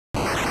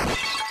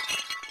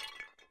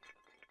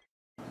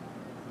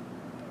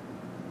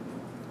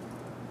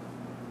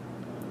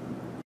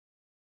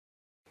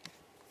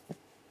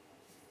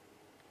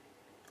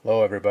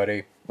Hello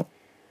everybody.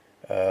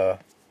 Got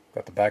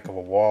the back of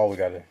a wall, we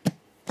got a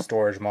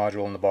storage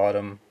module in the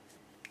bottom,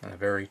 and a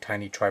very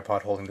tiny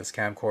tripod holding this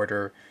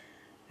camcorder,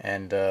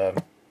 and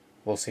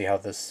we'll see how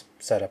this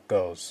setup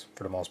goes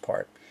for the most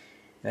part.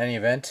 In any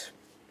event,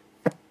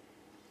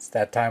 it's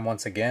that time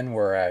once again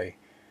where I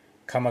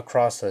come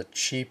across a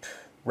cheap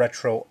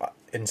retro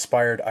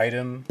inspired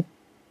item,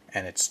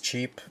 and it's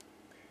cheap,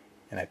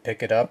 and I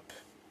pick it up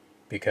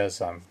because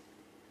I'm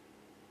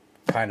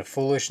kind of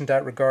foolish in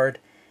that regard,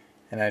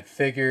 and I'd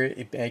figure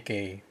it'd make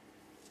a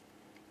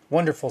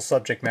wonderful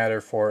subject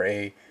matter for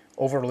a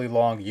overly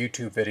long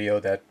YouTube video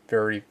that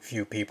very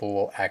few people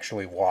will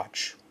actually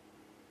watch.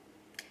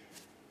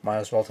 Might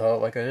as well tell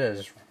it like it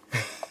is.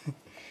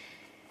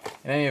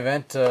 In any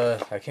event,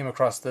 I came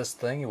across this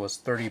thing. It was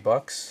 30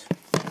 bucks.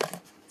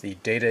 The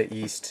Data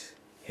East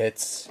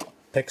Hits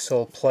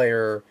Pixel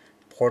Player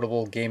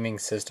Portable Gaming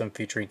System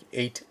featuring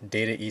 8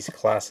 Data East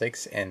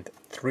classics and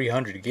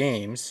 300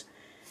 games.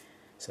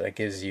 So that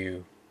gives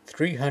you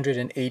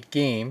 308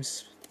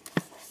 games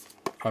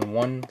on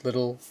one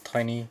little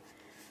tiny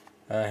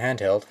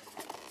handheld.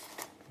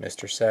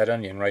 Mr. Sad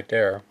Onion right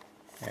there,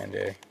 and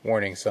a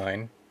warning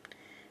sign.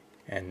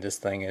 And this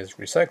thing is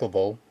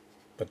recyclable,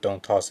 but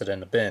don't toss it in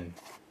the bin.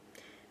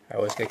 I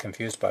always get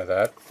confused by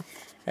that.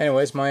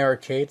 Anyways, my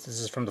arcade, this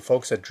is from the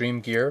folks at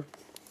Dream Gear,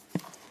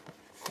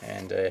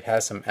 and it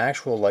has some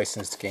actual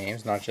licensed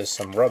games, not just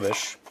some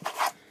rubbish.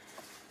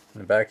 In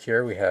the back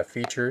here we have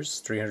features,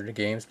 300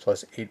 games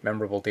plus 8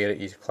 memorable Data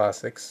East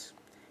classics,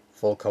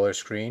 full color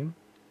screen,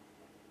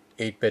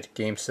 8-bit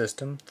game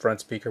system,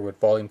 front speaker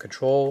with volume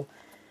control,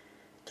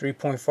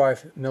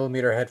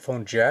 3.5mm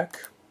headphone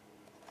jack,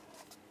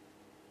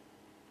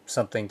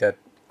 something that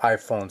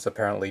iPhones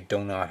apparently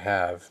do not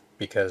have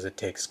because it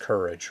takes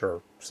courage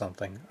or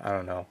something, I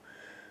don't know.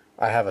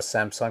 I have a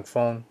Samsung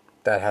phone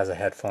that has a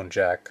headphone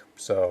jack,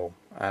 so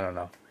I don't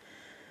know.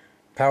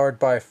 Powered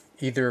by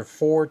either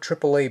 4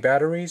 AAA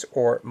batteries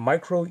or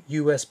micro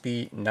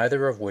USB,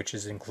 neither of which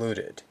is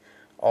included.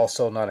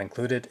 Also not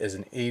included is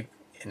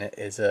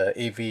a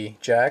AV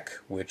jack,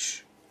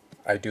 which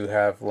I do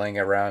have laying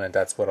around, and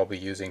that's what I'll be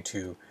using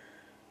to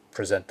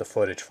present the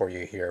footage for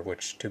you here,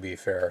 which, to be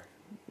fair,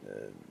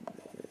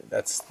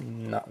 that's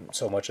not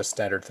so much a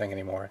standard thing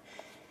anymore.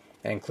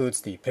 It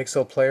includes the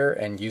Pixel Player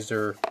and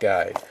user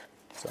guide.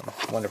 Some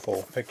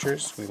wonderful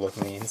pictures. We look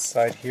on the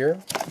inside here.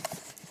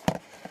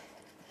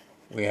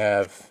 We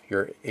have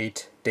your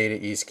 8 Data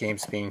East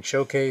games being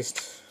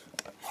showcased.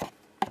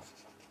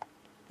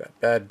 Got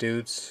Bad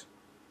Dudes,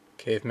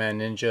 Caveman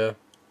Ninja,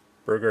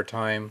 Burger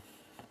Time,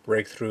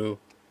 Breakthrough,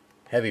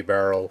 Heavy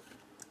Barrel,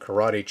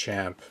 Karate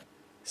Champ,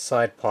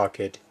 Side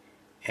Pocket,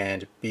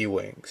 and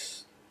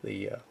B-Wings.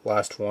 The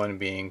last one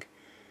being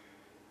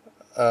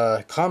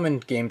a common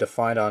game to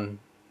find on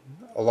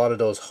a lot of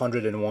those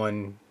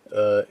 101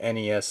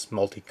 NES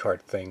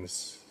multi-cart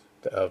things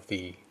of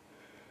the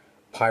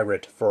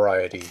pirate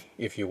variety,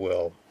 if you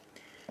will.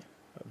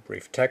 A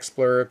brief text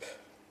blurb.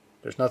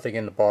 There's nothing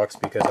in the box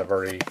because I've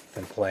already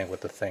been playing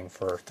with the thing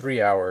for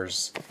 3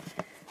 hours,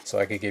 so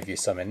I could give you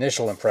some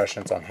initial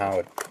impressions on how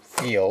it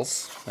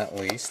feels, at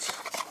least,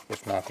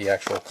 if not the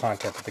actual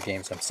content of the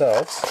games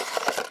themselves.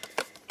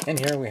 And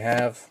here we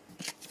have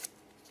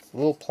a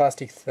little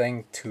plastic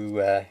thing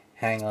to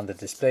hang on the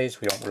displays.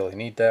 We don't really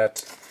need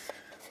that.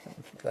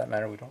 For that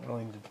matter, we don't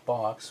really need the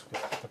box. We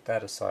can put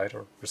that aside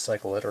or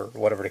recycle it or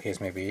whatever the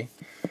case may be.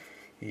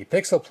 The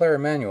Pixel Player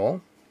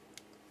Manual,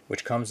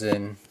 which comes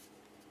in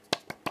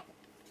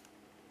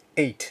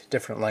 8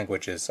 different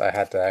languages. I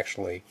had to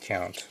actually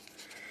count.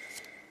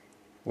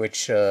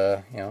 Which,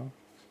 you know,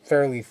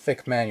 fairly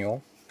thick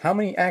manual. How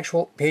many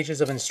actual pages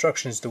of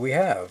instructions do we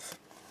have?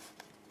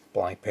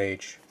 Blank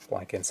page,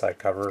 blank inside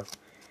cover.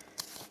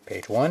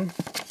 Page 1,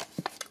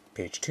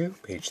 page 2,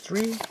 page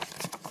 3,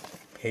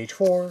 page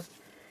 4,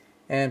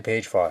 and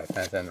page 5.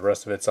 And then the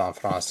rest of it's en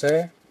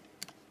français,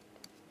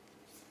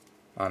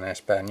 en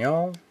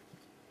espagnol,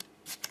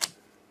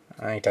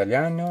 en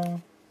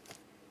italiano,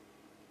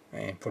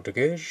 in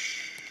Portuguese,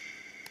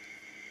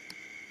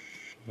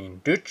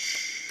 in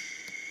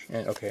Dutch,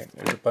 and okay,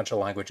 there's a bunch of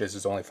languages.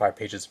 There's only 5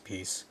 pages a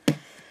piece.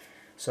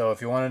 So if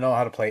you want to know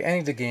how to play any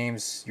of the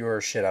games, you're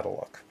shit out of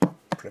luck,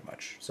 pretty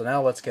much. So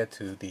now let's get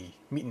to the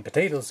meat and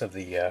potatoes of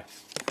the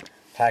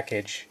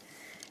package,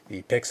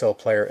 the Pixel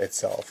Player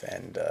itself.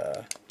 And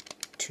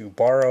to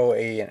borrow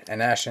an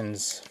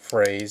Ashen's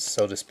phrase,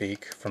 so to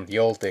speak, from the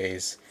old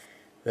days,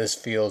 this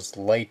feels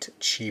light,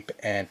 cheap,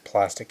 and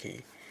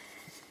plasticky.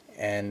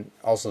 And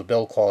also the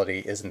build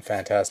quality isn't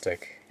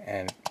fantastic.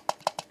 And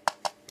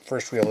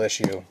first real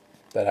issue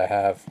that I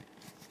have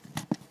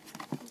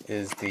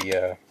is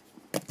the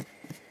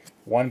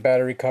one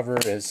battery cover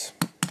is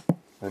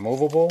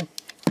removable.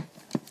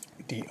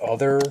 The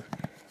other,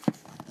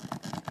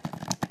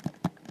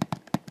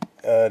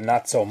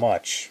 not so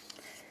much.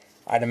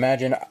 I'd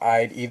imagine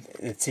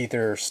it's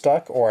either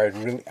stuck or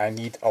I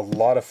need a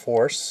lot of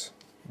force.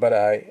 But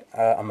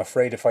I'm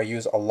afraid if I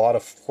use a lot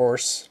of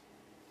force,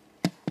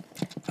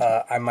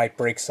 I might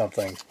break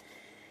something.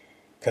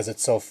 because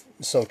it's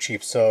so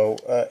cheap. So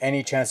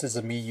any chances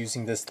of me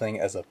using this thing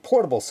as a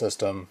portable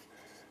system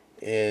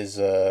is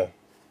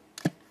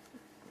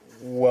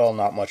well,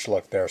 not much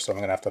luck there. So I'm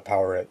gonna have to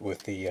power it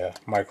with the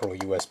micro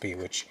USB,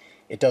 which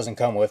it doesn't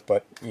come with,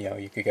 but you know,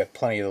 you could get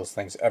plenty of those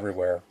things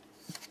everywhere.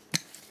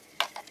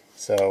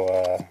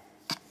 So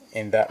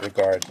in that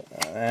regard,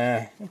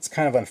 it's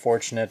kind of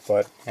unfortunate,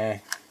 but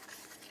I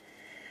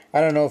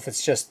don't know if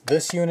it's just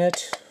this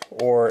unit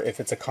or if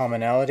it's a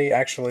commonality.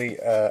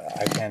 Actually,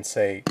 I can't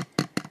say.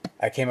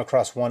 I came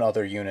across one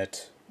other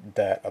unit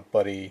that a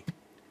buddy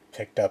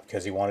picked up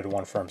because he wanted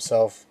one for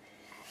himself,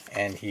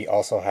 and he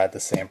also had the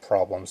same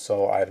problem.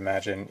 So I'd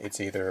imagine it's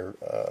either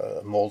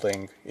a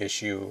molding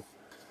issue,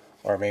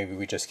 or maybe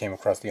we just came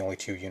across the only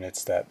two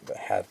units that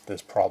had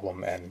this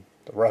problem, and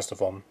the rest of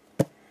them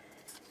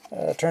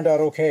turned out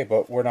okay.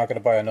 But we're not going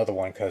to buy another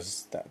one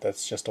because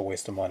that's just a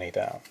waste of money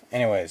now.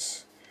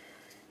 Anyways,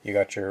 you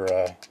got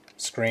your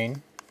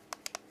screen,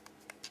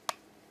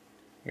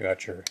 you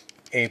got your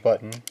A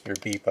button, your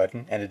B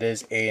button, and it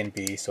is A and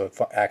B, so it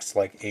acts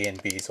like A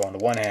and B. So on the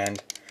one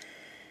hand,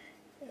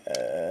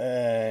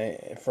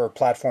 for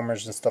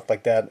platformers and stuff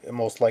like that,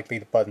 most likely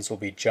the buttons will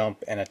be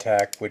jump and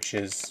attack, which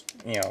is,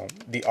 you know,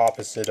 the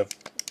opposite of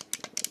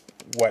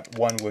what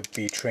one would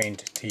be trained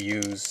to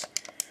use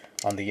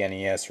on the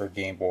NES or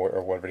Game Boy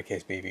or whatever the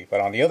case may be.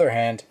 But on the other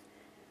hand,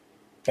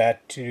 Bad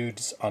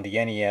Dudes on the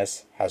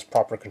NES has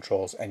proper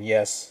controls, and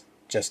yes,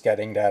 just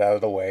getting that out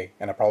of the way,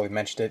 and I probably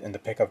mentioned it in the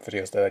pickup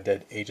videos that I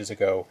did ages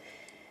ago,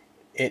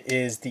 it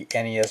is the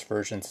NES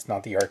versions, it's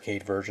not the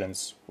arcade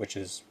versions, which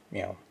is,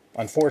 you know,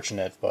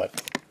 unfortunate,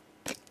 but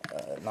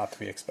not to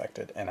be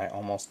expected. And I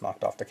almost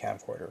knocked off the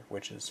camcorder,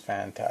 which is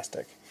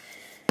fantastic.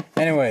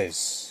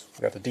 Anyways,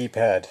 we got the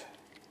D-pad,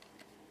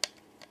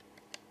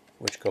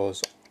 which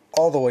goes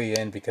all the way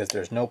in because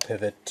there's no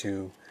pivot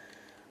to,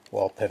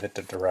 well, pivot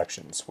the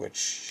directions,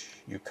 which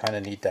you kind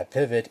of need that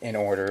pivot in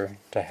order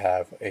to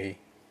have a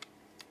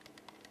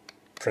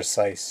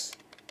precise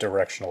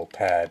directional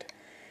pad.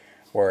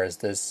 Whereas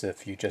this,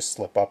 if you just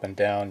slip up and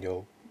down,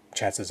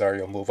 chances are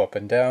you'll move up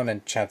and down,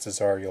 and chances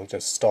are you'll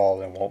just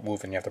stall and won't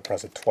move, and you have to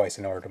press it twice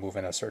in order to move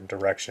in a certain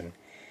direction.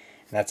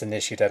 And that's an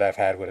issue that I've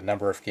had with a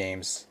number of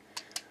games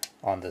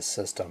on this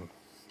system.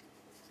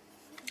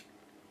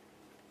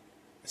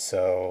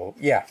 So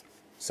yeah,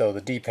 so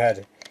the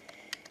D-pad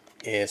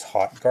is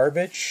hot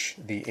garbage.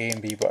 The A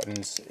and B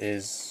buttons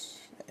is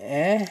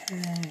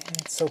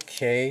it's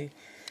okay.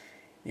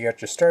 You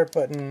got your start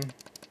button,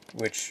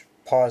 which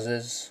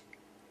pauses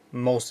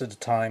most of the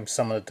time.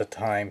 Some of the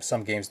time,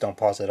 some games don't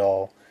pause at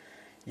all.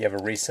 You have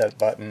a reset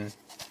button.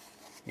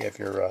 You have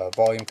your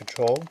volume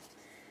control.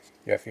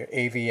 You have your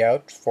AV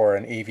out for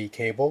an AV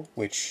cable,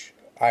 which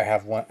I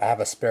have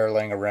a spare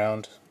laying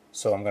around,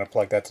 so I'm going to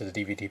plug that to the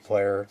DVD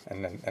player,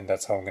 and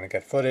that's how I'm going to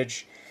get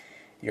footage.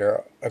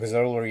 Your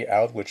auxiliary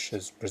out, which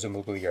is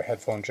presumably your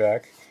headphone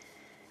jack.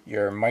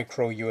 Your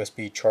micro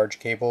USB charge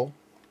cable,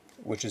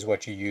 which is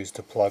what you use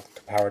to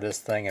power this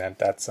thing, and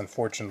that's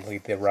unfortunately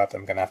the route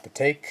I'm going to have to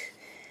take.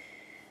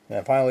 And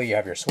then finally you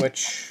have your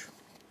switch,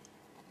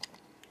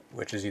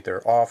 which is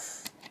either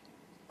off,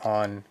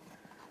 on,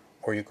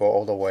 or you go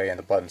all the way and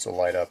the buttons will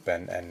light up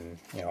and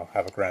you know,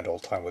 have a grand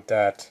old time with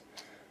that.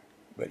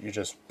 But you're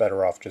just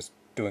better off just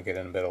doing it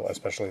in the middle,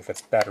 especially if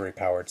it's battery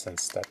powered,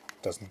 since that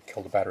doesn't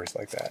kill the batteries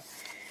like that.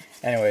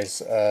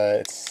 Anyways,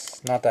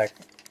 it's not that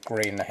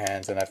great in the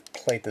hands, and I've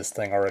played this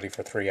thing already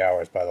for 3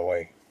 hours, by the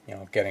way, you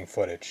know, getting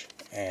footage,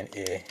 and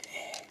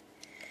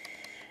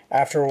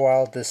after a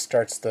while this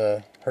starts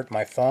to hurt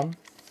my thumb.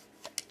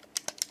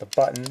 The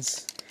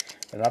buttons,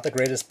 they're not the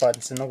greatest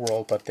buttons in the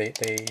world, but they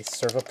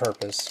serve a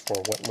purpose for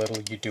what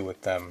little you do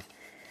with them.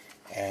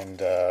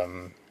 And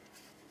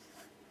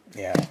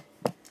yeah,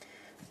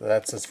 so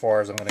that's as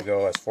far as I'm going to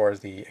go as far as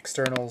the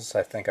externals.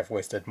 I think I've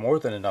wasted more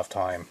than enough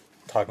time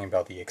talking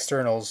about the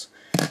externals.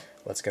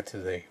 Let's get to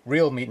the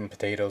real meat and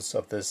potatoes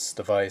of this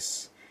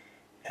device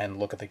and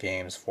look at the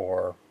games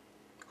for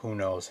who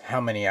knows how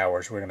many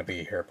hours we're going to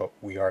be here, but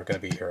we are going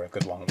to be here a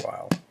good long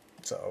while.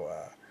 So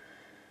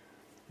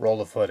roll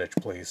the footage,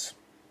 please.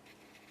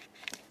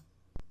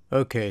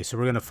 Okay, so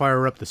we're going to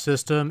fire up the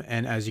system,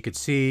 and as you can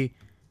see,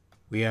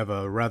 we have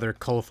a rather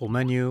colorful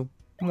menu,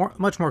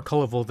 much more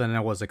colorful than I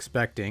was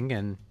expecting,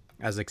 and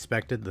as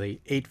expected, the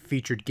 8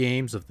 featured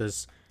games of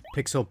this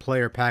Pixel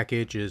Player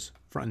package is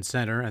front and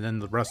center, and then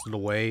the rest of the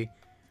way,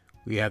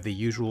 we have the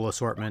usual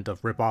assortment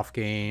of rip-off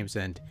games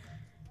and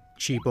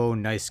cheapo,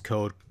 nice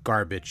code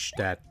garbage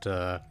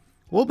that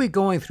we'll be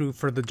going through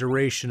for the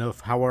duration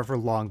of however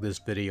long this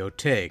video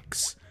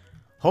takes.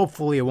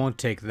 Hopefully it won't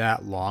take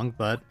that long,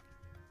 but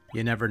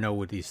you never know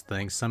with these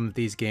things. Some of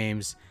these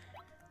games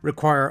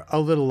require a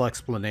little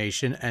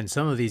explanation, and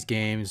some of these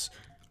games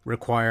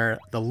require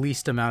the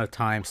least amount of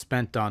time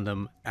spent on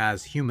them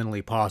as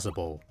humanly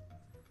possible.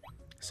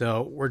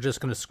 So we're just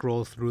going to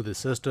scroll through the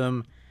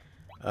system.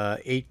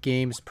 8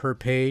 games per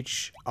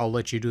page. I'll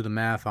let you do the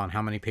math on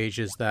how many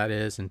pages that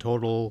is in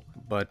total,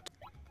 but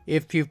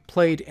if you've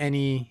played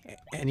any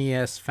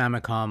NES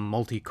Famicom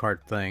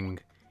multi-cart thing,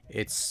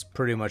 it's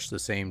pretty much the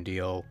same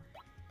deal.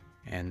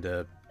 And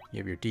you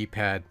have your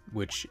D-pad,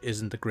 which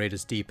isn't the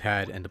greatest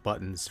D-pad, and the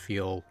buttons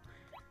feel...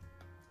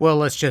 Well,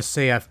 let's just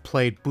say I've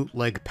played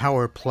bootleg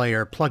power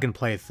player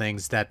plug-and-play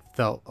things that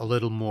felt a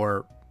little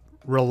more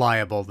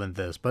reliable than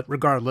this. But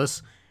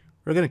regardless,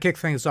 we're going to kick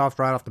things off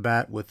right off the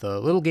bat with a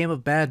little game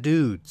of Bad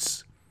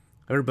Dudes.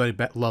 Everybody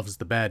loves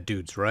the Bad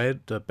Dudes,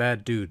 right? The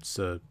Bad Dudes,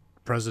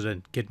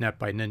 president kidnapped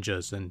by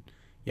ninjas, and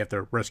you have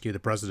to rescue the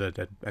president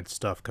and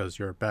stuff because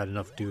you're a bad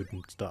enough dude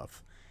and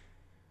stuff.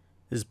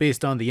 This is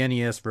based on the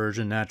NES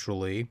version,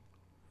 naturally.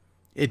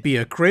 It'd be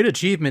a great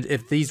achievement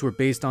if these were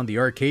based on the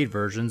arcade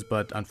versions,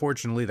 but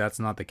unfortunately that's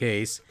not the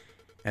case.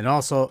 And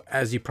also,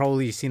 as you've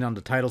probably seen on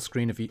the title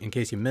screen, in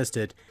case you missed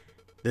it,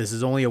 this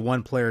is only a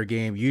one-player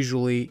game.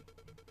 Usually,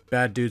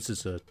 Bad Dudes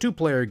is a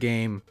two-player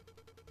game.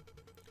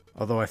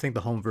 Although I think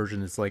the home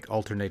version is like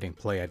alternating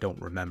play, I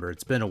don't remember.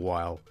 It's been a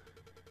while.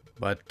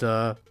 But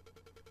we're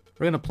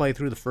going to play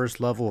through the first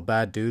level of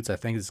Bad Dudes. I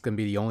think it's going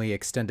to be the only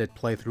extended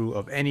playthrough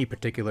of any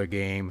particular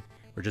game.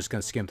 We're just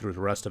going to skim through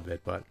the rest of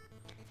it, but...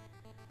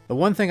 The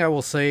one thing I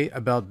will say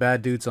about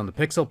Bad Dudes on the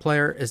Pixel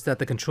player is that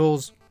the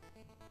controls,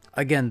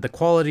 again, the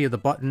quality of the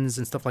buttons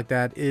and stuff like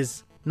that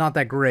is not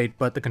that great,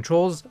 but the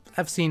controls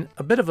have seen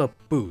a bit of a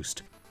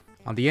boost.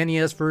 On the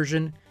NES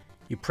version,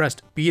 you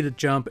pressed B to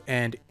jump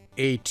and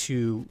A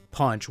to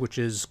punch, which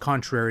is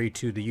contrary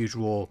to the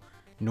usual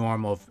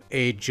norm of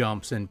A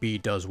jumps and B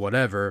does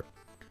whatever.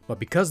 But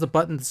because the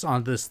buttons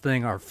on this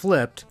thing are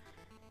flipped,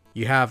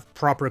 you have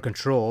proper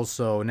controls,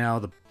 so now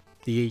the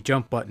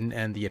jump button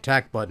and the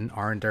attack button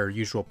are in their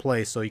usual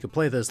place, so you can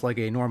play this like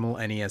a normal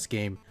NES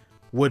game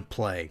would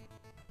play,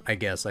 I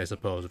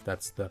suppose, if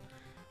that's the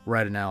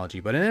right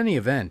analogy. But in any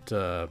event,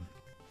 the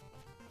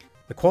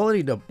quality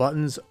of the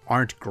buttons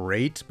aren't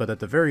great, but at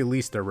the very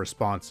least they're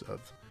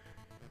responsive.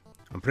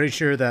 I'm pretty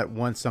sure that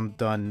once I'm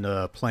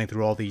done playing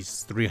through all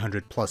these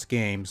 300 plus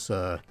games,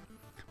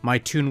 my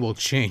tune will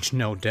change,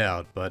 no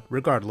doubt. But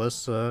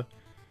regardless,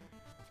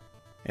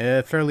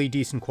 fairly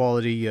decent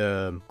quality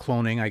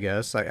cloning, I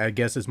guess. I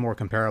guess it's more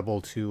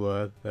comparable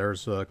to,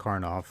 there's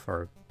Karnoff,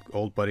 our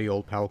old buddy,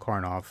 old pal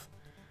Karnoff.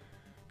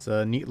 It's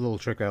a neat little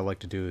trick I like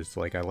to do, is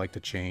like I like to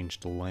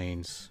change the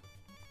lanes,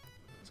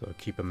 so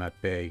keep them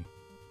at bay,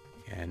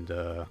 and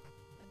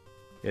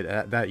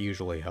that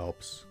usually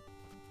helps.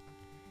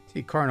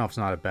 See, Karnoff's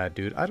not a bad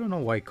dude. I don't know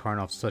why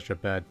Karnoff's such a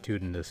bad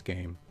dude in this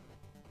game.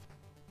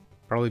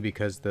 Probably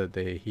because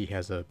he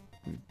has a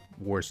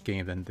worse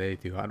game than they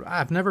do.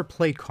 I've never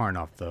played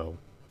Karnoff though.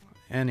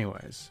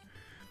 Anyways,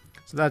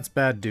 so that's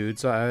Bad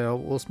Dudes.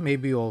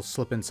 Maybe I'll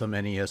slip in some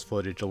NES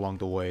footage along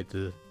the way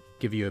to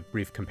give you a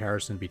brief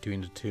comparison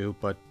between the two,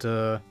 but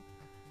I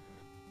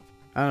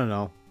don't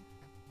know.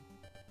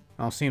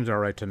 All seems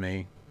alright to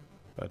me,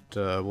 but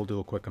we'll do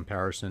a quick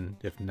comparison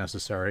if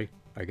necessary,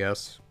 I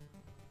guess.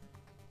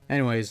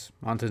 Anyways,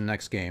 on to the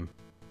next game.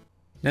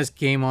 Next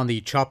game on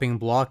the chopping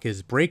block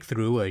is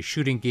Breakthrough, a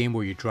shooting game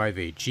where you drive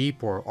a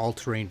jeep or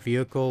all-terrain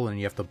vehicle and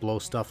you have to blow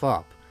stuff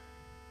up.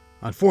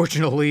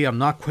 Unfortunately, I'm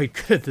not quite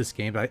good at this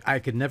game. I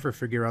could never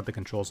figure out the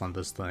controls on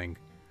this thing.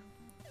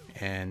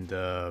 And,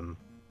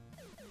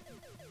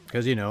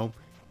 because, you know,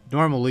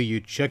 normally you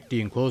check the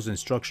enclosed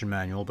instruction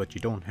manual, but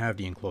you don't have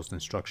the enclosed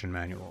instruction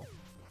manual.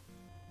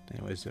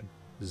 Anyways,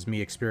 this is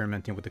me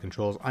experimenting with the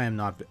controls. I am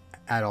not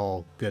at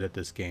all good at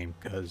this game,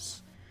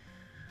 because...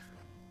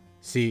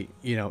 See,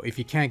 you know, if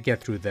you can't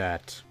get through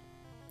that...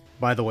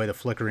 By the way, the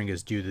flickering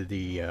is due to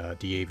the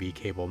AV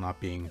cable not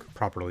being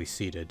properly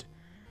seated.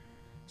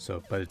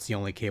 So, but it's the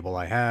only cable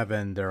I have,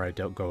 and there I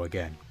don't go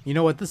again. You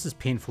know what? This is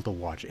painful to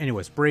watch.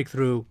 Anyways,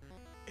 Breakthrough.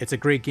 It's a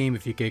great game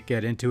if you could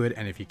get into it,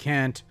 and if you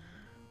can't,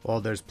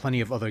 well, there's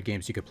plenty of other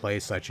games you could play,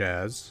 such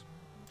as...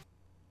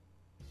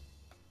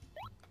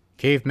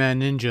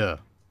 Caveman Ninja,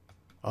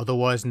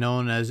 otherwise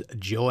known as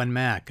Joe and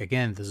Mac.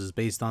 Again, this is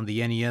based on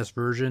the NES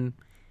version.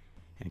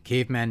 And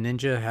Caveman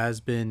Ninja has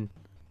been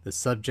the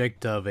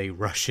subject of a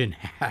Russian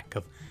hack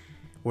of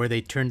where they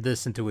turned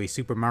this into a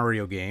Super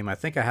Mario game. I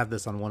think I have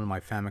this on one of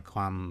my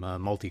Famicom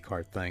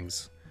multi-cart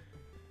things.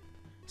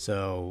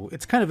 So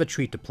it's kind of a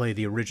treat to play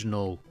the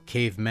original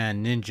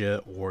Caveman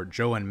Ninja or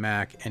Joe and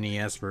Mac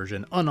NES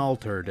version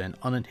unaltered and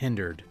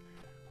unhindered.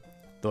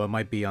 Though it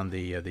might be on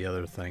the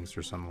other things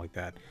or something like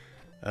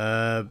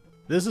that.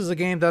 This is a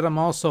game that I'm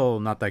also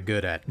not that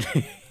good at.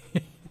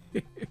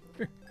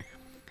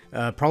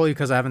 Probably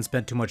because I haven't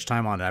spent too much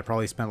time on it. I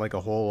probably spent like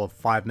a whole of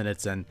 5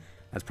 minutes, and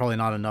that's probably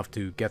not enough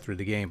to get through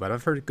the game. But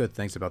I've heard good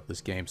things about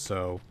this game,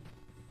 so...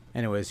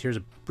 Anyways, here's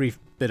a brief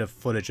bit of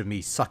footage of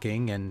me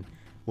sucking, and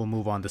we'll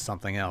move on to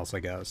something else,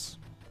 I guess.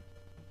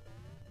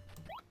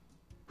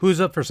 Who's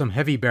up for some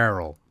Heavy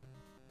Barrel?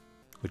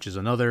 Which is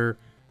another,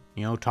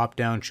 you know,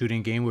 top-down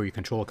shooting game where you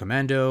control a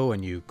commando,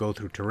 and you go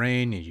through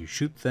terrain, and you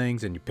shoot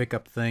things, and you pick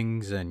up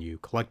things, and you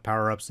collect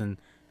power-ups and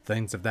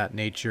things of that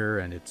nature,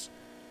 and it's...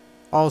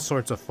 all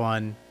sorts of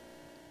fun,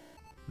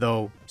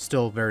 though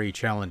still very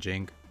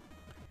challenging.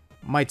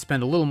 Might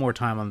spend a little more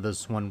time on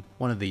this one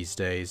of these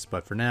days,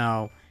 but for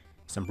now,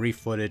 some brief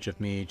footage of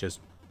me just,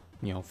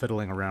 you know,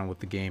 fiddling around with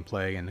the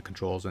gameplay and the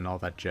controls and all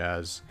that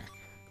jazz.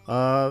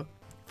 Fun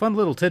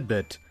little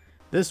tidbit.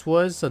 This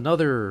was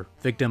another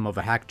victim of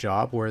a hack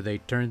job where they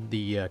turned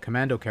the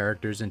commando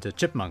characters into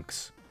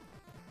chipmunks.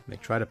 They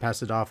try to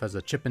pass it off as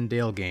a Chip and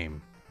Dale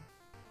game.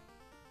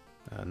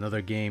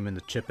 Another game in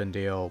the Chip and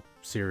Dale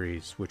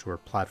series, which were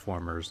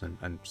platformers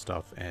and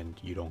stuff, and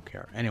you don't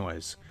care.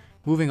 Anyways,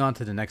 moving on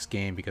to the next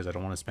game because I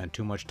don't want to spend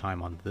too much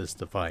time on this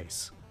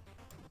device.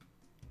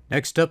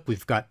 Next up,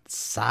 we've got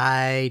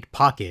Side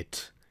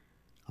Pocket,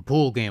 a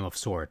pool game of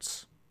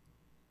sorts.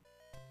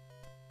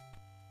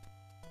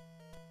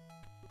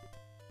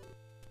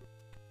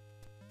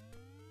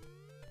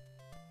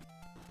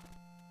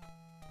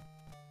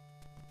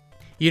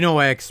 You know,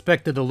 I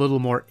expected a little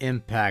more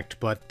impact,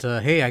 but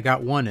hey, I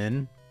got one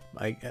in,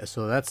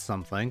 so that's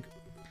something.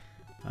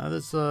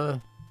 This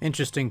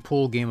interesting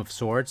pool game of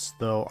sorts,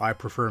 though I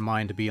prefer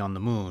mine to be on the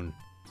moon,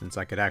 since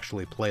I could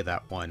actually play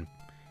that one.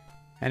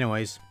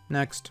 Anyways,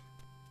 next.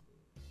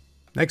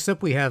 Next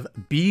up we have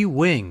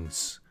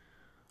B-Wings,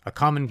 a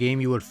common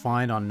game you would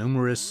find on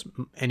numerous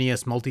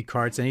NES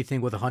multi-carts,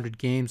 anything with 100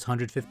 games,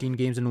 115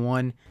 games in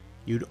one,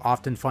 you'd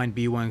often find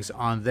B-Wings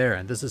on there,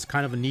 and this is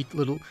kind of a neat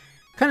little...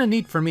 Kind of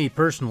neat for me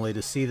personally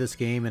to see this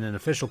game in an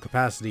official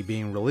capacity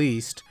being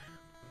released,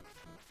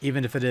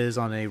 even if it is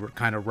on a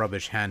kind of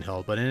rubbish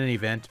handheld. But in any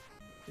event,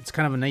 it's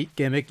kind of a neat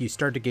gimmick. You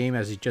start the game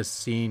as you just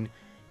seen,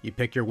 you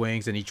pick your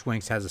wings, and each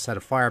wing has a set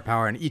of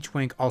firepower, and each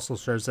wing also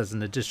serves as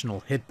an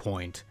additional hit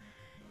point.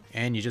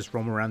 And you just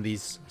roam around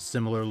these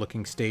similar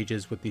looking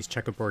stages with these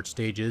checkerboard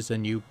stages,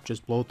 and you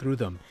just blow through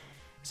them.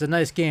 It's a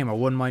nice game. I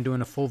wouldn't mind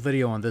doing a full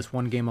video on this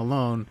one game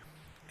alone,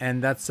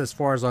 and that's as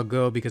far as I'll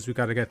go because we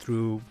got to get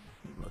through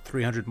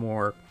 300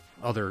 more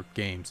other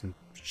games and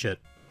shit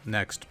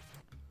next.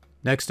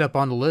 Next up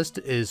on the list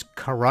is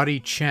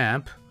Karate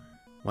Champ,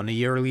 one of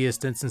the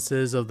earliest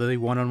instances of the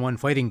one-on-one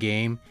fighting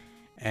game,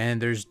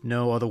 and there's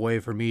no other way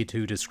for me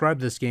to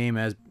describe this game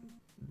as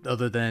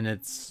other than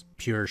it's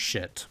pure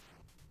shit.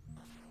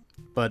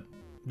 But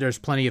there's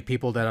plenty of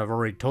people that have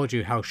already told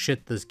you how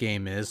shit this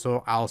game is,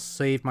 so I'll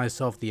save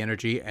myself the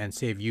energy and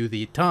save you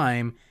the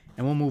time,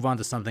 and we'll move on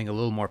to something a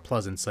little more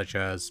pleasant, such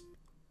as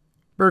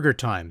Burger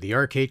Time, the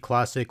arcade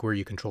classic where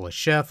you control a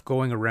chef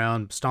going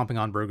around stomping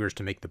on burgers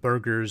to make the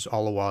burgers,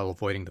 all the while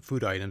avoiding the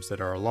food items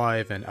that are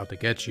alive and out to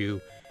get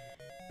you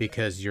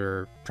because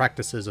your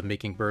practices of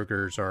making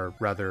burgers are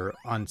rather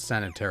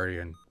unsanitary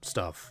and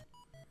stuff.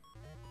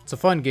 It's a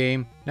fun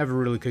game, never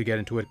really could get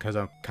into it because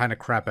I'm kind of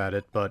crap at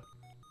it, but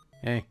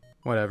hey,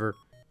 whatever.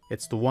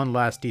 It's the one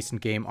last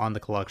decent game on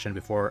the collection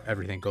before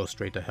everything goes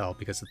straight to hell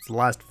because it's the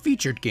last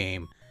featured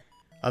game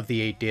of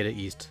the 8 Data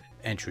East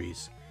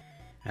entries.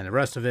 And the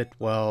rest of it,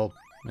 well,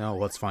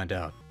 let's find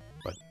out.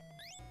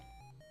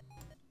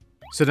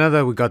 So now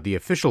that we got the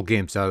official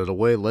games out of the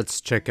way, let's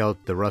check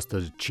out the rest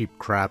of the cheap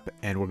crap.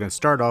 And we're going to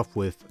start off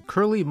with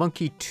Curly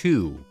Monkey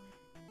 2.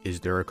 Is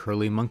there a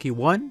Curly Monkey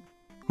 1?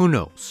 Who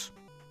knows?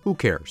 Who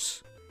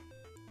cares?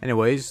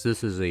 Anyways,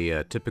 this is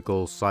a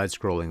typical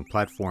side-scrolling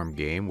platform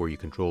game where you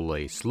control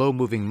a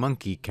slow-moving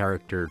monkey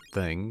character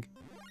thing.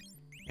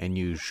 And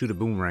you shoot a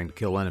boomerang to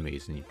kill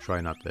enemies, and you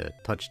try not to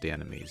touch the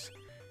enemies.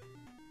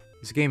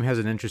 This game has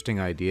an interesting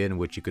idea in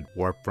which you could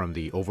warp from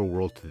the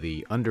overworld to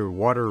the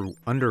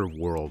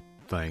underworld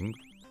thing,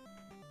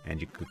 and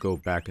you could go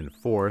back and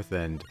forth,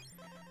 and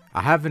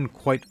I haven't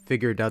quite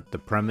figured out the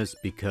premise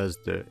because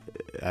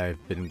I've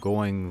been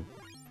going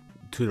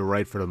to the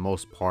right for the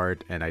most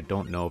part, and I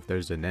don't know if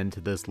there's an end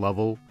to this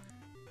level,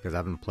 because I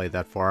haven't played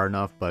that far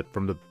enough, but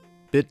from the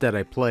bit that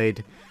I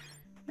played,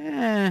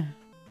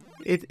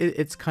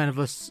 it's kind of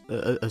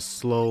a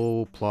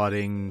slow,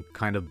 plodding,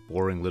 kind of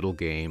boring little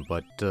game,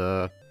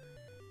 but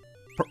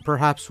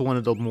perhaps one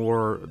of the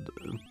more,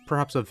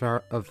 perhaps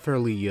a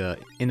fairly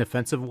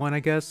inoffensive one, I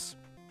guess.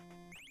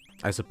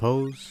 I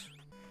suppose.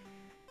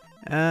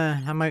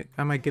 I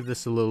might give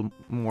this a little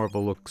more of a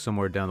look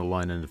somewhere down the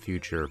line in the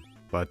future,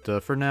 but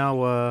for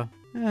now,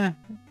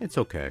 it's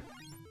okay.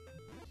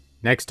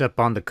 Next up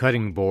on the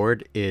cutting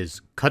board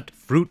is Cut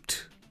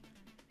Fruit.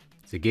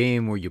 It's a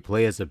game where you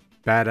play as a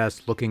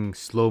badass-looking,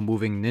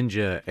 slow-moving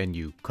ninja, and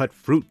you cut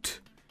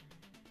fruit.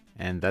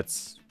 And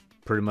that's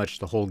pretty much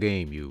the whole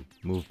game. You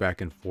move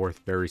back and forth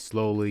very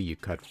slowly, you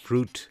cut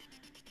fruit,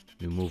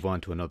 you move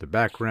on to another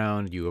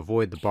background, you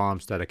avoid the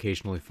bombs that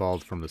occasionally fall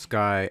from the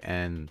sky,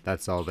 and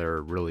that's all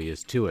there really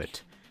is to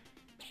it.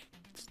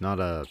 It's not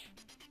a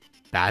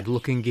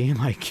bad-looking game,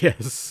 I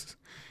guess,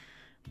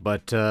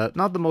 but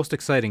not the most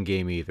exciting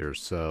game either,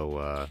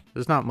 so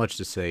there's not much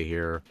to say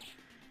here.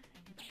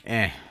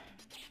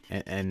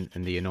 And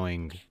the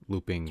annoying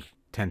looping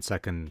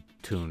 10-second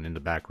tune in the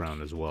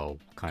background as well,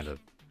 kind of.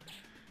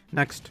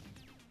 Next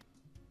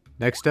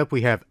up we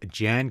have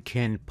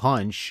Janken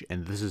Punch,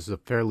 and this is a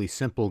fairly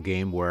simple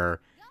game where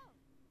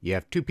you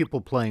have two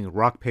people playing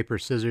rock, paper,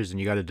 scissors, and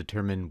you got to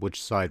determine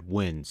which side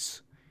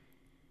wins.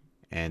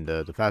 And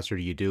the faster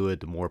you do it,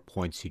 the more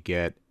points you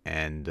get,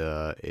 and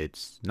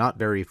it's not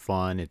very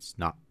fun, it's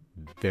not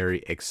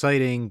very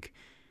exciting.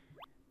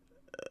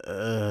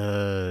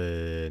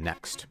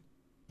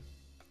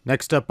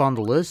 Next up on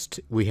the list,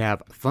 we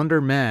have Thunder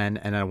Man,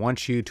 and I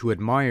want you to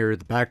admire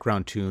the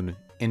background tune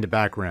in the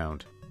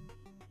background.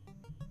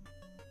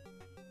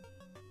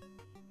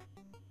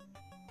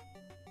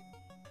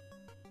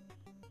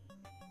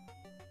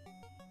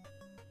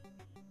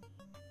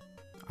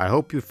 I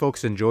hope you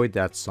folks enjoyed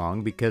that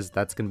song because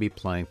that's going to be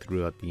playing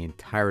throughout the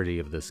entirety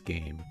of this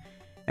game.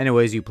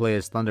 Anyways, you play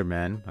as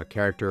Thunderman, a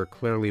character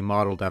clearly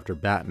modeled after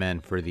Batman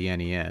for the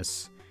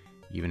NES.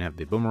 You even have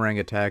the boomerang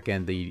attack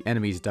and the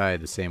enemies die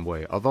the same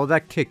way, although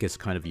that kick is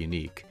kind of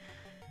unique.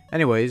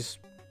 Anyways,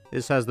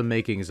 this has the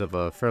makings of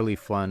a fairly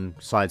fun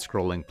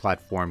side-scrolling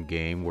platform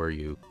game where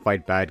you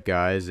fight bad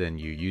guys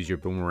and you use your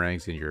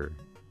boomerangs and your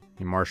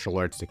martial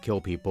arts to kill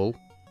people.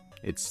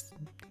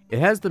 It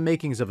has the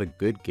makings of a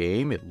good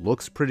game. It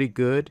looks pretty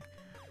good,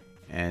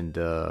 and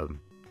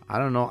I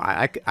don't know.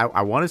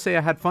 I want to say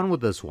I had fun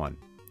with this one.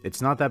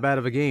 It's not that bad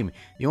of a game.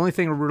 The only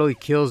thing that really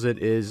kills it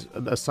is,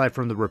 aside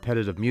from the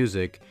repetitive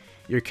music,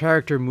 your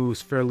character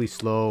moves fairly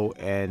slow,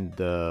 and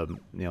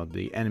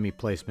the enemy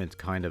placement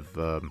kind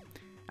of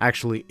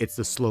actually, it's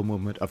the slow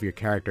movement of your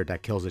character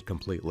that kills it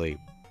completely.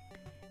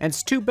 And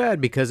it's too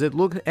bad because it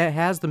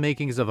has the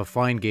makings of a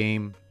fine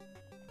game,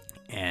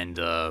 and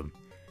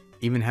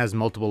even has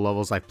multiple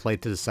levels. I've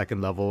played to the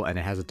second level, and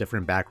it has a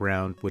different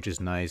background, which is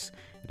nice.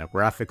 And the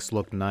graphics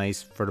look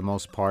nice for the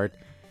most part.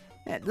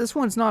 And this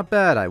one's not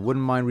bad. I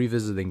wouldn't mind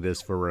revisiting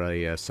this for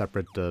a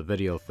separate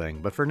video thing.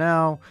 But for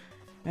now,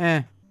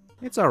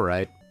 it's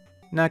alright.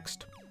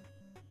 Next.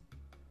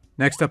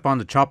 Next up on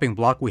the chopping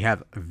block, we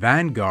have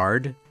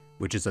Vanguard,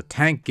 which is a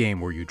tank game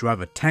where you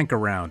drive a tank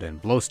around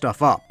and blow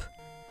stuff up.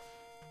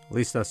 At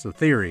least that's the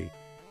theory.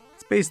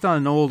 It's based on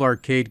an old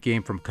arcade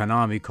game from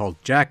Konami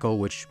called Jackal,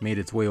 which made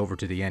its way over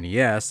to the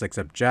NES,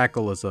 except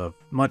Jackal is a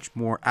much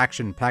more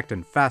action-packed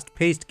and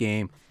fast-paced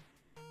game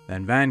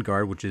than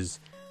Vanguard, which is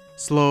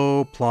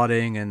slow,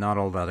 plodding, and not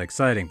all that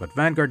exciting. But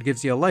Vanguard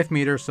gives you a life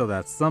meter, so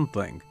that's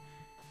something.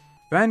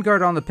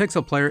 Vanguard on the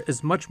Pixel Player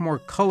is much more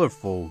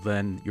colorful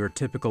than your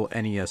typical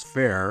NES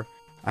fare.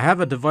 I have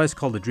a device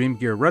called the Dream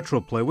Gear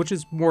Retroplay, which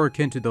is more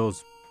akin to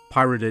those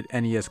pirated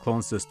NES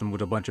clone system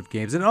with a bunch of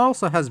games, and it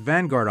also has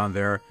Vanguard on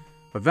there,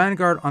 but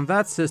Vanguard on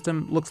that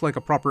system looks like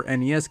a proper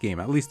NES game,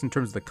 at least in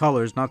terms of the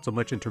colors, not so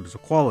much in terms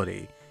of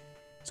quality.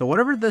 So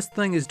whatever this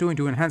thing is doing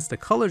to enhance the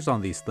colors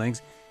on these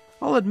things,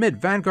 I'll admit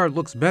Vanguard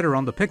looks better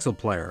on the Pixel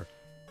Player.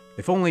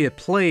 If only it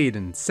played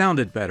and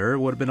sounded better, it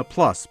would have been a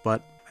plus,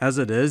 but as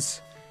it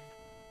is,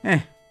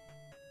 meh.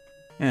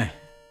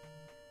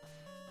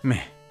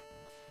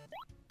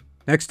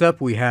 Next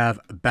up, we have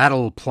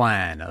Battle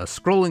Plan, a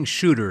scrolling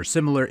shooter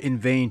similar in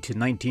vein to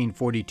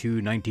 1942,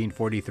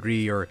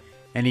 1943, or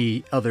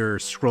any other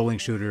scrolling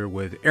shooter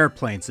with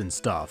airplanes and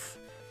stuff.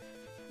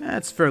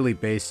 That's fairly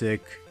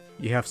basic.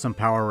 You have some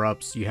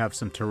power-ups, you have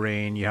some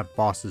terrain, you have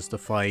bosses to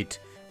fight.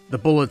 The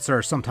bullets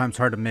are sometimes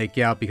hard to make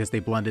out because they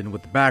blend in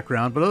with the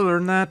background, but other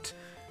than that,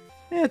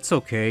 it's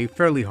okay,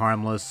 fairly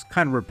harmless,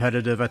 kind of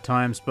repetitive at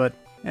times, but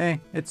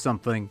it's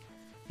something.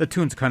 The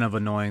tune's kind of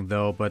annoying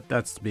though, but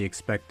that's to be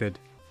expected.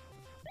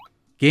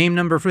 Game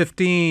number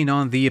 15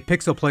 on the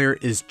Pixel Player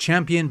is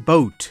Champion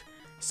Boat.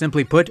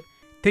 Simply put,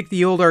 take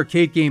the old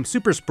arcade game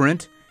Super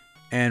Sprint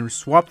and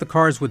swap the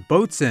cars with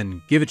boats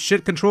and give it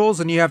shit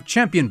controls and you have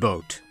Champion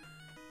Boat.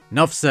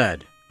 Enough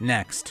said.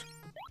 Next.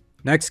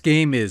 Next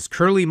game is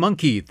Curly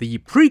Monkey, the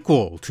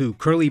prequel to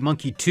Curly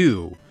Monkey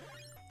 2.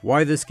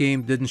 Why this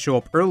game didn't show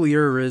up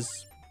earlier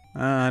is,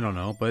 I don't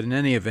know, but in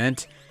any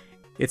event,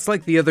 it's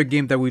like the other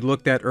game that we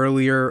looked at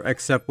earlier,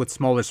 except with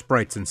smaller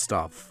sprites and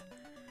stuff.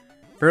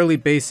 Fairly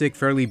basic,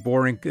 fairly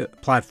boring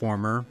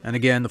platformer, and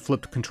again, the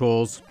flipped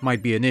controls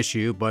might be an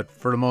issue, but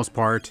for the most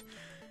part,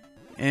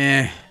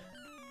 it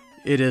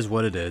is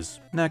what it is.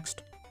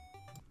 Next.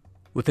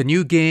 With a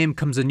new game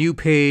comes a new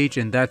page,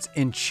 and that's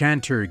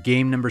Enchanter,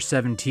 game number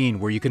 17,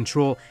 where you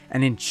control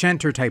an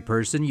Enchanter type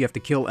person. You have to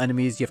kill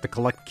enemies, you have to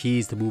collect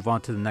keys to move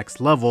on to the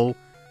next level,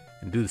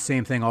 and do the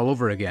same thing all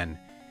over again.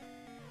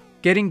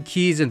 Getting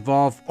keys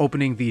involve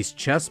opening these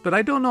chests, but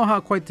I don't know how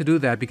quite to do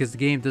that because the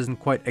game doesn't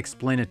quite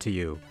explain it to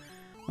you.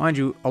 Mind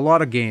you, a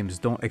lot of games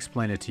don't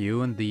explain it to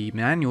you, and the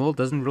manual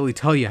doesn't really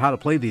tell you how to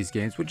play these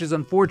games, which is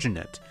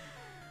unfortunate.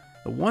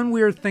 The one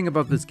weird thing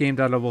about this game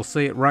that I will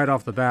say it right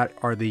off the bat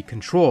are the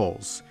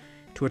controls.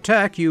 To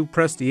attack, you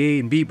press the A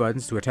and B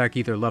buttons to attack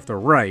either left or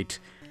right.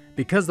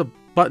 Because the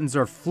buttons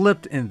are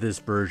flipped in this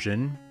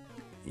version,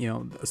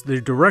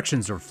 the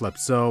directions are flipped,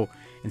 so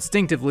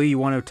instinctively you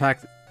want to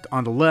attack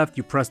on the left,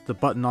 you press the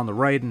button on the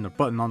right, and the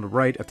button on the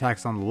right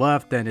attacks on the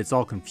left, and it's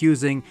all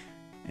confusing.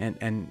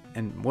 And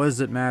what does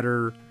it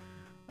matter?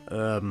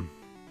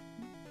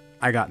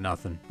 I got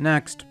nothing.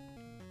 Next.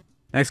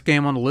 Next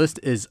game on the list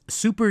is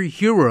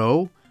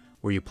Superhero,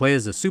 where you play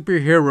as a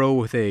superhero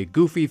with a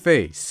goofy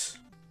face.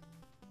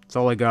 That's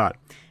all I got.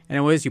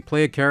 Anyways, you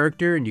play a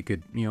character and you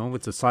could,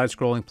 it's a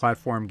side-scrolling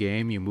platform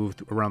game. You move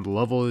around the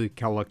level, you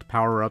collect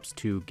power-ups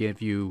to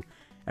give you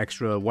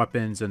extra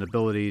weapons and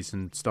abilities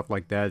and stuff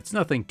like that. It's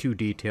nothing too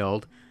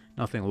detailed,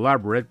 nothing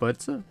elaborate, but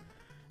it's a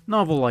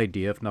novel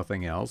idea, if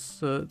nothing else.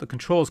 The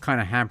controls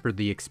kind of hampered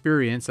the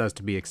experience, as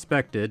to be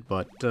expected,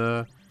 but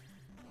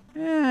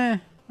it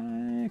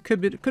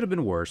could have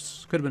been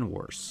worse. Could have been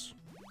worse.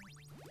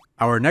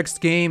 Our next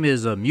game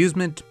is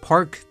Amusement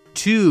Park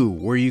 2,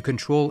 where you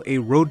control a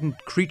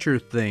rodent creature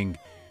thing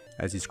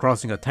as he's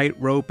crossing a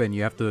tightrope, and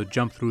you have to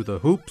jump through the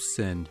hoops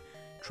and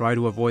try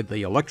to avoid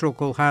the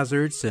electrical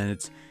hazards, and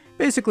it's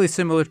basically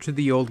similar to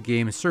the old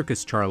game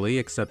Circus Charlie,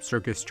 except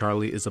Circus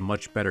Charlie is a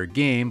much better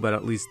game, but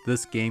at least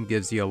this game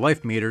gives you a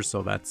life meter,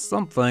 so that's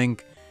something.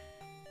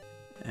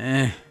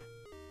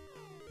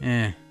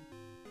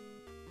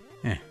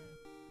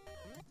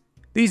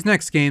 These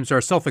next games are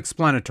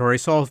self-explanatory,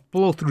 so I'll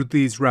blow through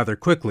these rather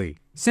quickly.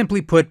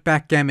 Simply put,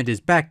 backgammon is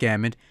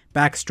backgammon.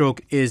 Backstroke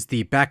is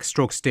the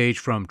backstroke stage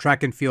from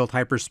track and field,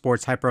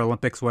 hypersports,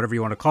 hyperolympics, whatever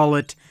you want to call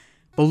it.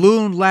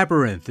 Balloon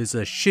Labyrinth is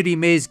a shitty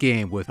maze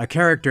game with a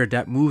character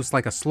that moves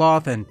like a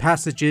sloth and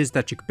passages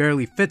that you can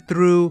barely fit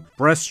through.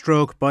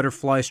 Breaststroke,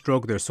 Butterfly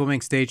Stroke, they're swimming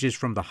stages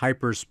from the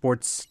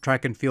hypersports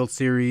track and field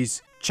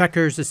series.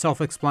 Checkers is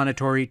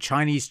self-explanatory.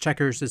 Chinese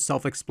checkers is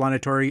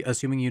self-explanatory,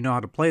 assuming you know how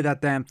to play that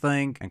damn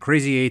thing. And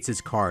Crazy Eights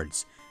is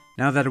cards.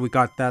 Now that we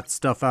got that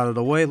stuff out of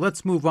the way,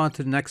 let's move on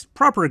to the next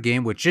proper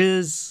game, which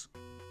is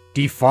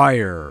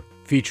Defier,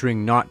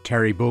 featuring not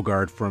Terry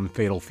Bogard from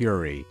Fatal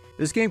Fury.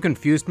 This game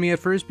confused me at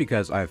first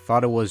because I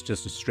thought it was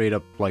just a straight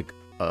up like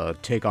a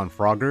take on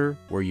Frogger,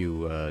 where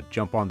you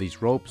jump on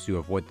these ropes, you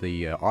avoid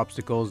the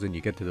obstacles, and you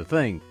get to the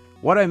thing.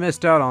 What I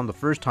missed out on the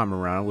first time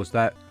around was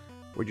that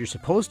what you're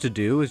supposed to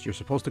do is you're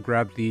supposed to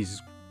grab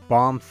these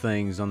bomb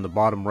things on the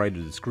bottom right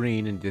of the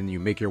screen, and then you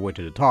make your way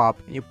to the top,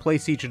 and you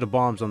place each of the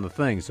bombs on the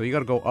thing, so you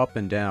gotta go up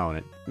and down.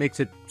 It makes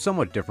it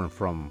somewhat different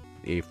from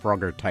a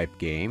Frogger type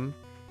game.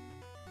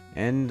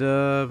 And,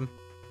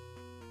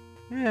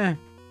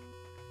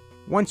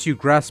 once you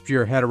grasp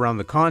your head around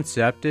the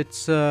concept, it's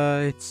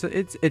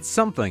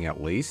something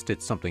at least.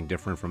 It's something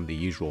different from the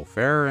usual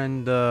fare,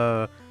 and,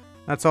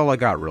 that's all I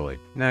got really.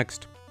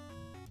 Next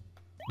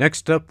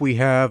up we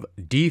have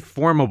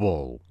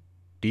Deformable.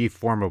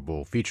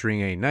 Deformable,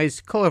 featuring a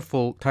nice,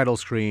 colorful title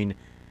screen,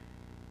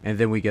 and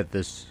then we get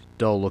this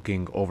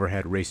dull-looking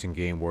overhead racing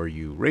game where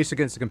you race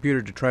against the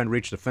computer to try and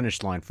reach the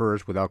finish line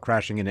first without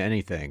crashing into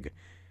anything.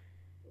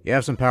 You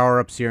have some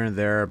power-ups here and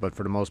there, but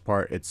for the most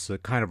part, it's a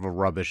kind of a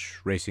rubbish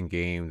racing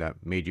game that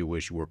made you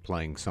wish you were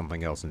playing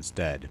something else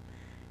instead.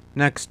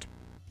 Next,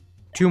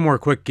 two more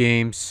quick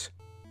games.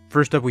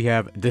 First up we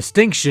have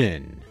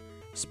Distinction.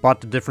 Spot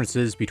the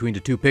differences between the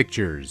two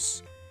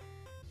pictures.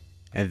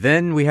 And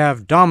then we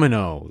have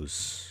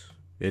Dominoes.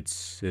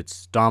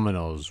 It's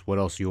Dominoes. What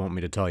else do you want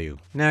me to tell you?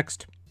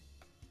 Next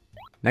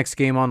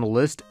game on the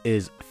list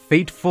is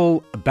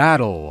Fateful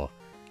Battle.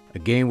 A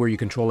game where you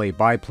control a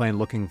biplane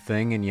looking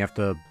thing and you have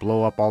to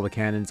blow up all the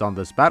cannons on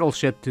this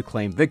battleship to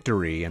claim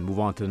victory and move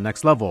on to the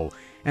next level.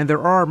 And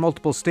there are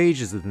multiple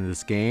stages in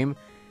this game,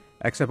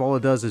 except all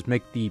it does is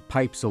make the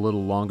pipes a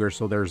little longer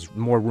so there's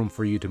more room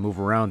for you to move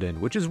around in,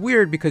 which is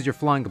weird because you're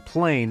flying a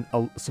plane,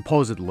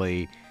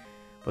 supposedly.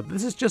 But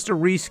this is just a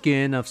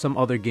reskin of some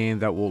other game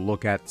that we'll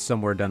look at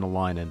somewhere down the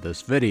line in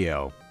this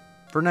video.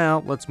 For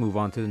now, let's move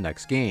on to the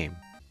next game.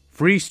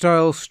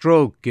 Freestyle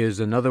Stroke is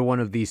another one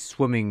of these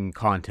swimming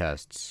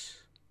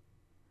contests.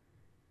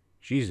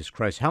 Jesus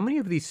Christ, how many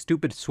of these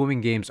stupid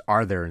swimming games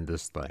are there in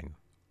this thing?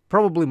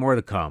 Probably more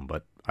to come,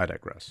 but I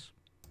digress.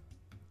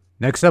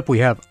 Next up we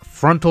have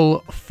Frontal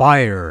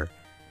Fire,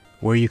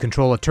 where you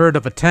control a turret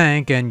of a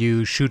tank and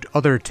you shoot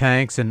other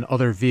tanks and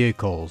other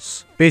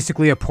vehicles.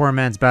 Basically a poor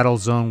man's battle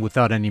zone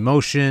without any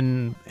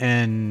motion,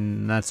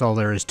 and that's all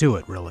there is to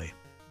it, really.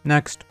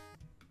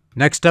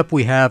 Next up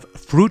we have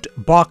Fruit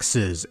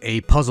Boxes,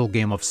 a puzzle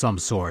game of some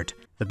sort.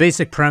 The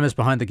basic premise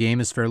behind the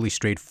game is fairly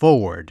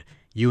straightforward.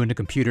 You and the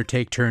computer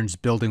take turns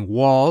building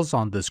walls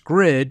on this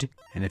grid,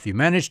 and if you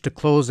manage to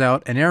close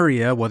out an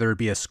area, whether it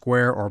be a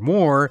square or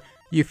more,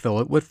 you fill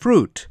it with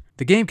fruit.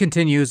 The game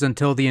continues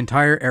until the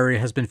entire area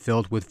has been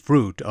filled with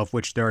fruit, of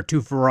which there are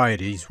two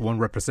varieties, one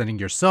representing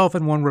yourself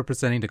and one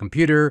representing the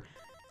computer,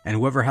 and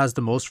whoever has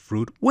the most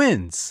fruit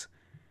wins.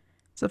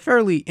 It's a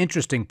fairly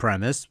interesting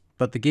premise,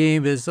 but the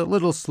game is a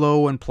little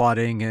slow and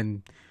plodding,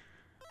 and,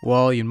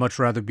 well, you'd much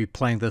rather be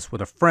playing this with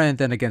a friend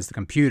than against the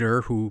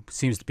computer, who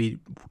seems to be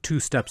 2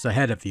 steps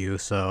ahead of you,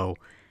 so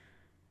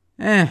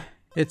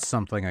it's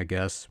something, I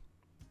guess.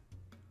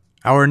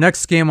 Our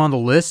next game on the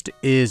list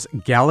is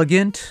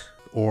Gallagant,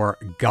 or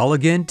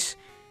Gallagant,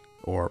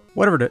 or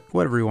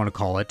whatever you want to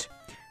call it.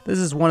 This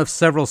is one of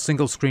several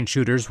single-screen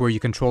shooters where you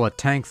control a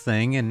tank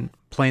thing and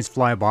planes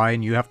fly by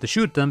and you have to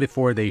shoot them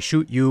before they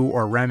shoot you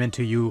or ram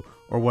into you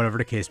or whatever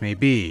the case may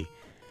be.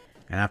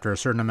 And after a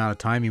certain amount of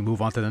time you move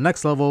on to the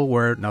next level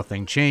where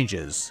nothing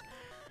changes.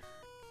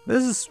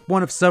 This is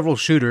one of several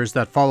shooters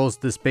that follows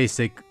this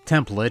basic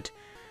template.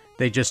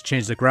 They just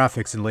change the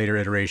graphics in later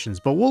iterations,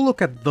 but we'll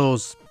look at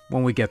those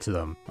when we get to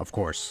them, of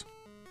course.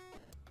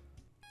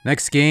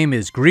 Next game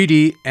is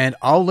Greedy, and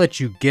I'll let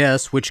you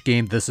guess which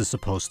game this is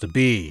supposed to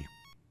be.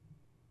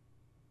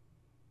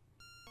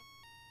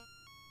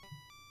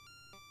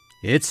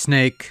 It's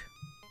Snake.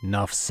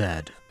 Nuff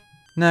said.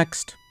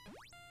 Next.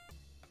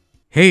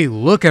 Hey,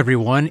 look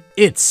everyone,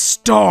 it's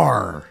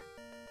Star!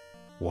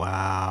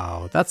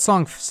 Wow, that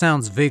song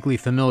sounds vaguely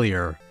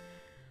familiar.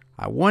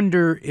 I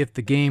wonder if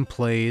the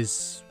gameplay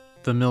is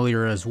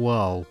familiar as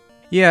well.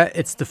 Yeah,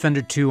 it's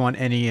Defender 2 on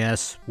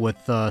NES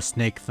with a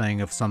snake thing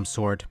of some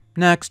sort.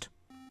 Next.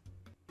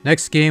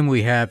 Next game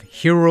we have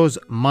Heroes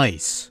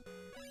Mice.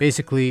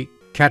 Basically,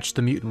 catch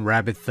the mutant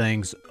rabbit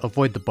things,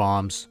 avoid the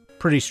bombs.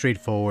 Pretty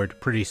straightforward,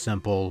 pretty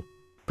simple,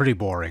 pretty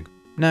boring.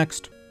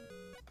 Next.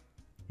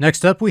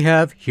 Next up we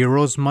have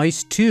Heroes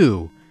Mice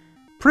 2.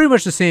 Pretty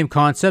much the same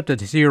concept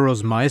as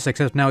Heroes Mice,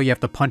 except now you have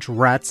to punch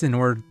rats in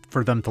order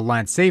for them to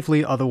land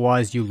safely,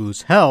 otherwise you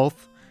lose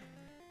health.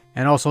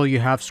 And also you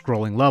have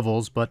scrolling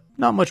levels, but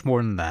not much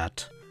more than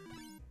that.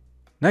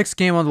 Next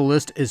game on the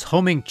list is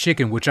Homing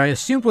Chicken, which I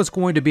assumed was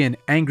going to be an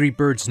Angry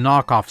Birds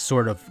knockoff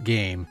sort of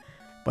game.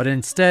 But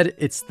instead,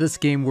 it's this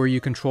game where you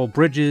control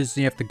bridges and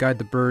you have to guide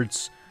the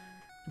birds,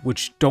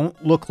 which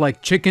don't look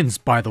like chickens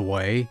by the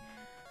way,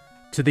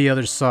 to the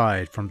other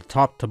side, from the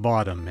top to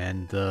bottom.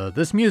 And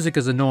this music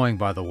is annoying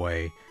by the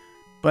way.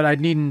 But I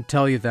needn't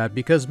tell you that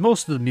because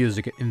most of the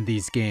music in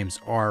these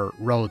games are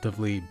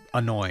relatively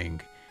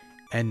annoying.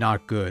 And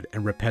not good,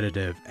 and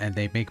repetitive, and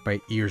they make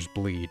my ears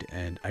bleed,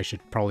 and I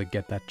should probably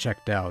get that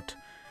checked out.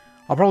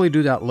 I'll probably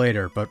do that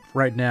later, but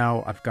right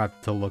now I've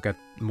got to look at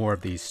more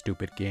of these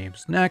stupid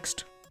games.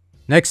 Next.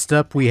 Next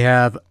up we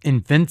have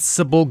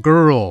Invincible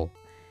Girl,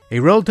 a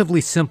relatively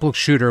simple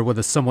shooter with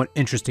a somewhat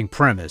interesting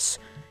premise.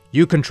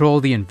 You control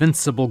the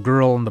invincible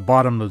girl on the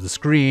bottom of the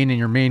screen, and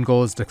your main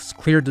goal is to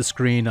clear the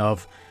screen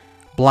of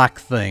black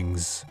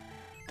things.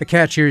 The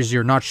catch here is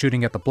you're not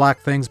shooting at the black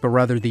things, but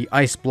rather the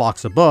ice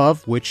blocks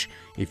above, which,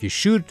 if you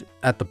shoot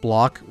at the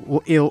block,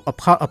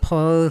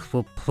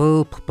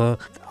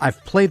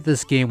 I've played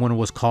this game when it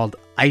was called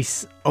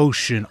Ice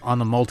Ocean on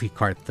the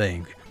multi-cart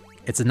thing.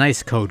 It's a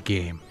nice code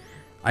game.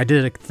 I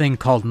did a thing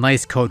called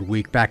Nice Code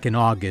Week back in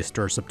August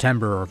or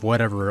September or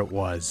whatever it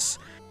was.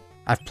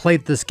 I've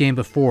played this game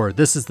before.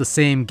 This is the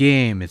same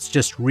game, it's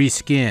just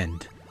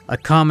reskinned. A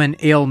common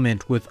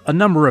ailment with a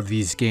number of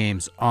these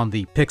games on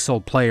the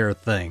pixel player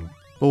thing.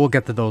 But we'll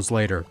get to those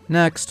later.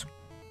 Next.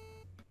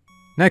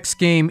 Next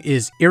game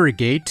is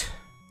Irrigate,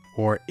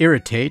 or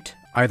Irritate,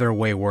 either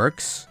way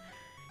works.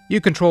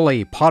 You control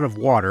a pot of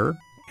water,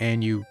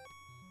 and you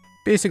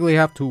basically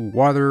have to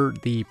water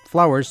the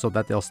flowers so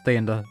that they'll stay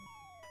in the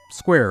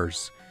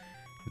squares,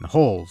 in the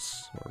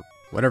holes, or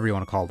whatever you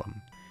want to call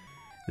them.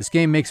 This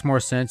game makes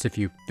more sense if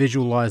you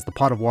visualize the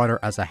pot of water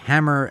as a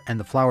hammer and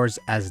the flowers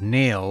as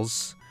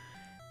nails,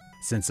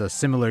 since a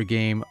similar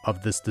game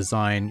of this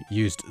design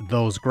used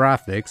those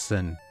graphics,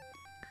 and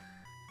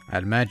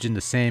I'd imagine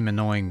the same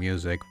annoying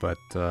music, but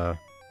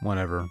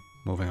whatever,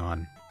 moving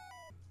on.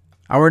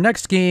 Our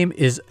next game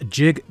is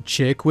Jig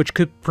Chick, which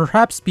could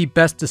perhaps be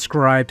best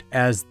described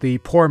as the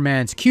poor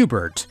man's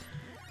Cubert,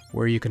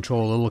 where you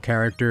control a little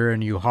character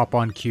and you hop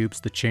on cubes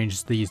to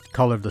change the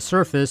color of the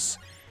surface,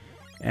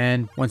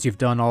 and once you've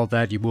done all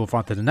that, you move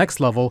on to the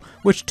next level,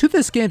 which, to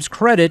this game's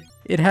credit,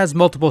 it has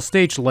multiple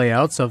stage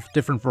layouts of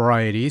different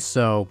varieties,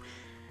 so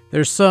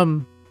there's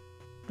some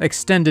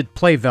extended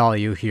play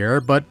value here,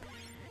 but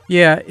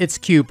yeah, it's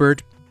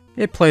Cubert.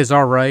 It plays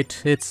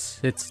alright.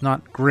 It's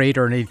not great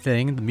or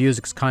anything. The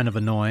music's kind of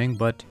annoying,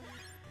 but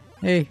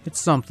hey, it's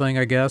something,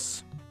 I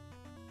guess.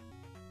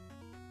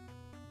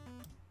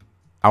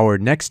 Our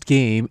next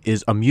game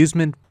is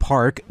Amusement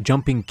Park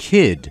Jumping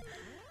Kid,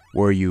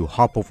 where you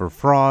hop over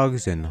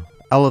frogs and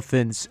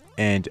elephants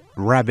and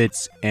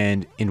rabbits,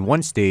 and in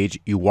one stage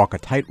you walk a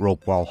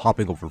tightrope while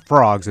hopping over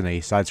frogs in a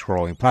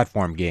side-scrolling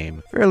platform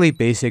game. Fairly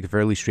basic,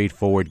 fairly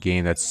straightforward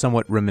game that's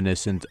somewhat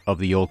reminiscent of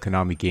the old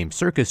Konami game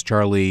Circus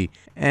Charlie,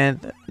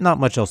 and not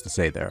much else to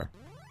say there.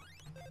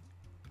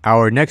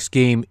 Our next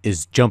game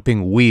is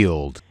Jumping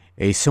Wheeled,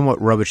 a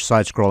somewhat rubbish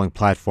side-scrolling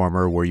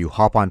platformer where you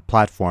hop on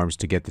platforms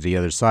to get to the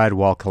other side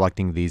while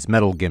collecting these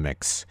metal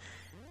gimmicks.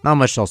 Not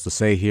much else to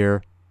say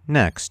here.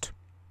 Next.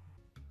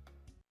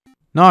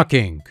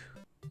 Knocking.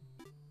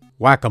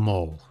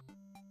 Whack-a-mole.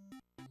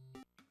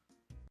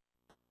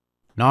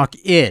 Knock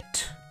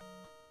It.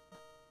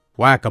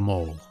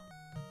 Whack-a-mole.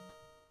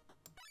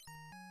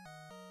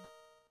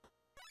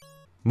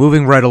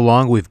 Moving right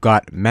along, we've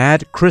got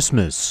Mad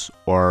Christmas,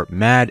 or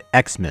Mad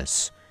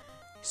Xmas.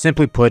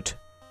 Simply put,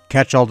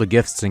 catch all the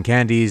gifts and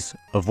candies,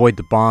 avoid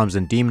the bombs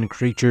and demon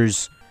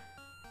creatures.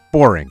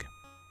 Boring.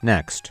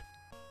 Next.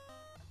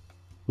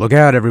 Look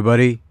out,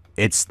 everybody.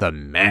 It's the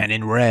Man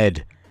in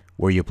Red,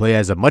 where you play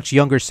as a much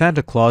younger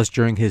Santa Claus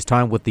during his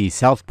time with the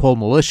South Pole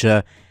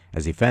Militia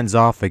as he fends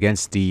off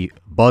against the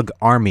Bug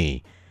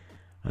Army.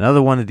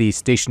 Another one of these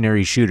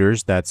stationary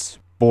shooters that's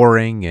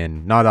boring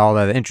and not all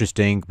that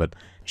interesting, but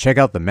check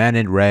out the Man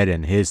in Red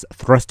and his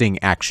thrusting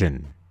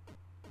action.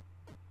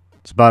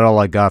 That's about all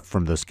I got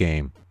from this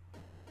game.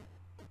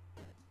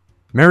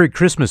 Merry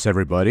Christmas,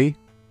 everybody.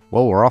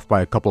 Well, we're off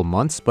by a couple of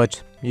months,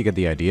 but you get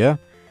the idea.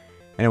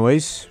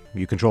 Anyways,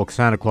 you control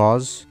Santa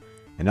Claus.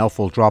 An elf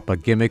will drop a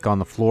gimmick on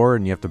the floor,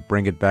 and you have to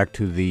bring it back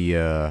to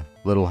the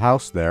little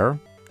house there.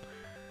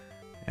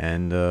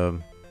 And,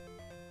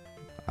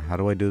 how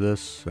do I do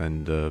this?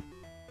 And,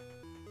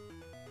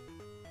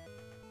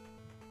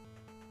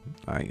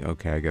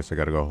 okay, I guess I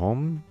gotta go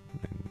home.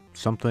 And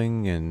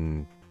something,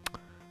 and,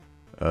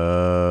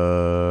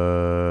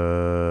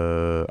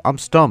 I'm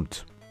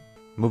stumped.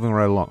 Moving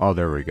right along. Oh,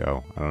 there we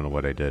go. I don't know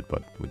what I did,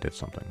 but we did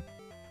something.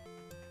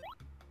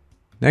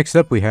 Next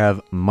up we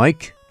have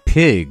Mike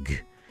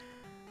Pig.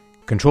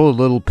 Control a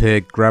little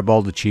pig, grab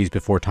all the cheese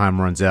before time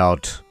runs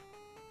out.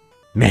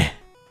 Meh.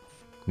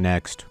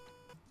 Next.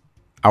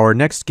 Our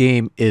next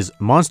game is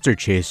Monster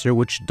Chaser,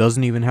 which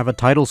doesn't even have a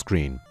title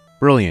screen.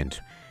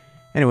 Brilliant.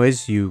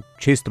 Anyways, you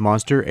chase the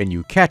monster and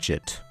you catch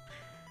it.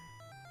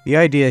 The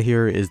idea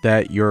here is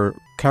that your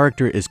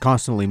character is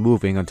constantly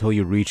moving until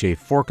you reach a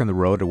fork in the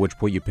road, at which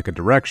point you pick a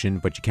direction,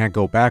 but you can't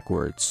go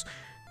backwards,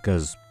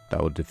 because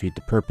that would defeat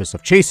the purpose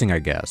of chasing, I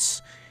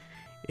guess.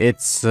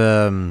 It's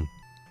a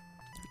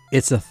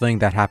thing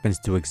that happens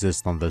to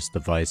exist on this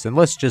device, and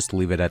let's just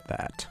leave it at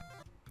that.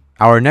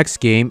 Our next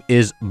game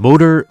is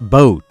Motor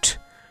Boat,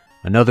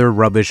 another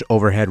rubbish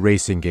overhead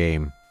racing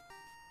game.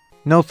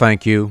 No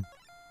thank you.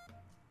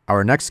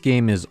 Our next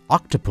game is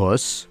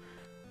Octopus,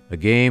 a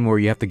game where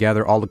you have to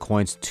gather all the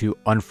coins to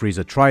unfreeze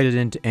a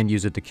trident and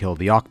use it to kill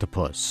the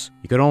octopus.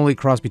 You can only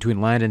cross between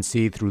land and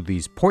sea through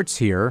these ports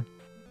here,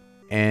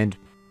 and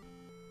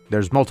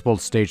there's multiple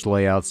stage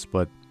layouts,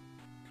 but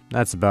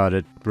that's about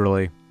it,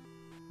 really.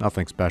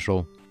 Nothing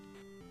special.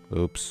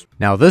 Oops.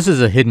 Now this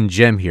is a hidden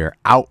gem here,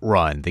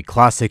 Outrun, the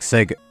classic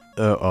Sega...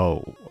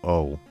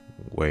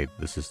 wait,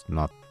 this is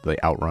not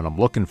the Outrun I'm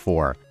looking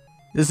for.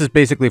 This is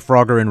basically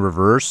Frogger in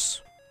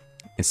reverse.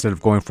 Instead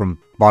of going from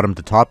bottom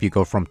to top, you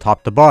go from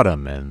top to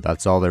bottom, and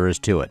that's all there is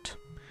to it.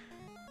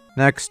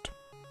 Next.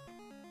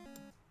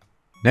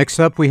 Next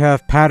up we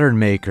have Pattern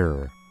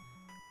Maker.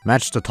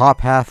 Match the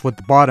top half with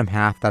the bottom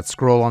half that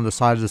scroll on the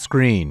side of the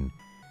screen.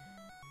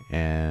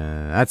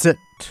 And that's it.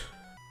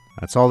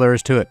 That's all there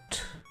is to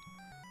it.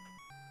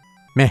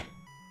 Meh.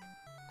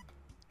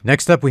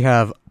 Next up we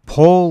have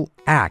Pole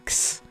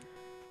Axe,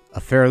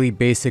 a fairly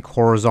basic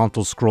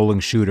horizontal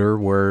scrolling shooter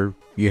where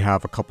you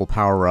have a couple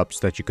power-ups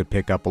that you could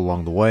pick up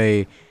along the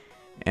way,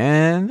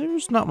 and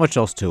there's not much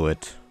else to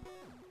it.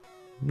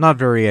 Not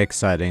very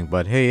exciting,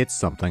 but hey, it's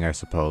something, I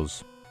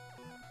suppose.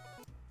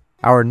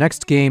 Our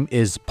next game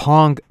is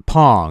Pong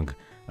Pong,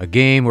 a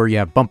game where you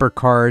have bumper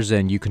cars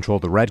and you control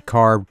the red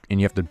car, and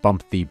you have to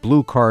bump the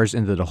blue cars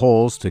into the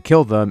holes to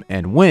kill them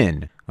and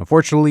win.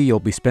 Unfortunately, you'll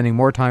be spending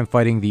more time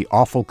fighting the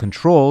awful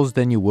controls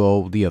than you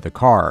will the other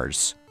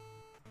cars.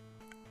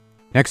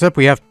 Next up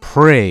we have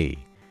Prey.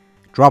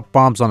 Drop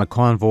bombs on a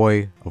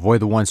convoy,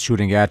 avoid the ones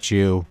shooting at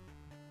you.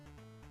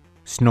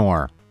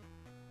 Snore.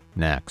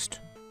 Next.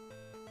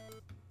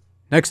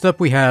 Next up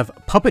we have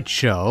Puppet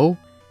Show.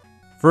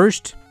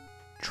 First,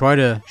 try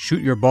to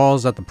shoot your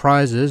balls at the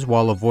prizes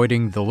while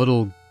avoiding the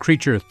little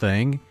creature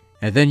thing,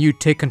 and then you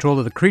take control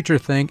of the creature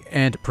thing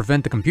and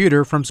prevent the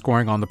computer from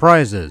scoring on the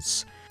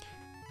prizes.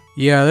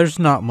 Yeah, there's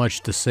not much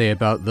to say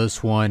about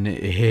this one. Yeah.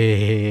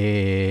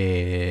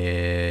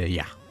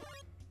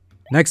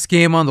 Next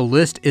game on the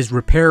list is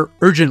Repair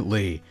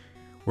Urgently,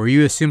 where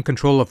you assume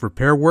control of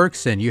repair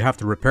works and you have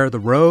to repair the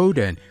road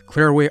and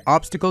clear away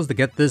obstacles to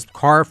get this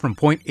car from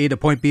point A to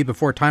point B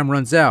before time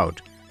runs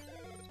out.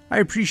 I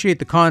appreciate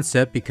the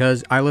concept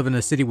because I live in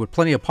a city with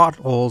plenty of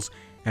potholes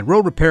and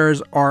road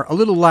repairs are a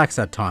little lax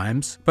at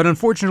times, but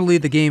unfortunately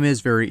the game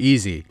is very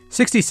easy.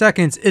 60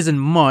 seconds isn't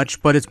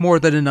much, but it's more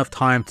than enough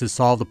time to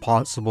solve the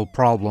possible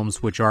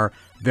problems, which are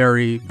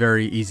very,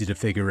 very easy to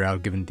figure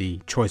out given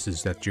the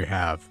choices that you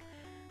have.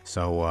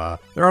 So,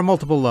 there are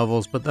multiple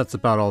levels, but that's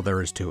about all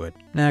there is to it.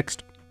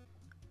 Next.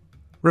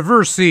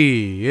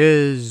 Reversey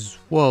is...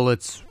 well,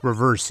 it's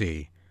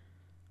Reversey.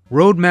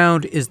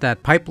 Roadmound is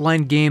that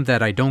pipeline game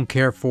that I don't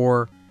care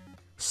for.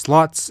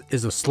 Slots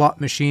is a slot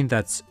machine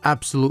that's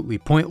absolutely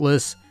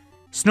pointless.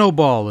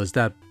 Snowball is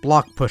that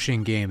block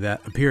pushing game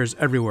that appears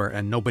everywhere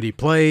and nobody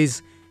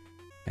plays.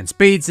 And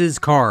Spades is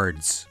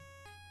cards.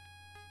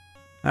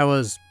 That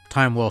was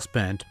time well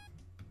spent.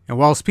 And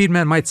while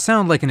Speedman might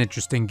sound like an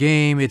interesting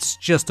game, it's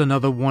just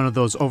another one of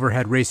those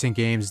overhead racing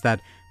games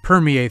that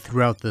permeate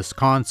throughout this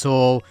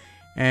console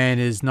and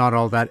is not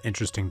all that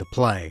interesting to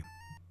play.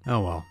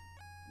 Oh well.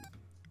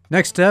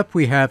 Next up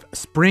we have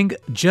Spring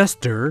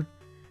Jester,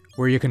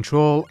 where you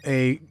control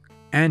a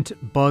ant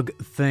bug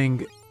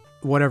thing,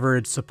 whatever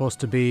it's supposed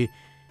to be.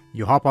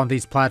 You hop on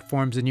these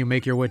platforms and you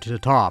make your way to the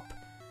top.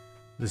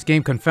 This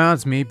game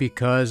confounds me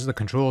because the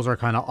controls are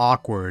kind of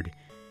awkward.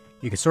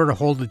 You can sort of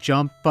hold the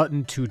jump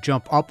button to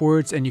jump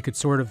upwards, and you could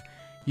sort of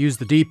use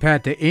the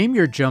D-pad to aim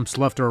your jumps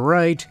left or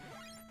right,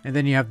 and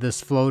then you have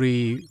this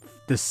floaty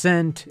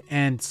descent,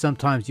 and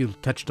sometimes you'll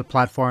touch the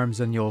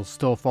platforms and you'll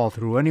still fall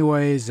through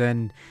anyways,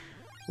 and,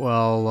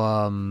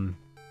 well,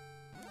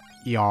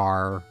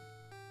 yar.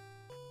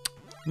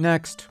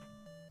 Next.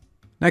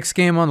 Next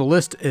game on the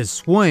list is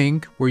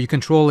Swing, where you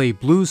control a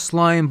blue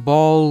slime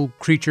ball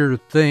creature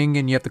thing,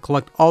 and you have to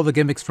collect all the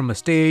gimmicks from a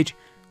stage,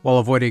 while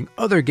avoiding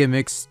other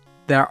gimmicks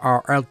that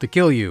are out to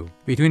kill you.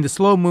 Between the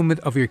slow movement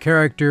of your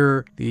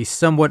character, the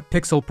somewhat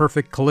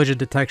pixel-perfect collision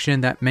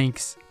detection that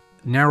makes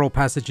narrow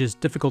passages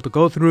difficult to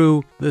go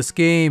through, this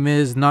game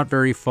is not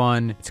very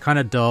fun, it's kind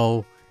of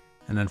dull,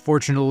 and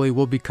unfortunately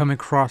we'll be coming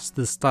across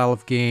this style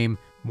of game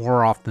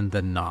more often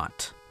than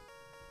not.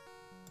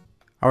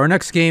 Our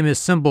next game is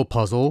Symbol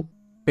Puzzle,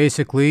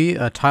 basically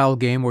a tile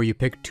game where you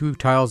pick two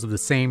tiles of the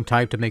same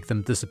type to make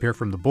them disappear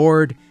from the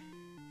board,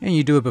 and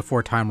you do it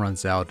before time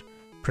runs out.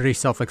 Pretty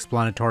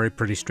self-explanatory,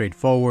 pretty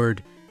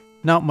straightforward.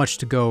 Not much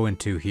to go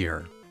into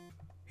here.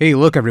 Hey,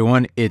 look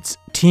everyone, it's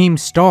Team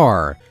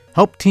Star.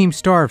 Help Team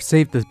Star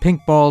save the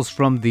pink balls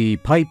from the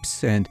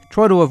pipes and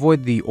try to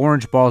avoid the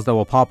orange balls that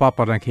will pop up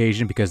on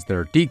occasion because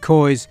they're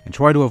decoys, and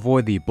try to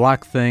avoid the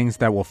black things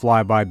that will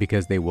fly by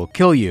because they will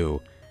kill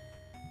you.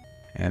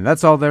 And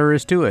that's all there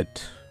is to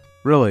it.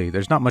 Really,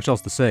 there's not much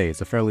else to say.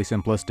 It's a fairly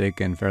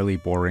simplistic and fairly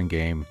boring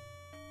game.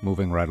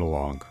 Moving right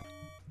along.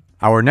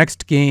 Our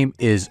next game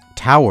is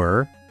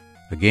Tower,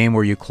 a game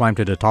where you climb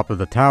to the top of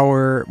the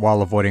tower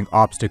while avoiding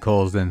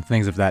obstacles and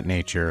things of that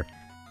nature.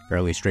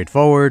 Fairly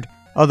straightforward,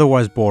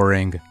 otherwise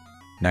boring.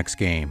 Next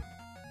game.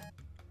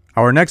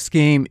 Our next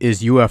game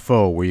is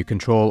UFO, where you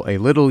control a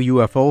little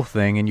UFO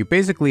thing and you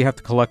basically have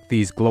to collect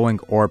these glowing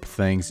orb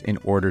things in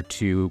order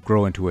to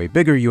grow into a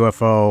bigger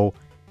UFO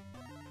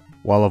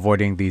while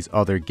avoiding these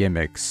other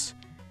gimmicks.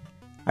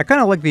 I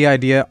kind of like the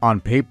idea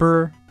on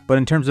paper, but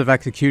in terms of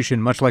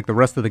execution, much like the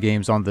rest of the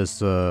games on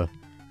this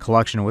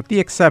collection, with the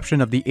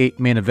exception of the 8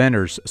 main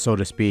eventers, so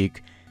to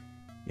speak,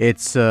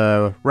 it's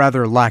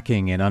rather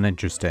lacking and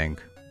uninteresting,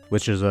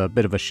 which is a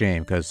bit of a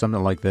shame, because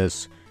something like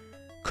this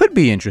could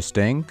be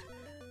interesting,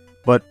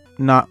 but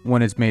not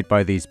when it's made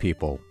by these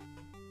people.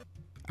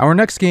 Our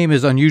next game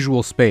is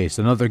Unusual Space,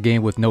 another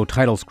game with no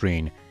title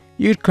screen.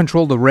 You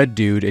control the red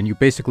dude, and you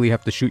basically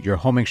have to shoot your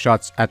homing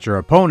shots at your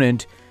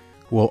opponent,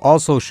 who will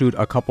also shoot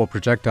a couple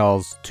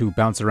projectiles to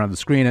bounce around the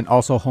screen and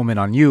also home in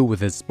on you with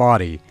his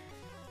body.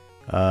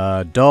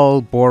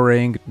 Dull,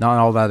 boring, not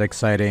all that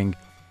exciting,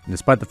 and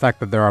despite the fact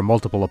that there are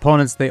multiple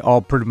opponents, they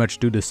all pretty much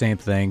do the same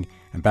thing,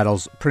 and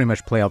battles pretty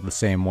much play out the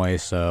same way,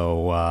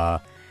 so,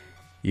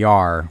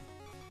 yar.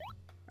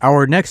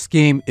 Our next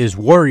game is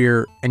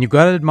Warrior, and you've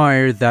got to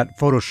admire that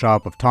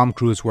Photoshop of Tom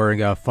Cruise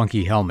wearing a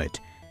funky helmet.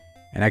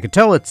 And I can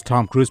tell it's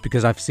Tom Cruise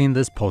because I've seen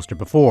this poster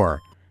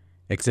before.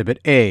 Exhibit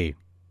A.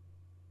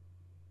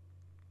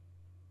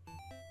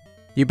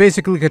 You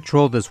basically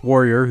control this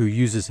warrior who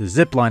uses his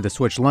zipline to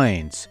switch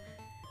lanes.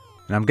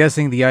 And I'm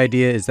guessing the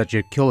idea is that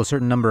you kill a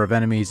certain number of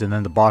enemies and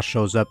then the boss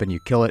shows up and you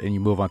kill it and you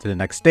move on to the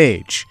next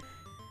stage.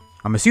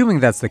 I'm assuming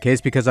that's the case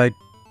because I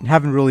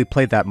haven't really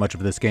played that much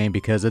of this game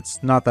because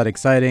it's not that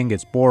exciting,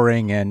 it's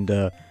boring, and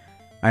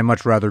I'd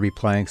much rather be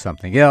playing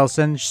something else,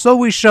 and so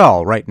we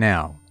shall right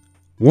now.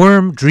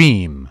 Worm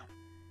Dream.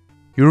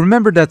 You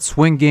remember that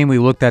swing game we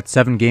looked at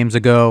 7 games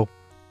ago?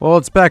 Well,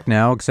 it's back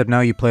now, except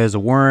now you play as a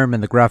worm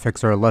and the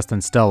graphics are less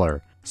than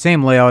stellar.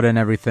 Same layout and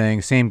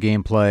everything, same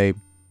gameplay,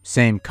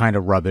 same kind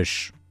of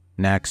rubbish.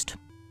 Next.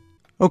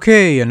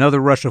 Okay, another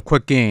rush of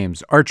quick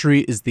games. Archery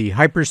is the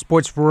hyper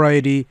sports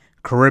variety,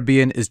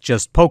 Caribbean is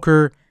just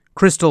poker,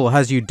 Crystal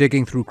has you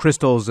digging through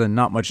crystals and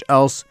not much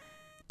else,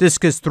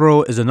 Discus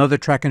Throw is another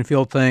track and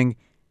field thing,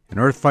 and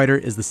Earthfighter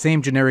is the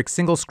same generic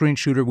single-screen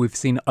shooter we've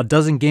seen a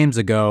dozen games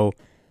ago,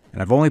 and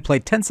I've only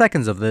played 10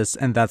 seconds of this,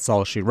 and that's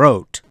all she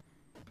wrote.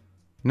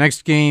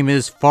 Next game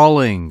is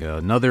Falling,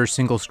 another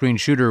single-screen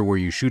shooter where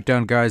you shoot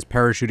down guys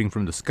parachuting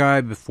from the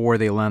sky before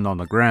they land on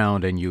the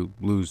ground, and you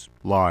lose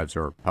lives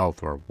or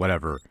health or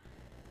whatever.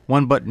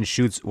 One button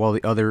shoots while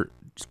the other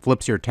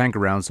flips your tank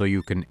around so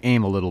you can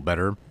aim a little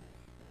better.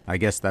 I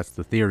guess that's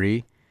the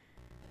theory.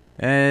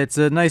 It's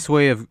a nice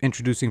way of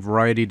introducing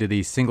variety to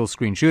these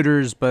single-screen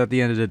shooters, but at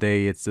the end of the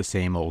day, it's the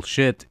same old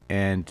shit,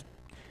 and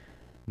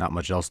not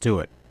much else to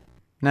it.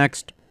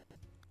 Next.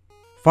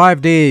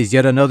 5 Days,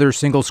 yet another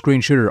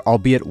single-screen shooter,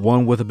 albeit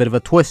one with a bit of a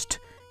twist.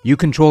 You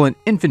control an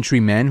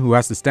infantryman who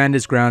has to stand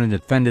his ground and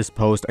defend his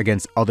post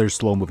against other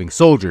slow-moving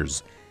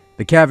soldiers.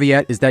 The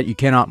caveat is that you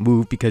cannot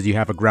move because you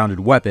have a grounded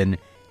weapon, and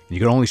you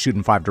can only shoot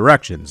in 5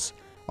 directions.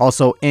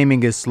 Also,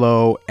 aiming is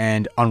slow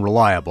and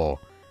unreliable.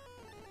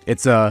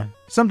 It's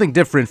something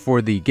different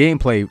for the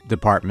gameplay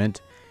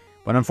department,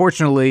 but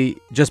unfortunately,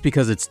 just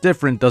because it's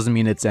different doesn't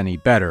mean it's any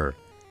better.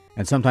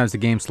 And sometimes the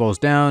game slows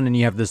down and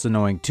you have this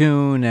annoying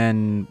tune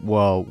and,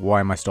 well, why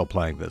am I still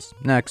playing this?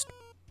 Next.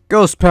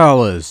 Ghost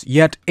Palace,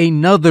 yet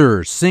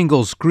another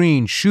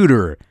single-screen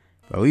shooter.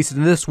 At least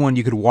in this one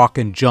you could walk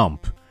and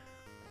jump.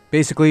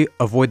 Basically,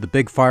 avoid the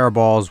big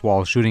fireballs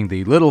while shooting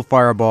the little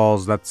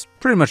fireballs. That's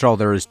pretty much all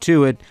there is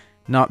to it.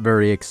 Not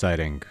very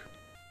exciting.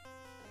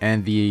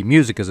 And the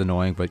music is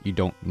annoying, but you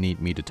don't need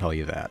me to tell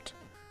you that.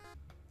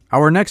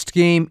 Our next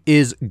game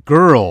is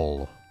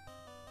Girl.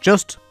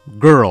 Just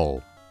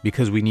Girl,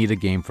 because we need a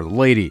game for the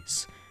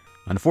ladies.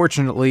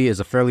 Unfortunately, it's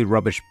a fairly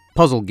rubbish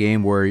puzzle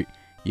game where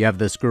you have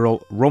this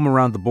girl roam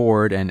around the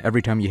board, and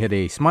every time you hit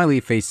a smiley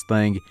face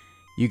thing,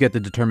 you get to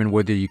determine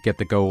whether you get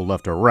to go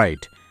left or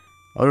right.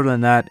 Other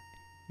than that,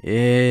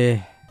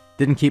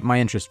 didn't keep my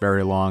interest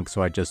very long,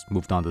 so I just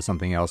moved on to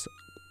something else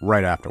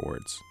right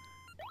afterwards.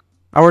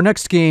 Our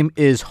next game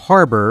is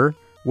Harbor,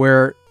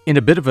 where, in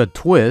a bit of a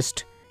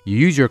twist, you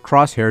use your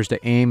crosshairs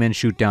to aim and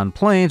shoot down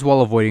planes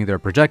while avoiding their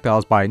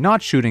projectiles by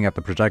not shooting at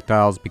the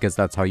projectiles because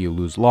that's how you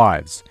lose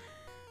lives.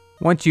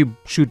 Once you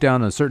shoot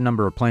down a certain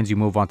number of planes, you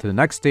move on to the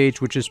next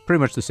stage, which is pretty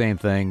much the same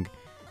thing.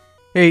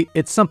 Hey,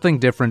 it's something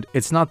different.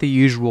 It's not the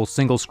usual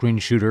single-screen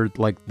shooter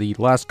like the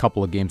last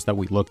couple of games that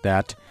we looked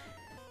at.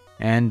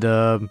 And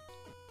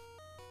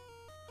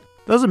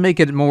doesn't make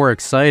it more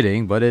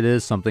exciting, but it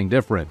is something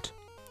different,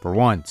 for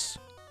once.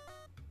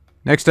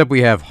 Next up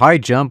we have high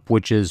jump,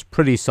 which is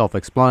pretty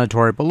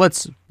self-explanatory, but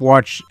let's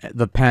watch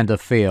the panda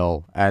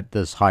fail at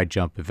this high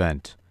jump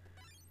event.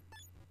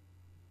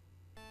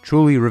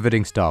 Truly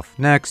riveting stuff.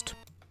 Next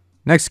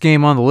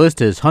game on the list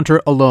is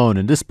Hunter Alone,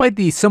 and despite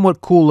the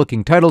somewhat cool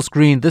looking title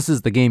screen, this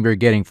is the game you're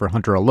getting for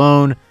Hunter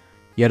Alone.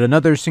 Yet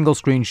another single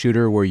screen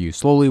shooter where you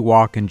slowly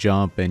walk and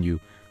jump and you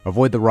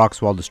avoid the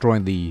rocks while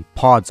destroying the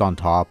pods on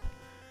top.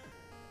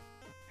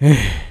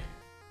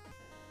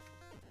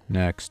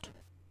 Next.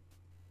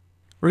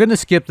 We're going to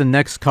skip the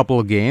next couple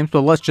of games,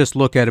 but let's just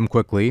look at them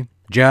quickly.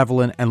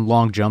 Javelin and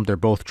Long Jump, they're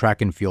both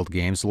track and field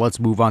games, so let's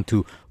move on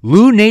to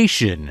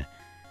Lunation,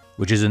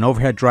 which is an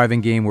overhead driving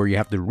game where you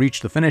have to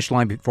reach the finish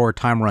line before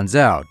time runs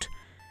out.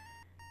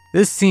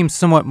 This seems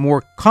somewhat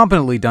more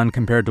competently done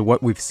compared to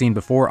what we've seen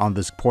before on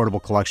this portable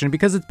collection,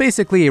 because it's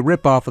basically a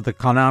ripoff of the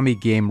Konami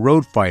game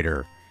Road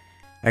Fighter,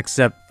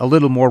 except a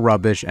little more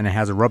rubbish, and it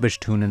has a rubbish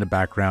tune in the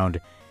background,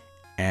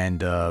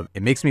 and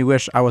it makes me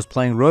wish I was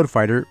playing Road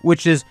Fighter,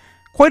 which is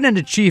quite an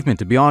achievement,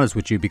 to be honest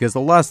with you, because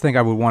the last thing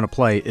I would want to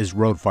play is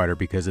Road Fighter,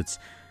 because it's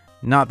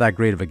not that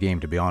great of a game,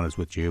 to be honest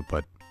with you,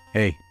 but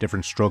hey,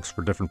 different strokes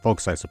for different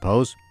folks, I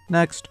suppose.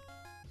 Next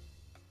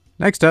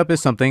up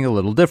is something a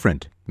little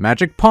different.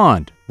 Magic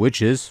Pond,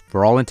 which is,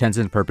 for all intents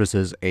and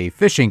purposes, a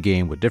fishing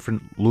game with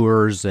different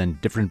lures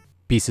and different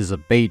pieces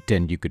of bait,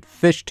 and you could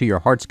fish to your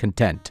heart's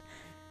content.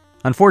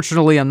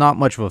 Unfortunately, I'm not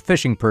much of a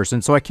fishing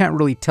person, so I can't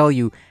really tell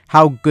you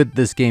how good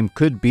this game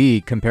could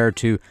be compared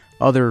to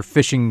other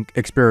fishing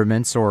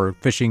experiments or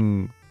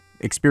fishing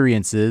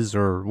experiences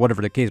or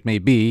whatever the case may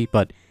be,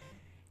 but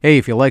hey,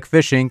 if you like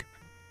fishing,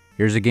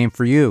 here's a game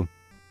for you.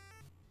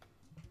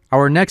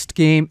 Our next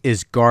game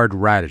is Guard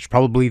Radish,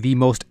 probably the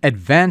most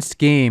advanced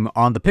game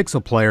on the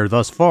Pixel Player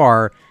thus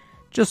far.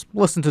 Just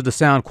listen to the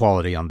sound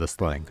quality on this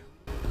thing.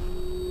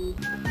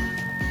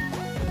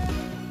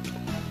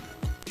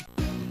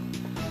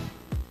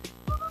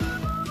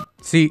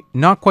 See,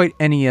 not quite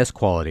NES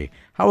quality.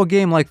 How a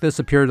game like this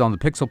appeared on the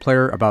Pixel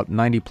Player about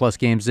 90 plus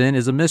games in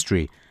is a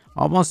mystery,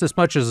 almost as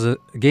much as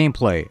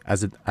gameplay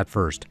as it at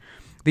first.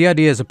 The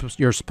idea is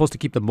you're supposed to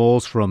keep the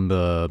moles from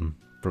the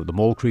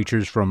mole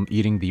creatures from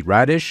eating the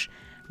radish.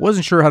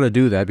 Wasn't sure how to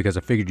do that because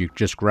I figured you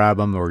just grab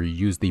them or you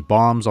use the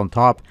bombs on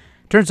top.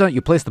 Turns out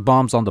you place the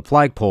bombs on the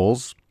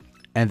flagpoles,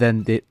 and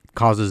then it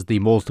causes the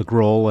moles to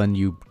grow and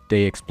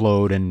they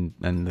explode, and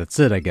that's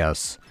it, I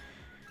guess.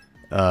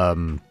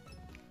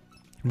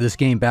 This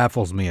game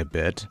baffles me a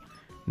bit.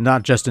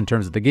 Not just in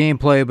terms of the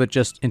gameplay, but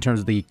just in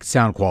terms of the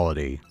sound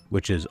quality,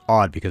 which is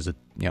odd because it,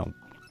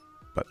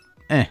 but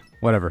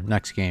whatever.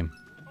 Next game.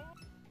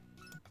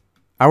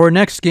 Our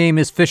next game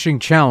is Fishing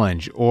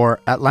Challenge, or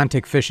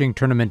Atlantic Fishing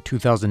Tournament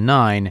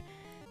 2009,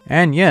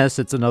 and yes,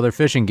 it's another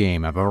fishing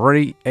game. I've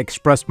already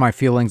expressed my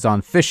feelings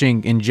on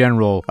fishing in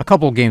general a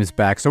couple games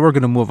back, so we're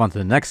going to move on to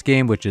the next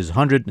game, which is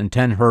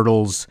 110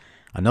 Hurdles,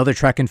 another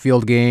track and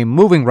field game,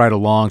 moving right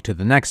along to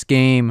the next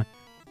game,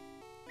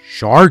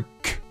 Shark!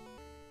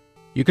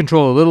 You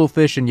control a little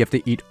fish and you have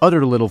to eat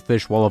other little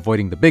fish while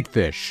avoiding the big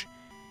fish.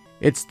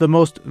 It's the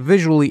most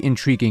visually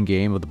intriguing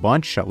game of the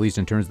bunch, at least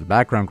in terms of the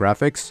background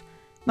graphics.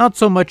 Not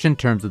so much in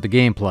terms of the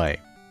gameplay.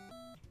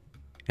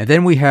 And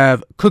then we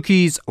have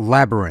Cookies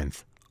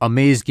Labyrinth, a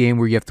maze game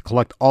where you have to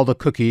collect all the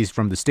cookies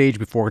from the stage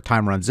before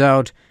time runs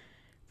out.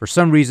 For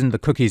some reason the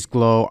cookies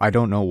glow, I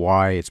don't know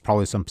why, it's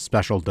probably some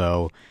special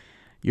dough.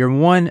 Your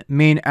one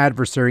main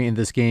adversary in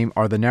this game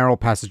are the narrow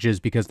passages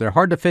because they're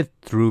hard to fit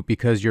through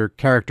because your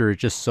character is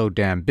just so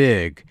damn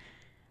big.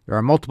 There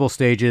are multiple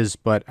stages,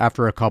 but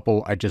after a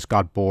couple I just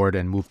got bored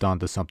and moved on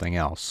to something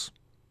else.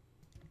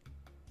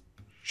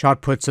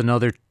 Shot Put's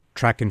another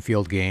track and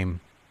field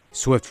game.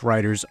 Swift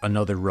Riders,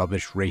 another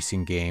rubbish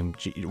racing game.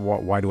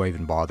 Why do I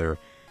even bother?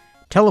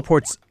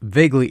 Teleport's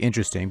vaguely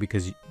interesting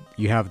because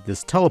you have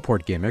this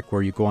teleport gimmick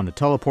where you go on the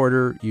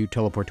teleporter, you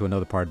teleport to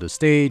another part of the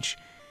stage,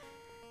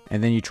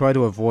 and then you try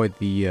to avoid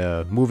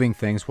the moving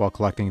things while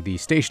collecting the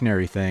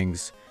stationary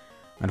things.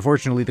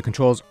 Unfortunately, the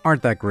controls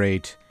aren't that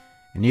great,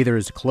 and neither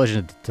is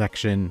collision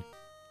detection,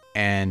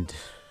 and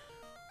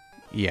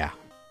yeah.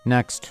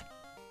 Next.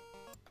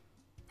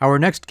 Our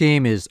next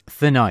game is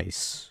Thin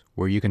Ice,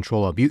 where you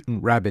control a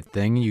mutant rabbit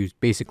thing. You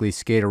basically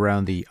skate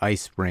around the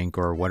ice rink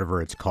or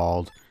whatever it's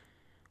called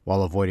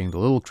while avoiding the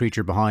little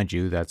creature behind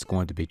you that's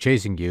going to be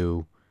chasing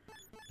you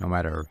no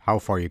matter how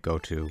far you go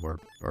to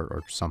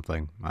or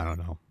something. I don't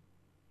know.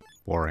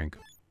 Boring.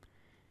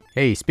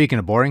 Hey, speaking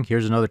of boring,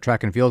 here's another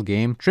track and field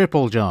game,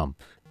 Triple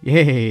Jump.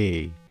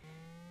 Yay!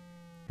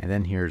 And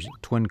then here's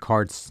Twin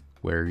Carts,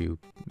 where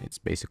it's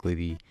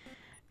basically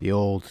the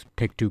old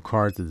pick two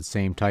cards of the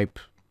same type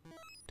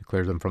to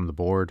clear them from the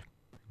board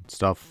and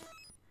stuff.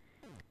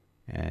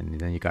 And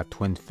then you got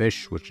Twin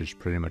Fish, which is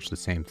pretty much the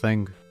same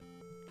thing.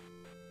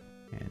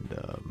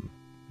 And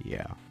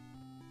yeah.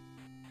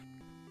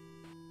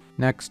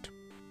 Next.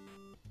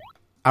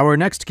 Our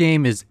next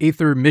game is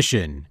Aether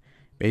Mission.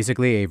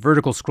 Basically a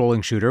vertical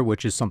scrolling shooter,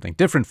 which is something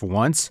different for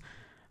once.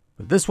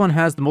 but this one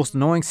has the most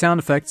annoying sound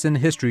effects in the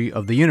history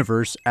of the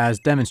universe as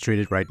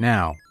demonstrated right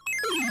now.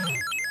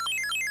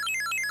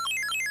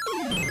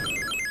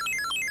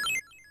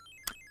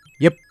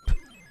 Yep. You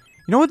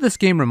know what this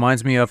game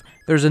reminds me of?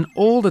 There's an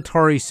old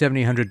Atari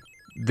 7800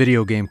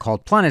 video game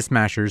called Planet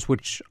Smashers,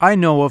 which I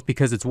know of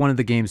because it's one of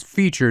the games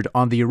featured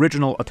on the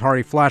original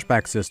Atari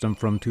flashback system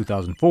from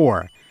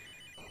 2004.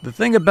 The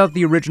thing about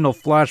the original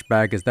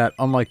flashback is that,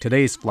 unlike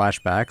today's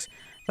flashbacks,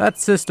 that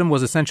system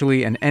was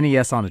essentially an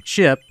NES on a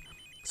chip,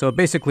 so it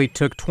basically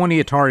took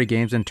 20 Atari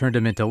games and turned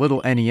them into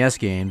little NES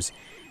games,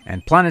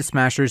 and Planet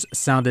Smashers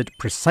sounded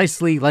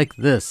precisely like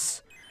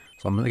this.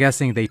 So I'm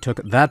guessing they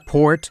took that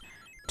port,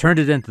 turned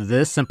it into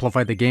this,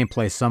 simplified the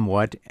gameplay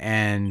somewhat,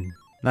 and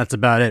that's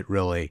about it,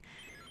 really.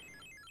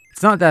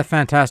 It's not that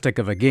fantastic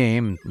of a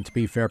game, and to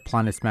be fair,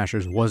 Planet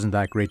Smashers wasn't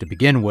that great to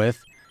begin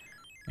with,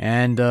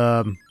 and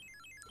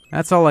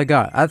that's all I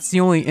got. That's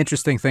the only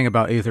interesting thing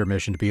about Aether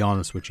Mission, to be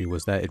honest with you,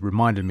 was that it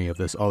reminded me of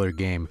this other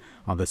game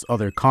on this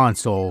other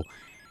console,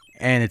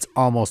 and it's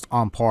almost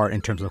on par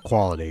in terms of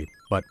quality,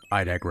 but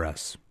I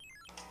digress.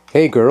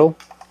 Hey girl,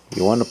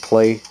 you want to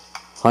play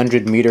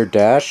 100-meter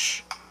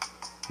dash?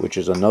 Which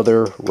is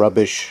another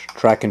rubbish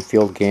track and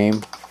field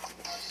game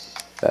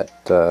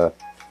that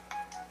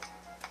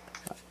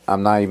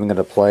I'm not even going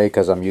to play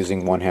because I'm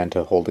using one hand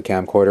to hold the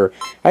camcorder.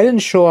 I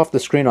didn't show off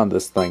the screen on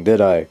this thing, did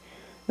I?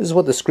 This is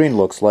what the screen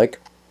looks like.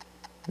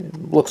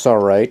 It looks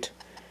alright.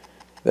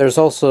 There's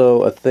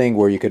also a thing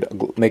where you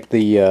could make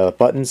the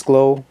buttons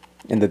glow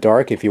in the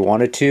dark if you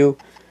wanted to.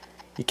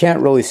 You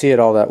can't really see it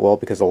all that well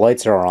because the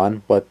lights are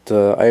on, but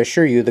I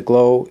assure you the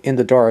glow in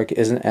the dark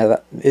isn't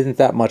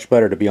that much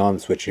better, to be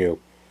honest with you.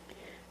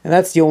 And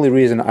that's the only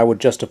reason I would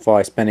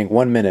justify spending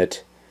 1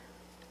 minute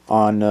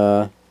on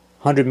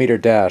 100-meter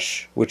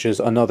dash, which is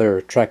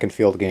another track and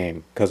field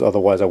game, because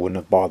otherwise I wouldn't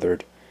have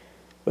bothered.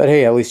 But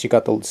hey, at least you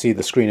got to see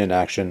the screen in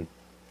action,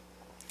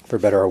 for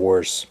better or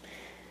worse.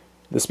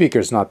 The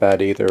speaker's not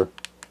bad either,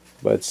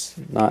 but it's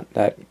not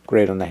that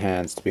great on the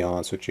hands, to be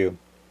honest with you.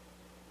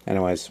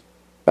 Anyways,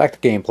 back to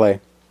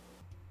gameplay.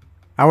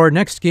 Our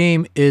next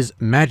game is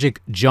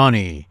Magic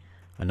Johnny,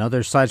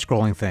 another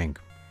side-scrolling thing.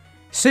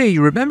 Say,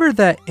 you remember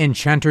that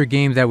Enchanter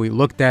game that we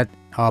looked at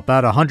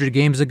about 100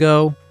 games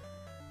ago?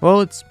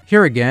 Well, it's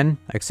here again,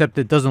 except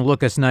it doesn't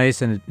look as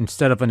nice, and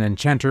instead of an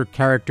Enchanter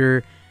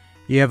character,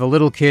 you have a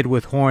little kid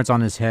with horns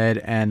on his head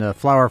and a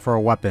flower for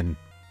a weapon.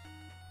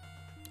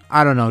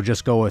 I don't know,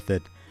 just go with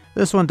it.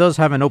 This one does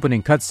have an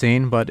opening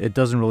cutscene, but it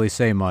doesn't really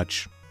say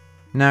much.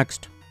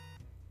 Next.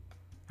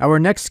 Our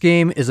next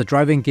game is a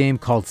driving game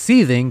called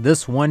Seething,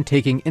 this one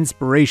taking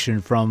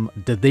inspiration from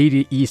the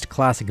Data East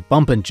classic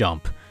Bump and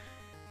Jump.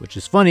 Which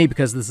is funny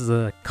because this is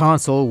a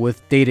console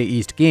with Data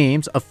East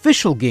games,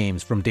 official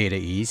games from Data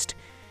East,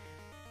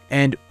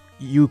 and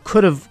you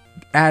could have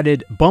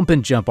added Bump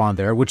and Jump on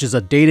there, which is a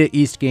Data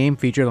East game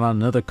featured on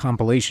another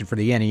compilation for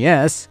the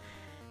NES,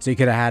 so you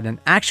could have had an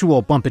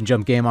actual Bump and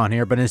Jump game on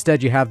here, but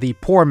instead you have the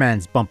poor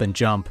man's Bump and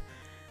Jump,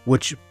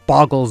 which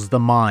boggles the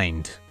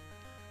mind.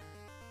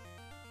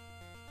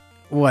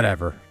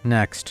 Whatever.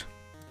 Next.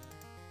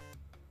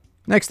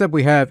 Next up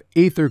we have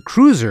Aether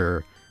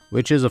Cruiser,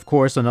 which is, of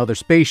course, another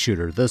space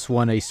shooter. This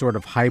one a sort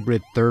of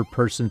hybrid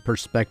third-person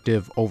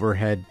perspective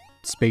overhead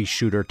space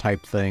shooter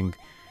type thing,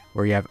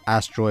 where you have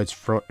asteroids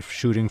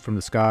shooting from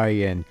the sky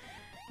and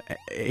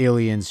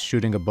aliens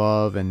shooting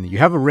above, and you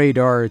have a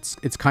radar.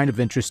 It's kind of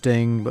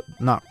interesting, but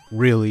not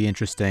really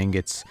interesting.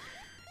 It's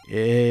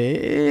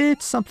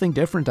something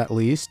different, at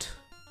least.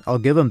 I'll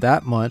give them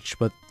that much,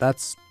 but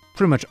that's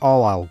pretty much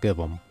all I'll give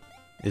them,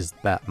 is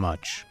that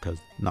much, because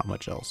not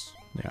much else.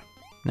 Yeah.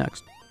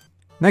 Next.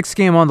 Next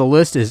game on the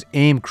list is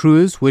Aim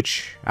Cruise,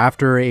 which,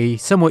 after a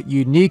somewhat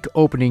unique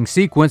opening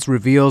sequence,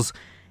 reveals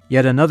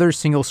yet another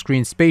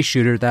single-screen space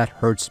shooter that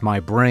hurts my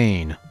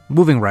brain.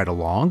 Moving right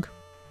along.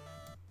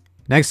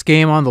 Next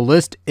game on the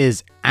list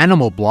is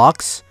Animal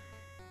Blocks.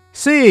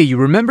 Say, you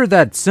remember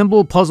that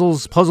symbol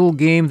puzzle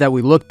game that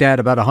we looked at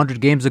about 100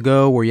 games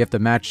ago, where you have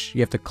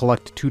to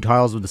collect 2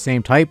 tiles of the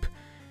same type?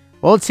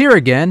 Well, it's here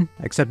again,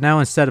 except now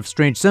instead of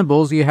strange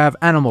symbols, you have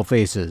animal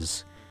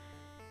faces.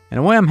 In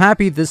a way, I'm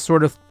happy this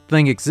sort of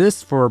thing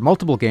exists for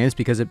multiple games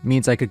because it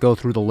means I could go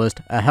through the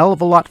list a hell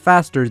of a lot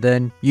faster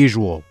than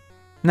usual.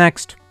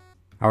 Next.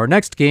 Our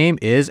next game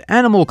is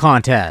Animal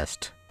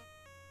Contest.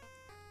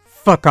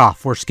 Fuck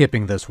off, we're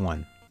skipping this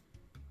one.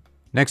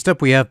 Next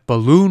up we have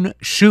Balloon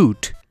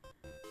Shoot.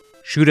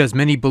 Shoot as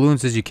many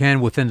balloons as you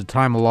can within the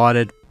time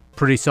allotted.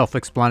 Pretty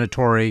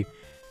self-explanatory.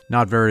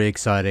 Not very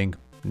exciting.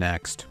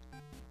 Next.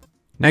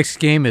 Next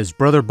game is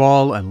Brother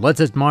Ball, and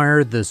let's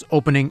admire this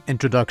opening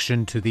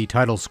introduction to the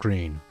title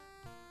screen.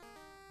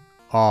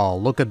 Aw,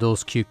 look at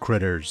those cute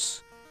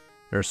critters.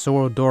 They're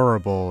so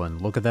adorable,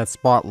 and look at that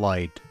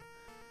spotlight.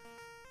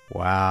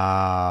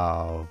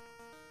 Wow.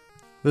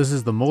 This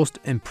is the most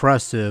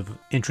impressive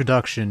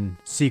introduction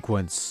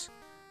sequence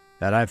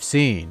that I've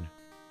seen.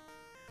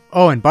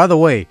 Oh, and by the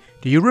way,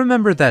 do you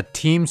remember that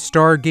Team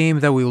Star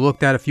game that we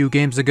looked at a few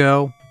games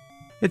ago?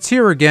 It's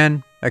here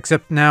again,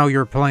 except now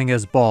you're playing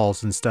as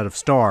balls instead of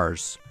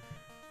stars.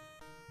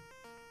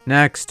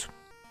 Next.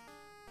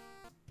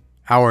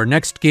 Our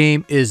next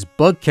game is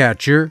Bug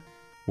Catcher,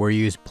 where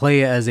you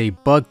play as a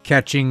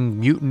bug-catching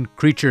mutant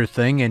creature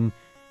thing, and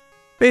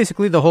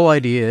basically the whole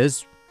idea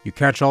is you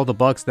catch all the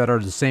bugs that are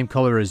the same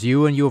color as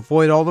you and you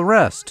avoid all the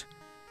rest.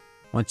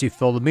 Once you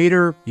fill the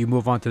meter, you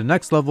move on to the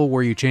next level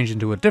where you change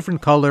into a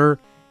different color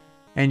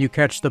and you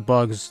catch the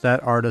bugs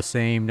that are the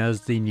same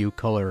as the new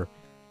color.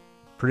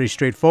 Pretty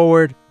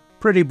straightforward,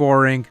 pretty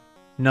boring,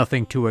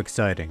 nothing too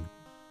exciting.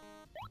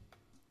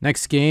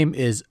 Next game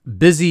is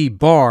Busy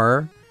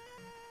Bar,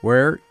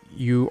 where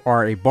you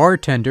are a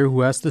bartender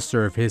who has to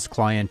serve his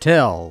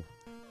clientele.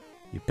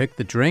 You pick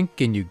the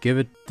drink and you give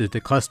it to the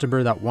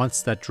customer that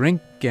wants that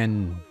drink,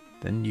 and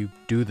then you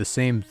do the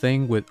same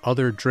thing with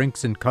other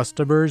drinks and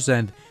customers,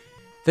 and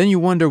then you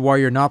wonder why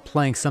you're not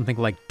playing something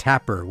like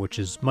Tapper, which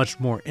is much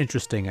more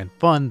interesting and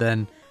fun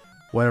than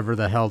whatever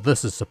the hell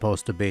this is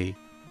supposed to be.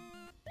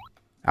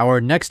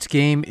 Our next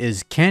game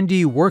is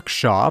Candy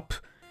Workshop.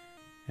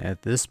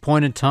 At this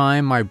point in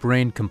time, my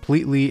brain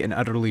completely and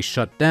utterly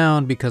shut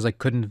down because I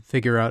couldn't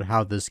figure out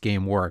how this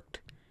game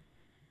worked.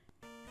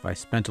 If I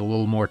spent a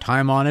little more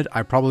time on it,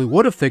 I probably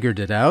would have figured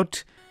it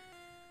out.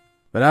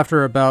 But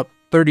after about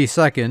 30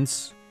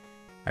 seconds,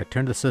 I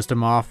turned the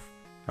system off,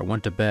 I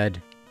went to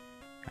bed.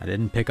 I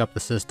didn't pick up the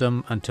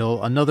system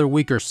until another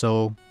week or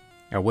so,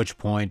 at which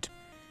point,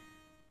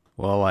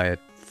 well, I had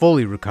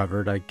fully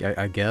recovered,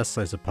 I guess,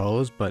 I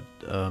suppose, but,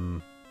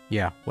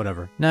 yeah,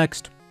 whatever.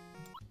 Next.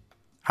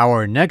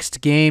 Our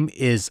next game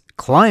is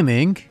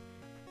Climbing,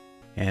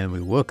 and we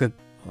look at,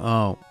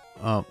 well,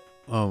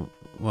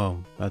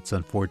 that's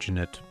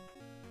unfortunate.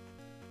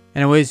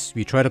 Anyways,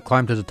 you try to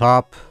climb to the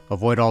top,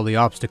 avoid all the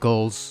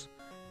obstacles.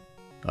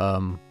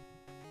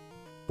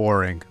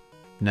 Boring.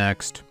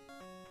 Next.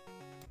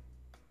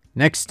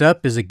 Next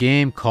up is a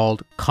game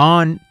called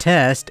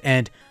Contest,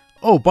 and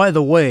oh, by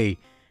the way,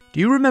 do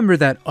you remember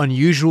that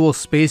unusual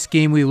space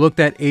game we looked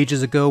at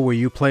ages ago where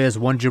you play as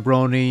one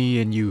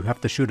jabroni and you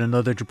have to shoot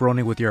another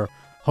jabroni with your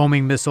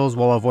homing missiles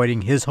while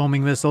avoiding his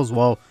homing missiles?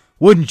 Well,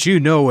 wouldn't you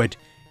know it,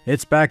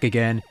 it's back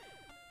again.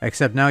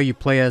 Except now you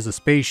play as a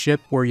spaceship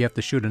where you have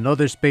to shoot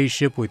another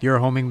spaceship with your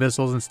homing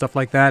missiles and stuff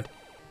like that.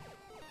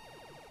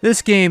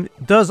 This game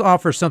does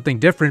offer something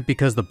different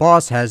because the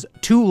boss has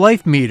 2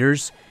 life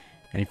meters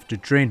and you have to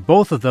drain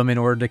both of them in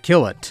order to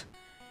kill it.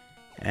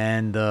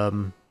 And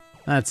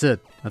that's it.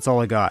 That's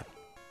all I got.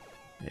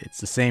 It's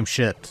the same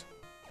shit.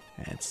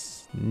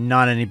 It's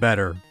not any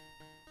better.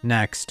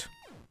 Next.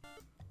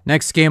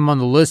 Next game on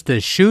the list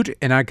is Shoot,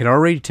 and I can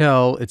already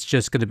tell it's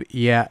just gonna be,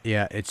 yeah,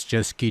 it's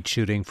just skeet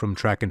shooting from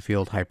track and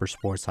field, hyper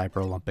sports,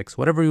 hyper Olympics,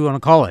 whatever you want to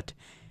call it.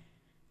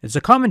 It's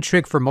a common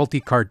trick for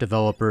multi-cart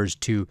developers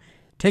to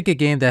take a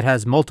game that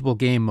has multiple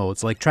game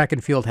modes, like track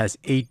and field has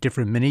 8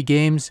 different mini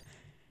games.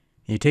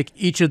 You take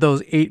each of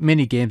those 8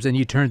 mini games and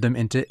you turn them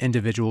into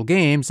individual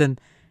games,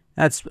 and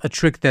that's a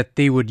trick that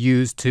they would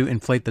use to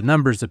inflate the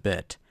numbers a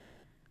bit.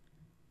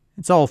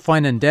 It's all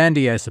fine and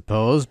dandy, I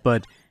suppose,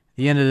 but at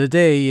the end of the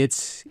day,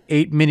 it's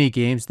 8 mini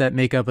games that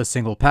make up a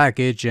single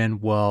package,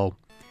 and well,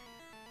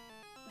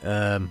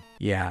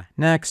 yeah.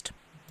 Next.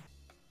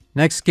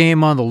 Next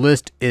game on the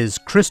list is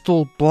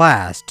Crystal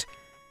Blast.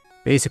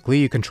 Basically,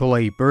 you control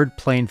a bird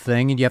plane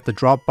thing, and you have to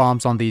drop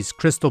bombs on these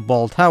crystal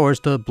ball towers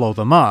to blow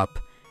them up.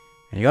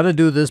 And you gotta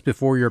do this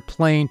before your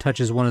plane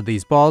touches one of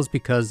these balls,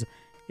 because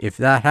if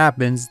that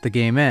happens, the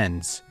game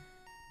ends.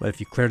 But if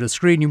you clear the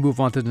screen, you move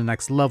on to the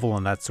next level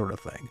and that sort of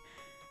thing.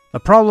 The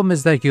problem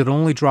is that you can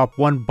only drop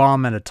 1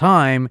 bomb at a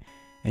time,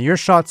 and your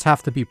shots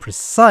have to be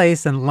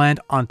precise and land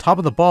on top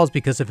of the balls,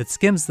 because if it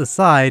skims the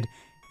side,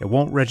 it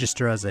won't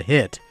register as a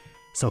hit.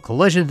 So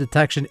collision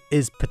detection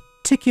is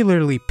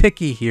particularly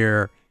picky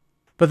here.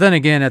 But then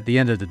again, at the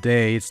end of the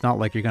day, it's not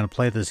like you're going to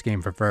play this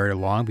game for very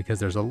long, because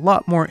there's a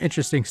lot more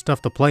interesting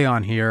stuff to play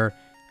on here,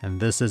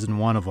 and this isn't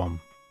one of them.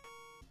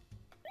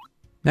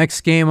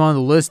 Next game on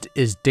the list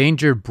is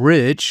Danger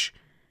Bridge,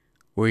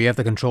 where you have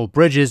to control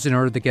bridges in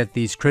order to get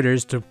these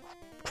critters to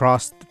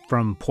cross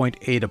from point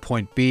A to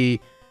point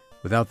B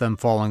without them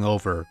falling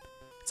over.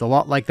 It's a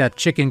lot like that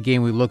chicken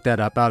game we looked at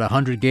about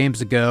 100 games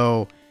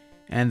ago,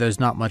 and there's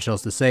not much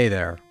else to say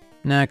there.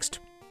 Next.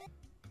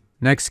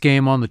 Next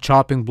game on the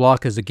chopping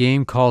block is a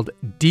game called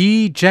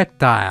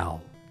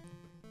Dejectile,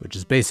 which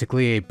is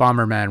basically a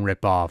Bomberman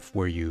ripoff,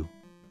 where you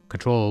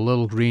control a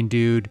little green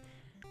dude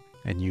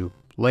and you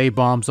lay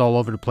bombs all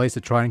over the place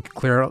to try and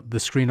clear out the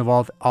screen of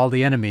all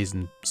the enemies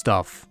and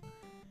stuff.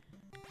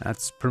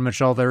 That's pretty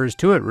much all there is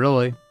to it,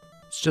 really.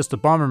 It's just a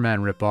Bomberman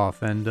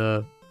ripoff,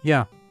 and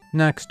yeah.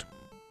 Next.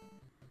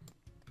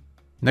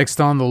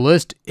 Next on the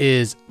list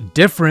is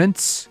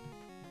Difference.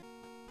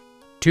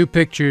 2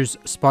 pictures,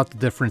 spot the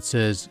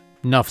differences.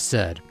 Enough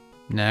said.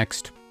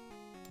 Next.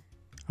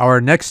 Our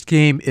next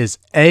game is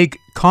Egg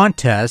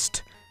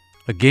Contest,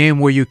 a game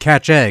where you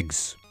catch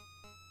eggs.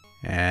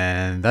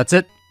 And that's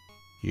it.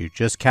 You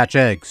just catch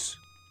eggs.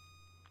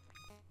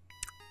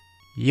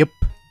 Yep.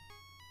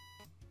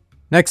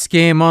 Next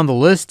game on the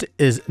list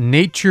is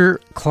Nature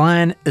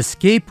Clan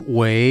Escape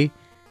Way,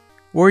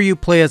 where you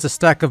play as a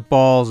stack of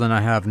balls, and I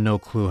have no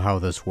clue how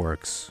this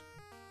works.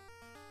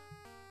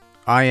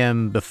 I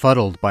am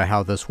befuddled by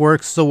how this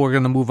works, so we're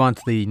going to move on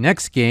to the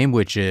next game,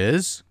 which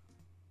is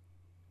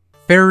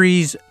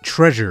Fairy's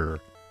Treasure.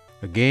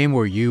 A game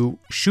where you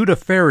shoot a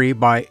fairy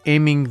by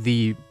aiming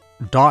the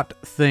dot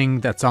thing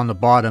that's on the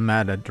bottom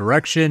at a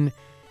direction,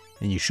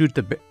 and you shoot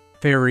the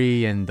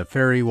fairy, and the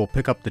fairy will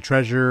pick up the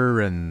treasure,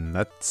 and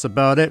that's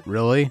about it,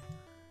 really.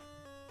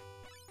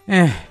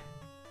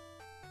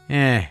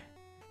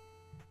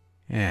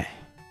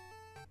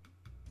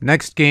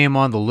 Next game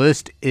on the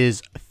list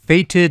is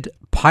Fated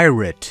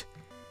Pirate.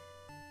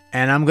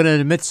 And I'm gonna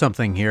admit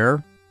something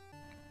here.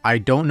 I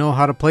don't know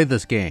how to play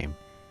this game.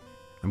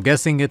 I'm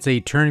guessing it's a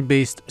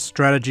turn-based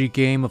strategy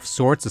game of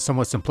sorts, a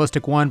somewhat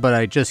simplistic one, but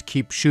I just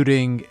keep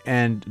shooting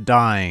and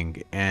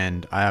dying,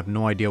 and I have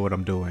no idea what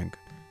I'm doing.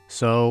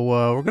 So,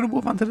 we're gonna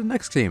move on to the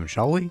next game,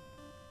 shall we?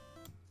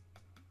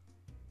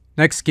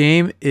 Next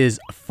game is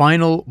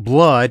Final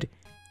Blood,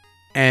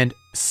 and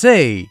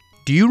say,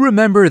 do you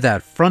remember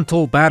that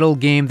frontal battle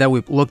game that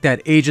we looked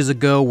at ages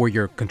ago where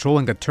you're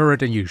controlling a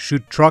turret and you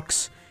shoot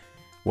trucks?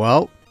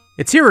 Well,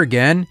 it's here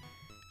again.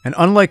 And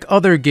unlike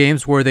other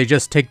games where they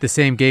just take the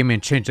same game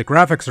and change the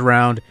graphics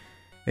around,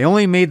 they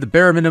only made the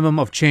bare minimum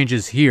of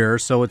changes here,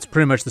 so it's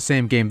pretty much the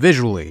same game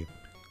visually.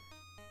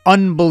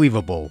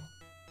 Unbelievable.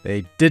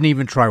 They didn't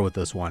even try with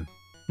this one.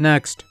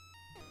 Next.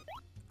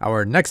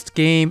 Our next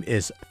game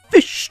is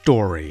Fish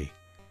Story,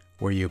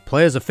 where you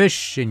play as a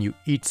fish and you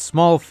eat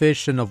small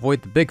fish and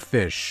avoid the big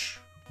fish,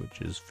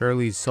 which is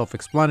fairly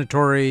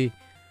self-explanatory.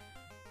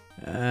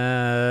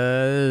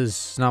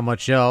 There's not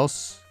much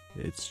else.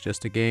 It's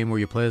just a game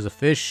where you play as a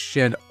fish,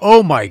 and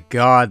oh my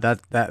god,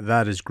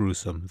 that is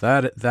gruesome.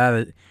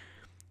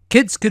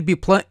 Kids could be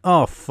playing.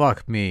 Oh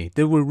fuck me,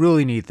 did we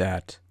really need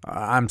that?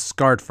 I'm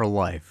scarred for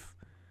life.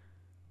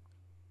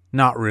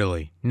 Not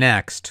really.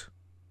 Next.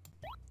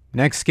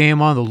 Next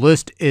game on the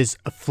list is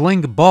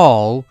Fling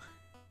Ball,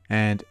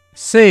 and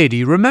say, do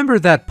you remember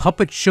that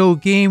puppet show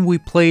game we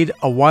played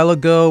a while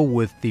ago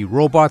with the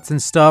robots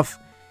and stuff?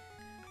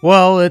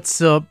 Well, it's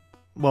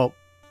well,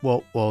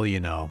 you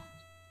know.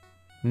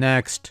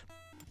 Next.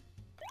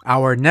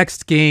 Our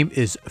next game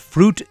is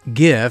Fruit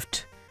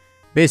Gift.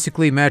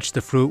 Basically match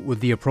the fruit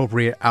with the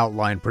appropriate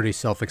outline. Pretty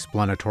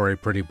self-explanatory,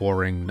 pretty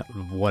boring,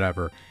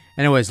 whatever.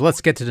 Anyways, let's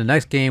get to the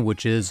next game,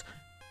 which is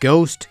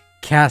Ghost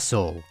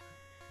Castle,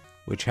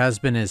 which has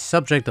been a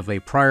subject of a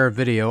prior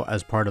video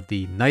as part of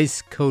the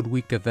Nice Code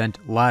Week event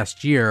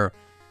last year.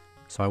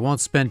 So I won't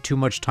spend too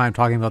much time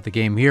talking about the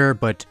game here,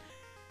 but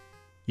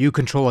you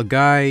control a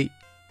guy,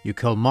 you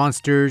kill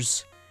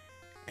monsters,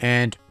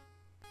 and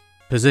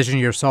position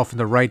yourself in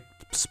the right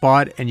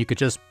spot, and you could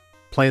just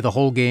play the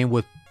whole game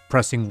with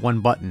pressing one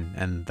button,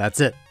 and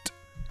that's it.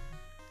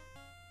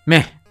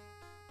 Meh.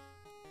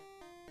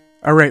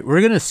 Alright,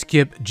 we're gonna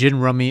skip Gin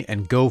Rummy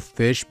and Go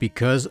Fish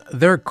because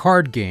they're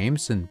card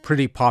games, and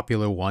pretty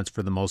popular ones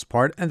for the most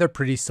part, and they're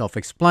pretty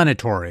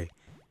self-explanatory.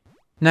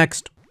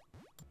 Next.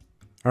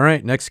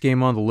 Alright, next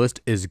game on the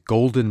list is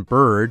Golden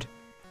Bird,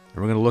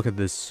 and we're gonna look at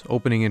this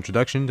opening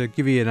introduction to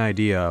give you an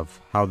idea of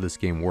how this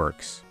game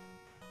works.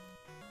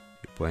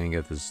 Playing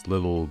at this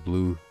little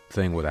blue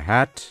thing with a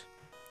hat.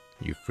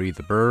 You free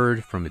the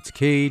bird from its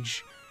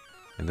cage,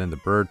 and then the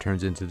bird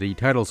turns into the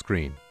title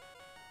screen.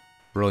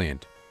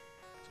 Brilliant.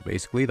 So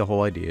basically the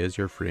whole idea is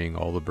you're freeing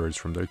all the birds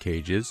from their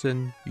cages,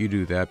 and you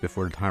do that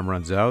before the time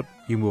runs out.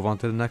 You move on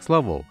to the next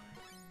level.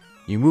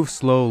 You move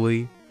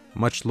slowly,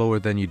 much slower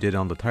than you did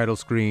on the title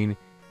screen.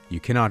 You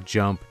cannot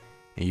jump,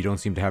 and you don't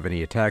seem to have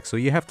any attacks, so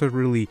you have to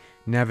really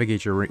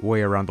navigate your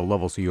way around the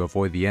level so you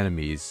avoid the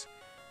enemies,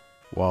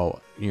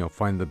 while, you know,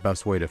 find the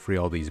best way to free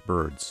all these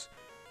birds.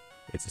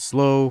 It's a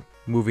slow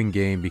moving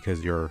game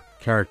because your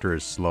character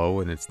is slow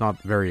and it's not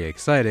very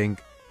exciting,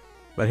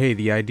 but hey,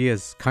 the idea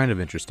is kind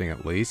of interesting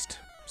at least,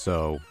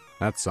 so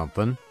that's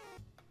something.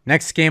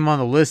 Next game on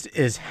the list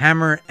is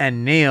Hammer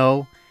and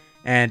Nail,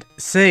 and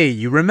say,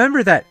 you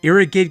remember that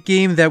irrigate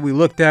game that we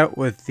looked at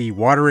with the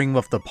watering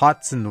of the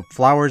pots and the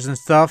flowers and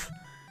stuff?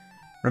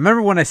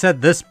 Remember when I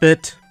said this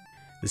bit?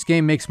 This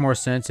game makes more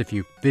sense if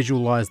you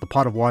visualize the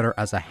pot of water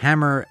as a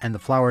hammer and the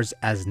flowers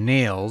as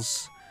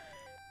nails,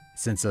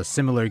 since a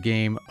similar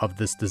game of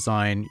this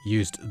design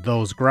used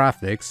those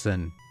graphics,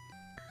 and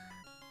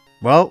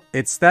well,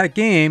 it's that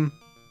game.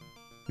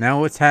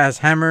 Now it has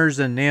hammers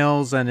and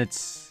nails, and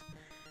it's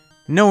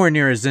nowhere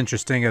near as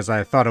interesting as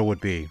I thought it would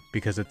be,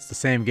 because it's the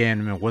same game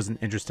and it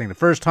wasn't interesting the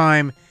first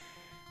time,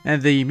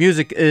 and the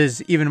music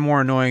is even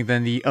more annoying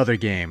than the other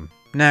game.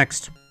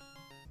 Next.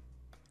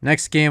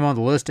 Next game on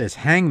the list is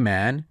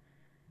Hangman,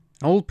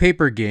 an old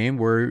paper game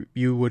where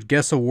you would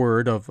guess a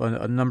word of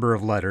a number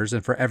of letters,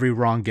 and for every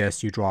wrong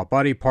guess you draw a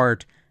body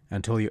part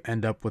until you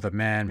end up with a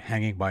man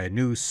hanging by a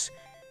noose,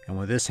 and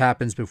when this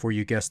happens before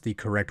you guess the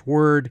correct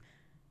word,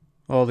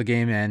 well, the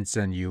game ends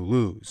and you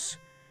lose.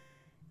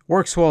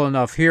 Works well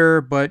enough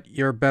here, but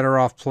you're better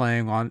off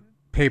playing on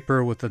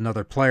paper with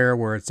another player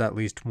where it's at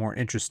least more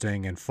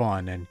interesting and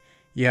fun, and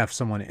you have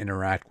someone to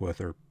interact with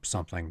or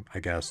something, I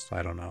guess.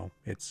 I don't know.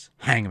 It's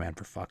Hangman,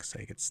 for fuck's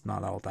sake. It's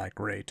not all that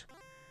great.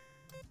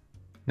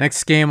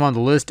 Next game on the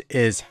list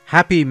is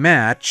Happy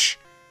Match,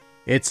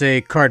 It's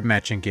a card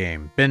matching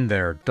game. Been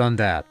there, done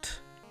that.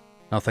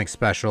 Nothing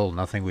special,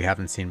 nothing we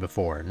haven't seen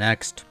before.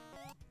 Next.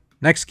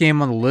 Next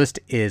game on the list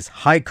is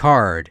High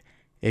Card,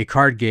 a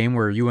card game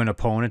where you and an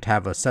opponent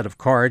have a set of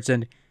cards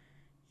and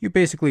you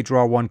basically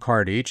draw one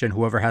card each, and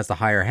whoever has the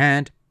higher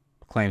hand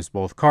claims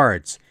both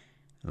cards.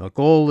 And the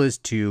goal is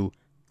to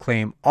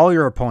claim all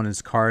your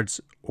opponent's cards,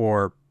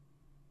 or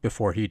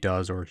before he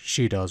does, or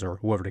she does, or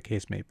whoever the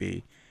case may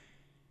be.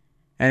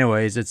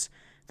 Anyways,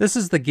 this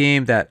is the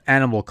game that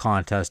Animal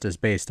Contest is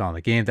based on,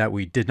 the game that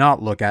we did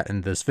not look at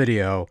in this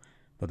video,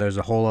 but there's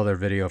a whole other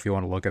video if you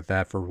want to look at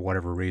that for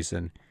whatever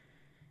reason.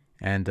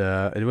 And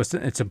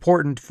it's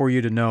important for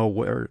you to know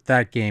where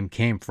that game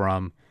came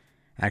from.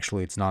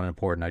 Actually, it's not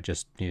important. I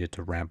just needed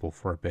to ramble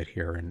for a bit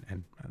here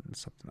and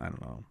something, I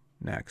don't know.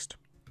 Next.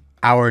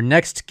 Our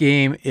next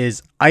game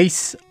is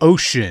Ice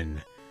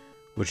Ocean,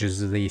 which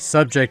is the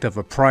subject of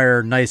a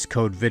prior Nice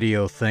Code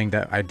video thing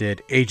that I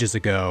did ages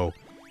ago.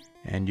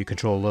 And you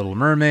control a little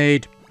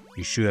mermaid,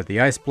 you shoot at the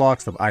ice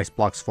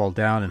blocks fall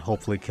down and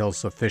hopefully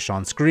kills a fish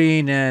on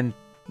screen, and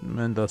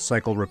the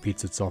cycle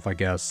repeats itself, I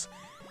guess.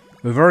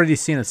 We've already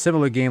seen a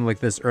similar game like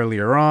this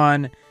earlier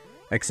on,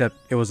 except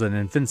it was an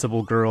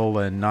invincible girl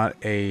and not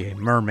a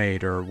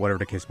mermaid or whatever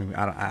the case may be.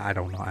 I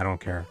don't know, I don't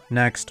care.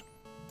 Next.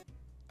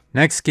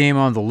 Next game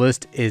on the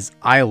list is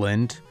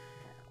Island,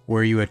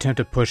 where you attempt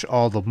to push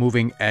all the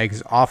moving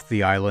eggs off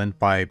the island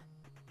by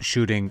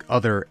shooting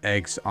other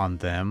eggs on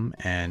them,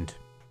 and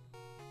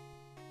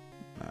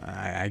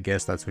I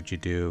guess that's what you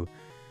do.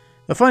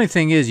 The funny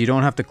thing is, you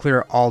don't have to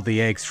clear all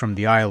the eggs from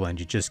the island.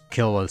 You just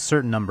kill a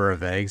certain number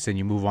of eggs and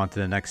you move on to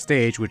the next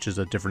stage, which is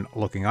a different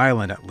looking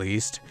island at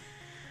least.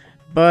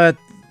 But,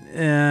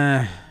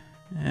 that's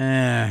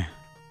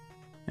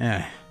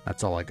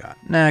all I got.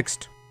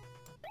 Next.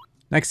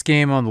 Next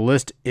game on the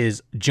list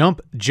is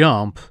Jump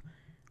Jump,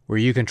 where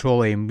you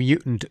control a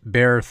mutant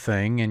bear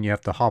thing and you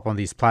have to hop on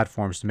these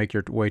platforms to make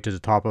your way to the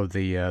top of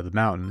the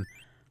mountain,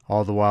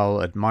 all the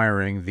while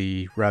admiring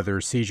the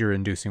rather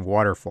seizure-inducing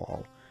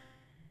waterfall.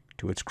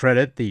 To its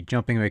credit, the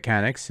jumping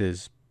mechanics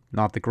is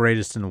not the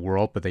greatest in the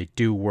world, but they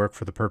do work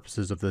for the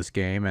purposes of this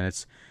game, and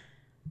it's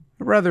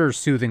a rather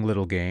soothing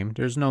little game.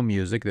 There's no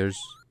music, there's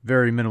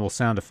very minimal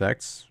sound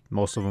effects,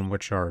 most of them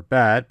which are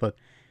bad, but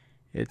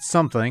it's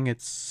something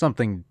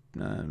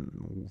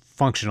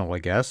functional, I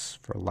guess,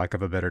 for lack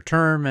of a better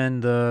term,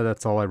 and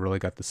that's all I really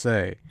got to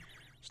say.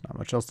 There's not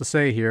much else to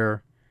say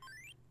here,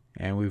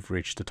 and we've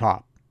reached the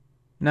top.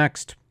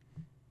 Next.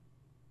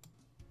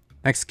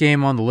 Next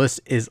game on the list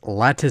is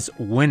Lattice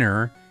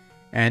Winner.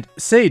 And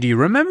say, do you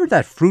remember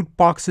that Fruit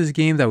Boxes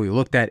game that we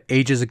looked at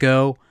ages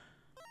ago?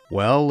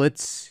 Well,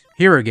 it's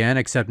here again,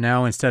 except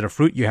now instead of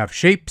fruit you have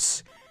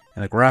shapes,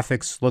 and the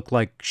graphics look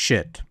like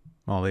shit.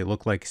 Well, they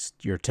look like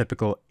your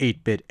typical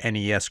 8-bit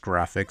NES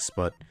graphics,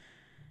 but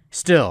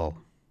still,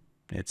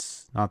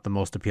 it's not the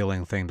most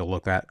appealing thing to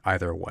look at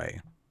either way.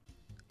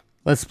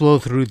 Let's blow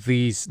through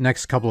these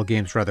next couple of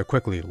games rather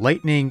quickly.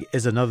 Lightning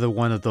is another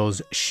one of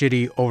those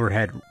shitty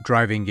overhead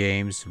driving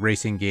games,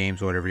 racing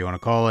games, whatever you want to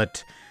call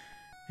it.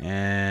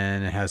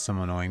 And it has some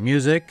annoying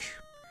music.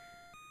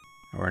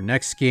 Our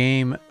next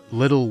game,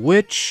 Little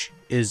Witch,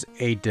 is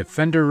a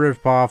Defender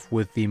ripoff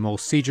with the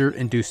most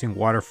seizure-inducing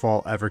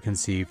waterfall ever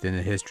conceived in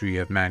the history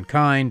of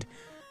mankind,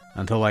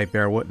 until I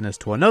bear witness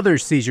to another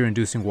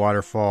seizure-inducing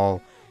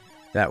waterfall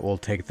that will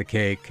take the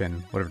cake,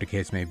 and whatever the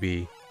case may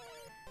be.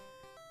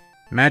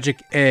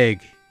 Magic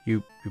Egg.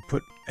 You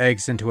put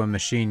eggs into a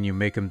machine, you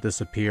make them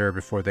disappear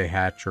before they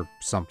hatch or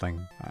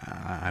something.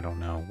 I don't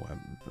know.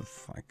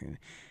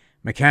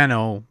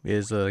 Meccano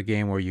is a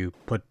game where you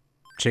put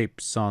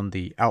shapes on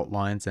the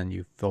outlines and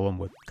you fill them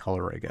with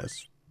color, I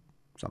guess.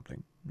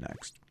 Something.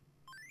 Next.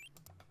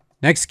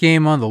 Next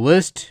game on the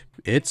list,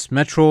 it's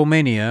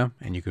Metroidvania,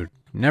 and you could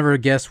never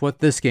guess what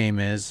this game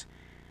is.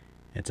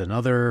 It's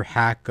another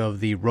hack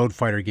of the Road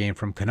Fighter game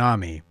from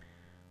Konami.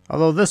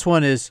 Although this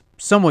one is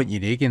somewhat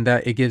unique in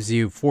that it gives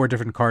you 4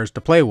 different cars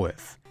to play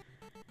with.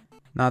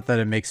 Not that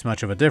it makes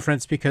much of a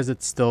difference because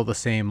it's still the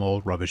same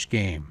old rubbish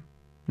game.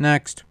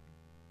 Next.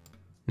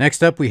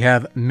 Next up we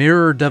have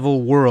Mirror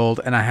Devil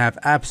World, and I have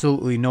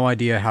absolutely no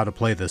idea how to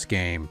play this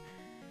game.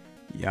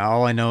 Yeah,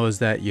 all I know is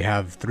that you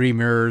have 3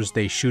 mirrors,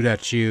 they shoot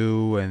at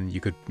you, and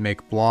you could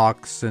make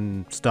blocks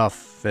and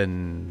stuff,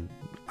 and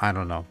I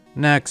don't know.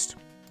 Next.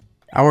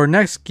 Our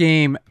next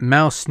game,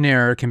 Mouse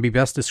Snare, can be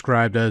best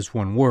described as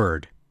one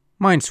word.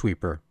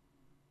 Minesweeper.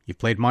 You've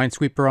played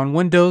Minesweeper on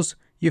Windows,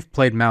 you've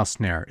played Mouse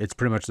Snare. It's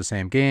pretty much the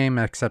same game,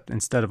 except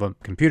instead of a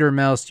computer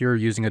mouse, you're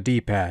using a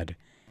D-pad.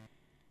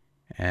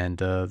 And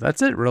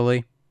that's it,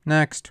 really.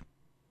 Next.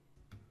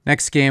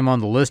 Next game on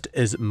the list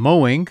is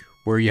Mowing,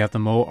 where you have to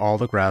mow all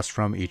the grass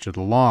from each of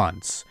the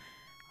lawns.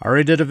 I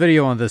already did a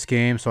video on this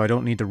game, so I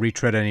don't need to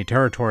retread any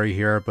territory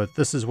here, but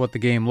this is what the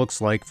game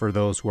looks like for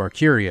those who are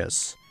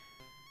curious.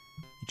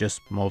 You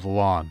just mow the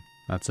lawn.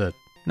 That's it.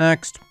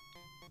 Next.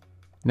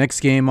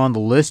 Next game on the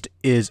list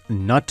is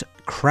Nut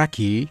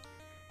Cracky,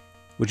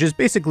 which is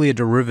basically a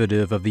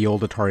derivative of the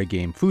old Atari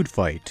game Food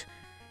Fight,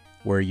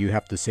 where you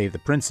have to save the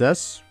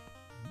princess,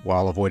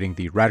 while avoiding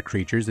the rat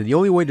creatures, and the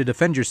only way to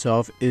defend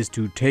yourself is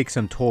to take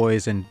some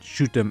toys and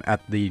shoot them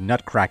at the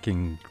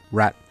nut-cracking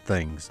rat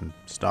things and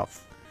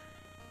stuff.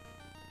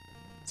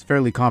 It's a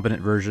fairly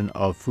competent version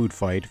of Food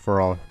Fight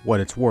for all what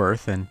it's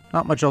worth, and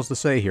not much else to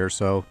say here,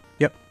 so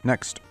yep,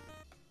 next.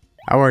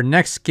 Our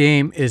next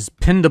game is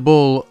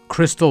Pindable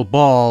Crystal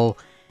Ball,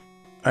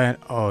 and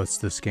oh, it's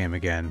this game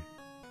again.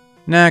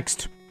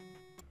 Next.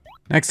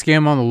 Next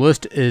game on the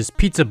list is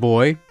Pizza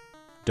Boy.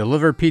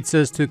 Deliver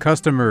pizzas to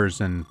customers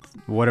and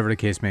whatever the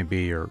case may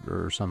be,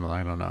 or something,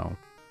 I don't know.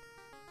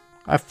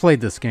 I've played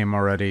this game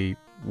already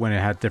when it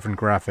had different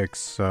graphics,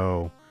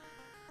 so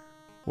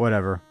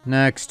whatever.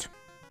 Next.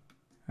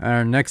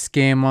 Our next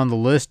game on the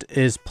list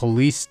is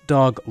Police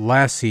Dog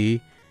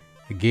Lassie,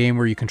 a game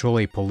where you control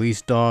a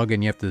police dog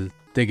and you have to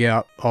dig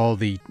out all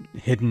the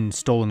hidden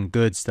stolen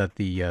goods that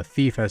the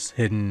thief has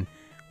hidden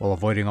while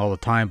avoiding all the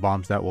time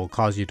bombs that will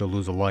cause you to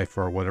lose a life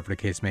or whatever the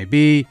case may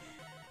be.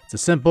 It's a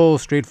simple,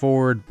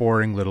 straightforward,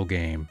 boring little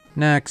game.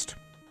 Next.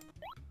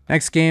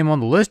 Next game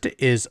on the list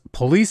is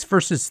Police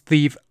vs.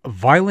 Thief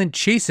Violent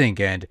Chasing.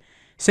 And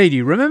say, do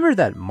you remember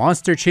that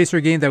Monster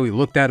Chaser game that we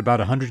looked at about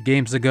 100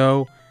 games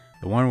ago?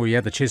 The one where you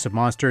had to chase a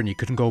monster and you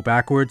couldn't go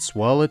backwards?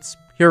 Well, it's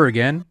here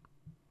again,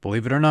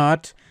 believe it or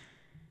not.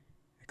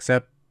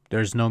 Except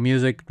there's no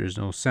music, there's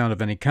no sound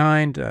of any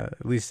kind,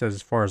 at least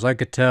as far as I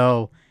could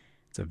tell.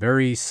 It's a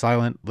very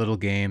silent little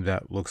game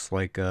that looks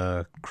like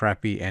a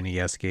crappy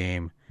NES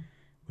game,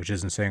 which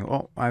isn't saying,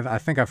 oh, I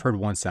think I've heard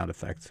one sound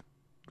effect.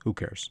 Who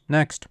cares?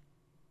 Next.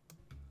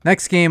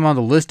 Next game on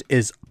the list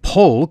is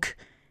Polk,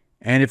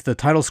 and if the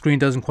title screen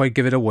doesn't quite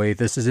give it away,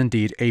 this is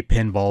indeed a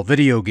pinball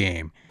video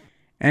game.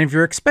 And if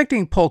you're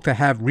expecting Polk to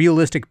have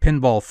realistic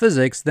pinball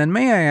physics, then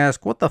may I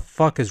ask, what the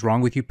fuck is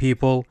wrong with you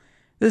people?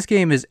 This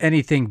game is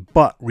anything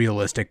but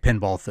realistic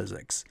pinball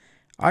physics.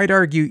 I'd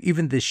argue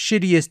even the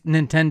shittiest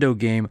Nintendo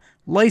game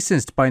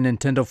licensed by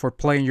Nintendo for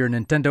playing your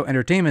Nintendo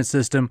Entertainment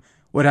System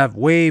would have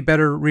way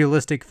better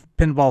realistic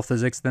pinball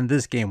physics than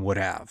this game would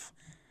have.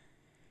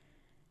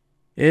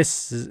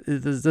 This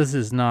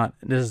is not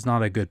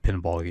a good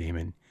pinball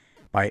game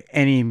by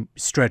any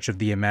stretch of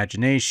the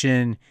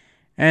imagination.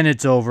 And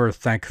it's over,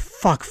 thank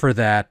fuck for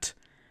that.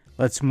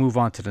 Let's move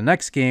on to the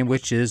next game,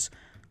 which is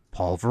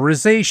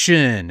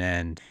Pulverization.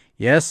 And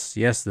yes,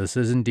 this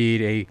is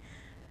indeed a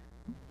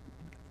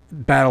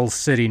Battle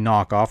City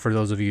knockoff. For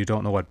those of you who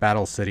don't know what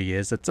Battle City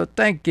is, it's a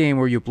tank game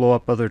where you blow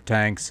up other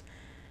tanks.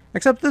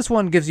 Except this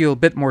one gives you a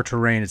bit more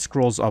terrain. It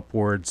scrolls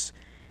upwards,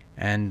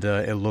 and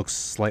it looks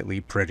slightly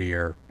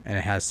prettier. And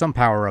it has some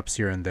power-ups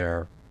here and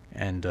there.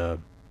 And,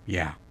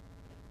 yeah.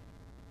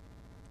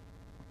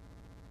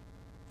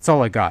 That's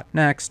all I got.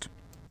 Next.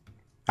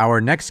 Our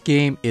next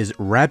game is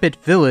Rabbit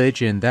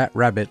Village, and that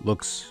rabbit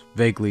looks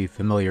vaguely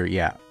familiar.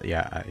 Yeah,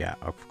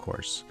 of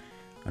course.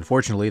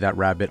 Unfortunately, that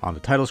rabbit on the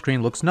title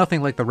screen looks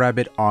nothing like the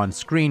rabbit on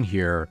screen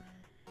here.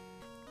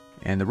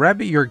 And the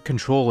rabbit you're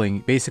controlling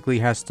basically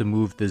has to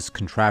move this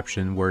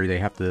contraption where they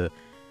have to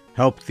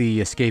help the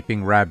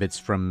escaping rabbits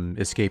from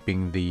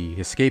escaping the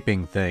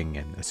escaping thing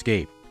and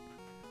escape.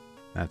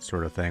 That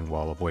sort of thing,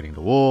 while avoiding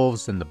the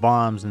wolves and the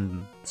bombs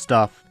and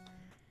stuff.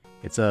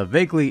 It's a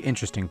vaguely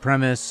interesting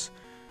premise,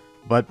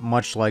 but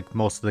much like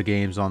most of the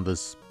games on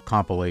this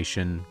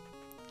compilation,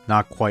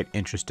 not quite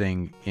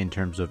interesting in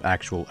terms of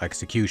actual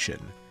execution.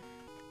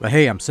 But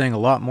hey, I'm saying a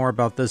lot more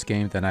about this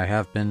game than I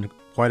have been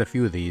quite a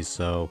few of these,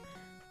 so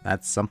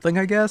that's something,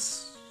 I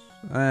guess?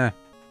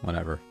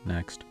 Whatever.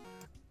 Next.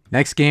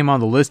 Next game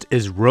on the list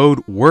is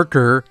Road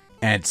Worker.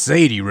 And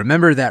Sadie,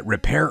 remember that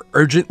Repair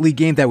Urgently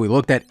game that we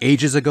looked at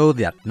ages ago?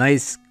 That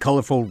nice,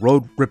 colorful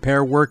road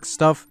repair work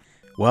stuff?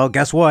 Well,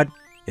 guess what?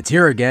 It's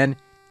here again,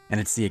 and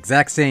it's the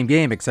exact same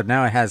game, except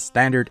now it has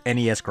standard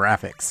NES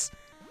graphics.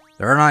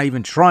 They're not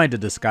even trying to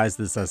disguise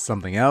this as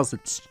something else,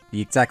 it's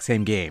the exact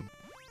same game.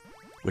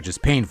 Which is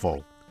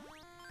painful.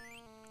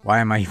 Why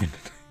am I even...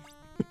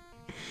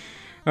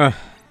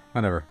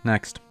 whatever,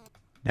 next.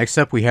 Next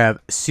up we have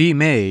Sea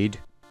Maid,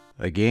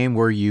 a game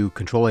where you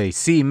control a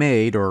sea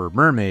maid or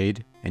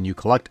mermaid, and you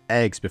collect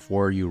eggs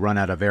before you run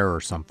out of air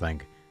or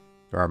something.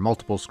 There are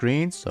multiple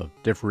screens of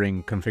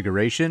differing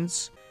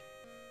configurations.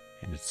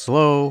 And it's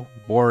slow,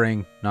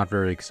 boring, not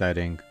very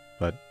exciting,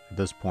 but at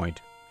this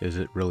point, is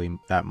it really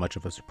that much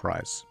of a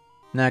surprise?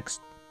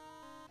 Next.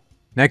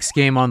 Next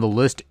game on the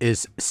list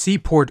is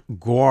Seaport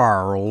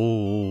Guarl.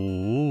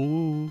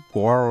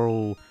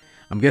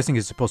 I'm guessing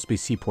it's supposed to be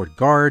Seaport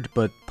Guard,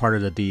 but part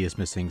of the D is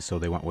missing, so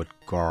they went with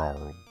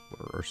Garl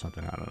or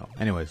something, I don't know.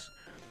 Anyways,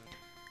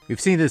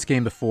 we've seen this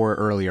game before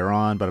earlier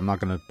on, but I'm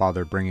not going to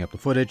bother bringing up the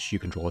footage. You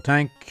control a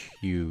tank,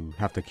 you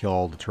have to kill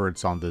all the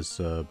turrets on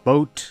this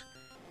boat.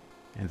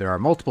 And there are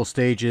multiple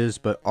stages,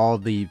 but all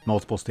the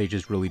multiple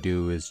stages really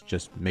do is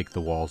just make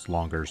the walls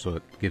longer, so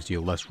it gives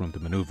you less room to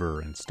maneuver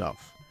and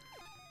stuff.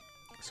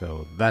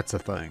 So that's a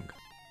thing.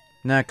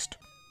 Next.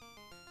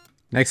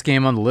 Next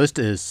game on the list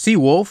is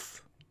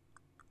Seawolf.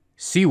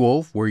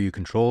 Seawolf, where you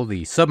control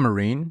the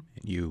submarine.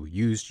 You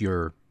use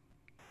your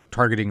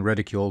targeting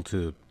reticule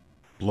to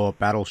blow up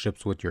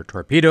battleships with your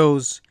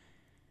torpedoes.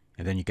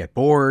 And then you get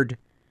bored.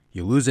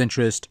 you lose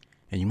interest,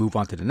 and you move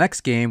on to the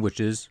next game, which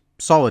is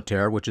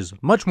Solitaire, which is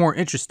much more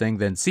interesting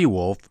than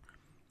Seawolf.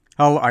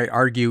 Hell, I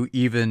argue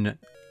even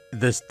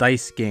this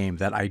dice game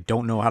that I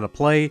don't know how to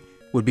play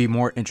would be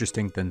more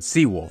interesting than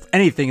Seawolf.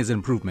 Anything is an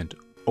improvement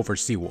over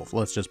Seawolf,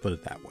 let's just put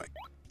it that way.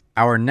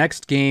 Our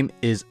next game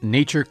is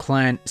Nature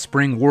Clan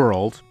Spring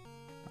World.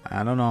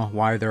 I don't know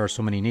why there are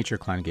so many Nature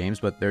Clan games,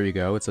 but there you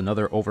go. It's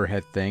another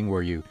overhead thing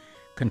where you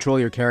control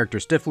your character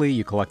stiffly,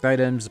 you collect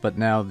items, but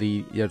now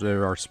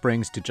there are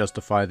springs to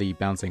justify the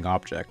bouncing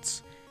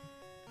objects.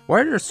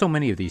 Why are there so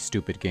many of these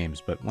stupid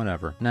games? But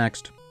whatever.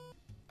 Next.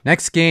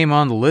 Next game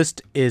on the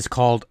list is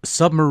called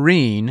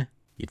Submarine.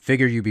 You'd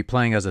figure you'd be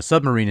playing as a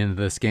submarine in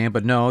this game,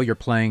 but no, you're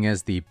playing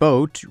as the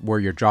boat, where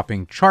you're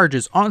dropping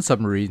charges on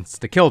submarines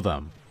to kill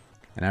them.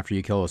 And after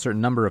you kill a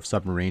certain number of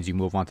submarines, you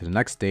move on to the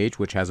next stage,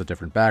 which has a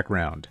different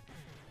background.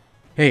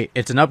 Hey,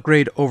 it's an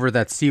upgrade over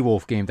that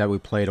Seawolf game that we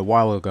played a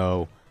while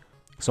ago,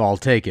 so I'll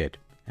take it.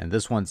 And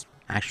this one's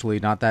actually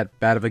not that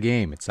bad of a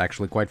game. It's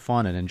actually quite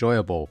fun and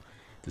enjoyable,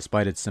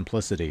 despite its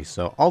simplicity,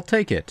 so I'll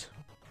take it.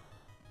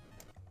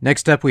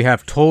 Next up we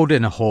have Toad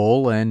in a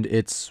Hole, and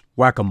it's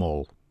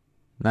whack-a-mole.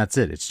 That's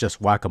it, it's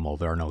just whack-a-mole.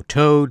 There are no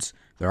toads,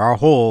 there are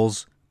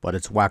holes, but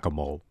it's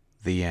whack-a-mole.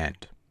 The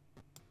end.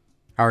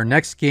 Our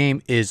next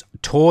game is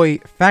Toy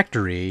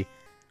Factory,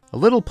 a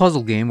little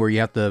puzzle game where you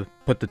have to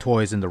put the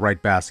toys in the right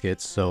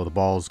baskets, so the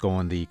balls go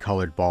in the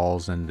colored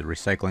balls and the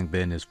recycling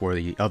bin is for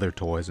the other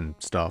toys and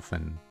stuff,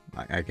 and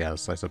I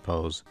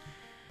suppose.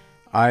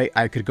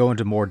 I could go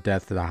into more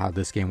depth about how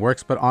this game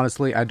works, but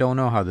honestly, I don't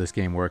know how this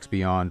game works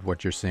beyond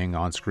what you're seeing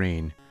on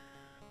screen.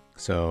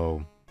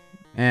 So,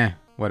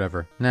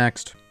 whatever.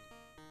 Next.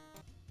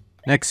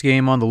 Next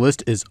game on the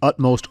list is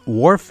Utmost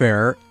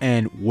Warfare,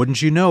 and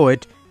wouldn't you know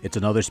it, it's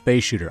another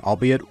space shooter,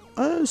 albeit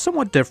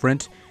somewhat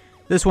different.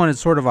 This one is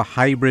sort of a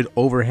hybrid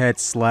overhead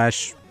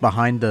slash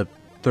behind the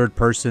third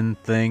person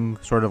thing,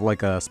 sort of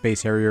like a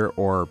Space Harrier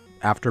or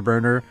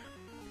Afterburner.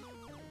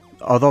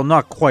 Although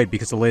not quite,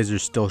 because the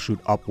lasers still shoot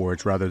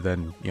upwards rather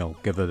than,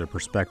 give it a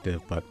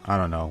perspective, but I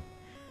don't know.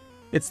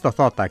 It's the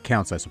thought that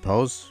counts, I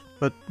suppose,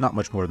 but not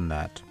much more than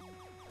that.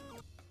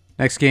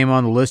 Next game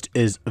on the list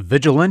is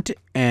Vigilant,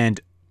 and,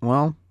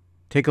 well,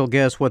 take a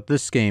guess what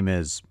this game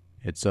is.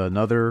 It's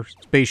another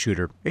space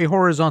shooter, a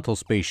horizontal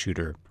space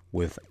shooter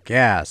with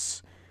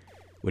gas,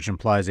 which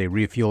implies a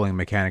refueling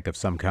mechanic of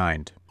some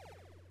kind.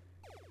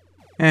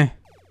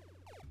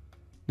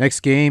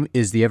 Next game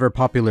is the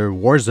ever-popular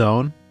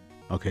Warzone.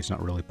 Okay, it's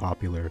not really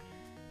popular.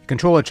 You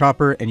control a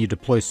chopper and you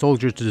deploy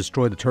soldiers to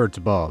destroy the turrets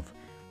above.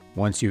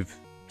 Once you've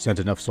sent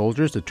enough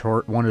soldiers,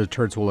 one of the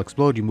turrets will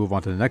explode, you move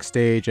on to the next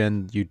stage,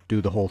 and you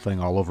do the whole thing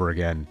all over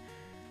again.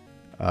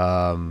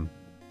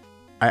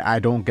 I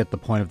don't get the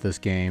point of this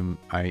game.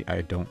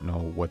 I don't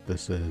know what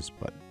this is,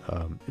 but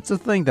it's a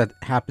thing that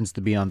happens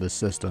to be on this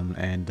system,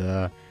 and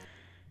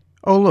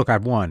oh look,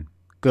 I've won.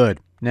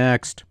 Good.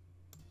 Next.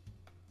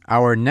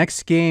 Our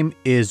next game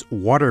is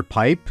Water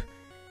Pipe.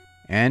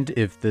 And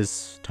if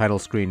this title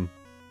screen,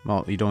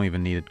 well, you don't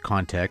even need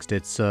context,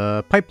 it's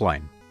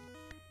Pipeline.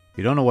 If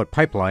you don't know what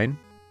Pipeline,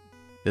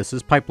 this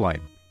is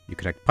Pipeline. You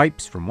connect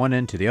pipes from one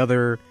end to the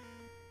other,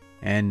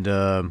 and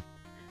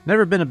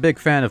never been a big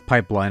fan of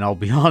Pipeline, I'll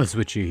be honest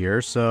with you here,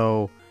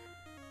 so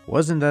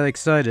wasn't that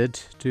excited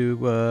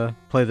to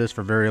play this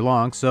for very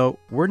long, so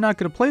we're not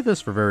going to play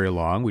this for very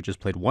long. We just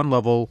played one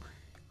level.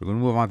 We're going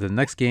to move on to the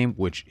next game,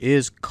 which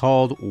is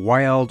called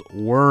Wild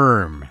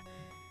Worm.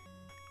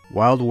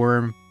 Wild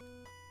Worm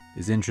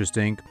is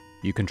interesting.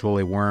 You control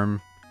a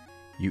worm,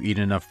 you eat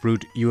enough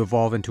fruit, you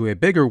evolve into a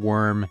bigger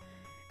worm,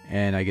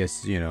 and I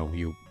guess,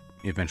 you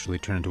eventually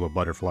turn into a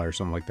butterfly or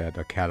something like that,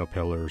 a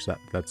caterpillar or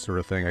that sort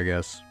of thing, I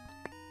guess.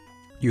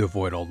 You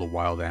avoid all the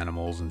wild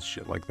animals and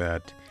shit like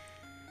that.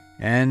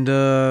 And,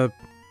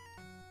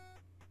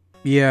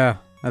 yeah,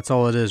 that's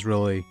all it is,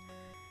 really.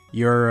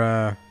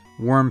 Your,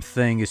 worm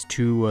thing is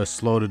too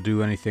slow to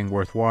do anything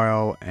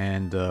worthwhile,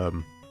 and,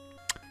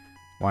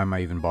 why am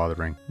I even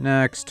bothering?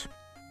 Next.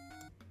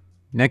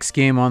 Next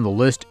game on the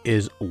list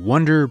is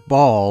Wonder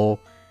Ball,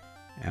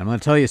 and I'm going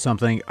to tell you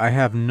something, I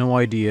have no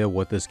idea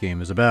what this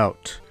game is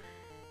about.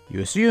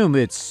 You assume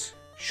it's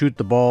shoot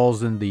the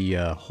balls in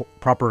the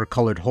proper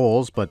colored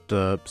holes, but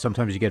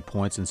sometimes you get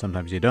points and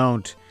sometimes you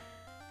don't.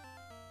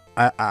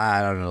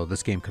 I don't know,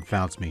 this game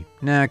confounds me.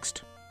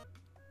 Next.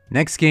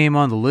 Next game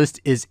on the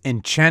list is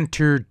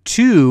Enchanter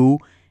 2,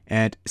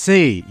 and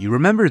say, you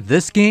remember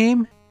this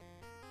game?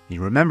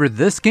 You remember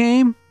this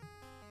game?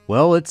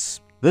 Well,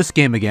 it's this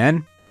game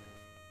again.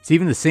 It's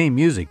even the same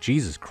music,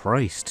 Jesus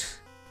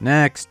Christ.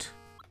 Next.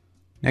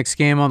 Next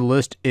game on the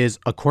list is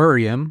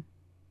Aquarium.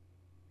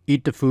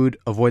 Eat the food,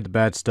 avoid the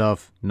bad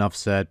stuff. Enough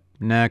said.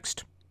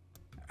 Next.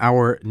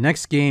 Our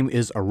next game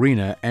is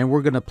Arena, and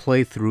we're going to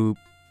play through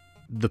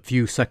the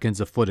few seconds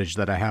of footage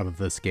that I have of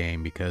this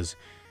game, because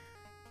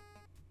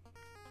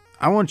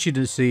I want you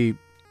to see...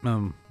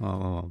 yeah,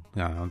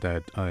 I'm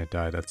dead. I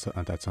died.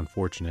 That's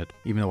unfortunate.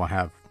 Even though I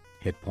have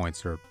hit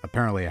points, or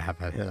apparently I have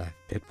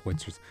hit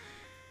points.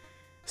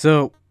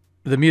 So,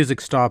 the music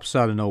stops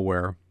out of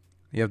nowhere.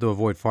 You have to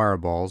avoid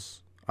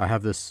fireballs. I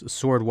have this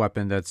sword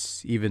weapon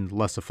that's even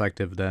less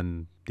effective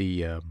than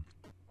the...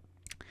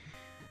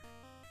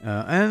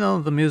 I don't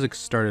know, the music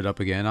started up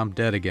again. I'm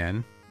dead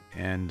again.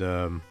 And,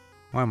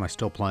 why am I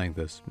still playing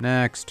this?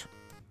 Next.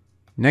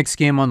 Next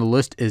game on the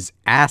list is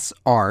Ass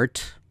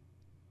Art.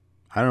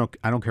 I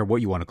don't care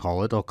what you want to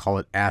call it. I'll call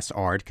it Ass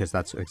Art because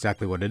that's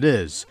exactly what it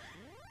is.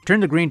 Turn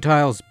the green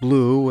tiles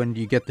blue and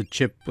you get to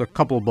chip a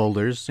couple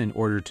boulders in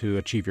order to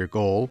achieve your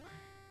goal.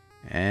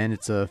 And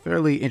it's a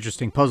fairly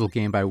interesting puzzle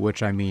game, by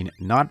which I mean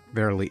not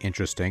very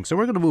interesting. So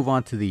we're going to move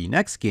on to the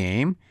next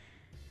game.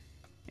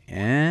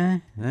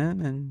 And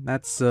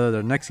that's,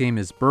 the next game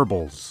is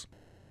Burbles.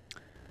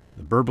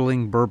 The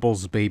Burbling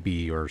Burbles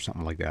Baby or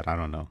something like that. I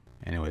don't know.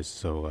 Anyways,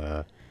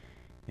 so,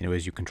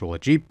 you control a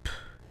Jeep.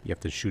 You have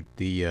to shoot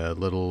the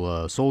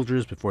little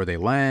soldiers before they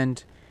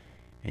land.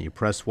 And you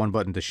press one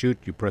button to shoot.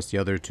 You press the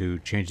other to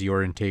change the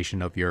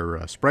orientation of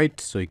your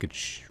sprite. So you could,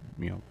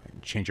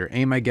 change your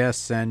aim, I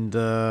guess. And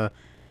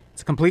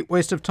it's a complete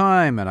waste of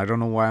time. And I don't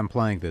know why I'm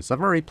playing this.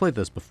 I've already played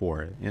this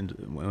before. And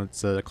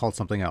it's called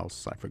something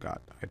else. I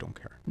forgot. I don't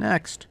care.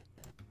 Next.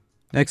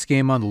 Next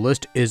game on the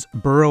list is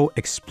Burrow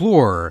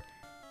Explorer.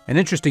 An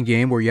interesting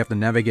game where you have to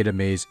navigate a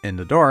maze in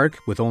the dark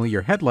with only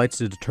your headlights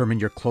to determine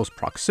your close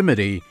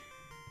proximity.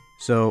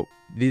 So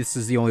this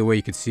is the only way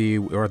you can see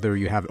whether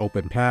you have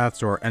open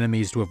paths or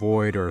enemies to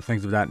avoid or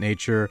things of that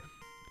nature.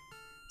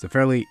 It's a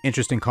fairly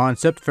interesting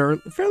concept,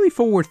 fairly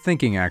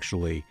forward-thinking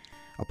actually,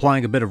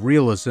 applying a bit of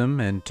realism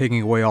and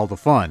taking away all the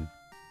fun.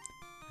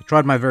 I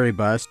tried my very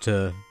best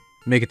to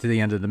make it to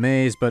the end of the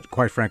maze, but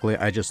quite frankly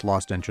I just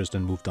lost interest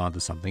and moved on to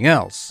something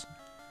else,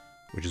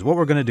 which is what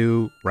we're going to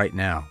do right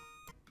now.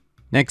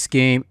 Next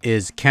game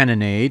is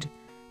Cannonade,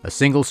 a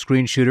single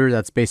screen shooter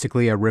that's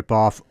basically a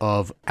ripoff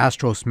of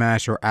Astro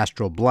Smash or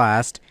Astro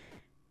Blast,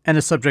 and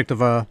a subject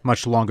of a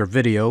much longer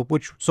video,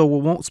 so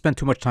we won't spend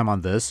too much time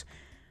on this.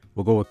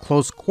 We'll go with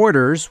Close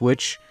Quarters,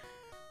 which,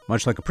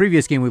 much like a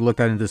previous game we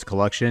looked at in this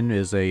collection,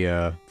 is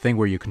a thing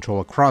where you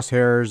control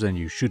crosshairs and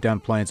you shoot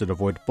down planes and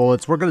avoid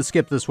bullets. We're going to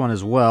skip this one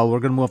as well. We're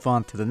going to move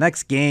on to the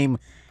next game,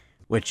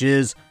 which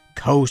is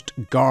Coast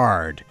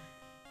Guard,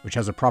 which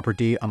has a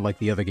property unlike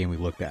the other game we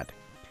looked at.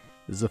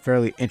 This is a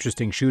fairly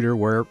interesting shooter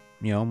where,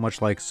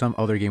 much like some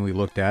other game we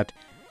looked at,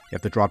 you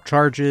have to drop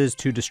charges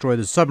to destroy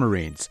the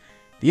submarines.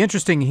 The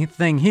interesting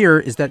thing here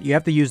is that you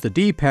have to use the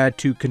D-pad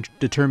to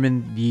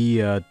determine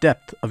the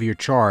depth of your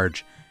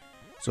charge.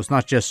 So it's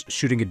not just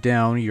shooting it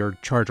down, your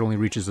charge only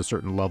reaches a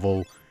certain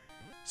level,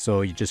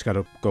 so you just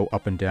gotta go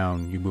up and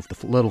down. You move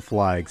the little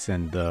flags,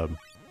 and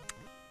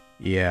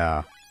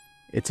yeah.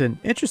 It's an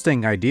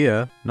interesting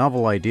idea,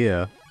 novel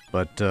idea,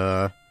 but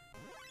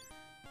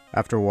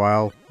after a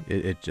while,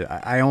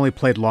 I only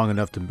played long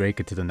enough to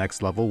make it to the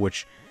next level,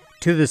 which,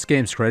 to this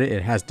game's credit,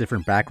 it has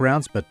different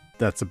backgrounds, but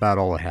that's about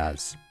all it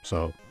has.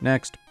 So,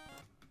 next.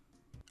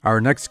 Our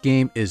next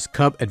game is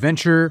Cub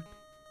Adventure.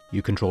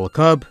 You control a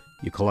cub,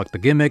 you collect the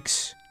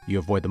gimmicks, you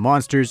avoid the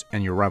monsters,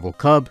 and your rival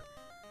cub.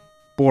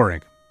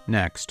 Boring.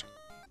 Next.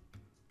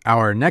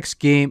 Our next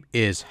game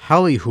is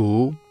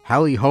Hally-Ho,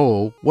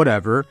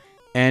 whatever,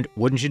 and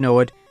wouldn't you know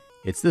it,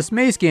 it's this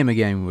maze game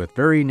again with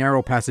very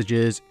narrow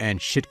passages and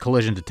shit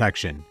collision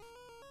detection.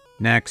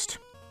 Next.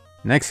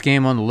 Next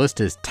game on the list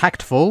is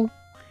Tactful.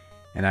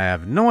 And I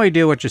have no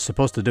idea what you're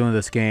supposed to do in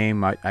this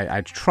game.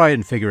 I tried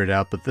and figured it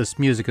out, but this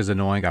music is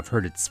annoying. I've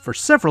heard it for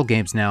several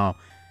games now.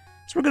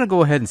 So we're going to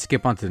go ahead and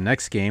skip on to the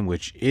next game,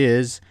 which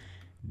is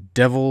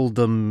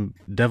Devildom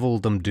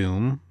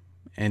Doom.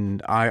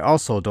 And I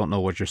also don't know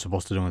what you're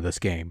supposed to do in this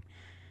game.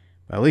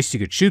 But at least you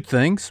could shoot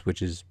things,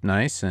 which is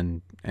nice,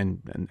 and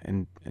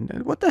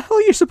what the hell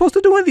are you supposed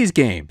to do in these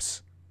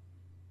games?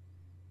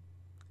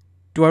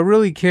 Do I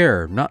really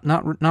care? Not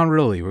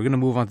really. We're going to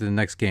move on to the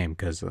next game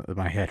because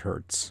my head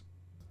hurts.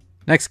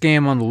 Next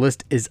game on the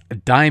list is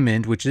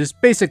Diamond, which is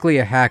basically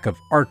a hack of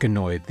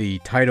Arkanoid, the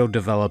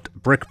Taito-developed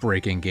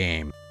brick-breaking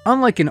game.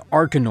 Unlike in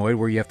Arkanoid,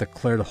 where you have to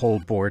clear the whole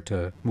board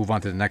to move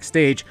on to the next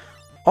stage,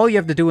 all you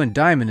have to do in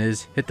Diamond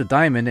is hit the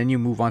diamond and you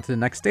move on to the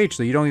next stage,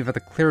 so you don't even have to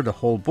clear the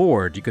whole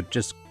board. You could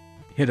just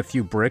hit a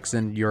few bricks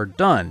and you're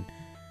done,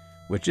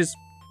 which is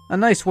a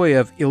nice way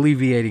of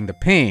alleviating the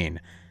pain.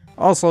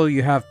 Also,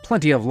 you have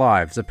plenty of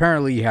lives.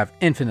 Apparently, you have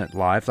infinite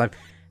lives. I've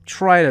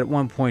tried at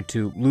one point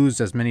to lose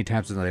as many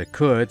times as I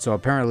could, so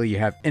apparently you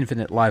have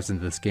infinite lives in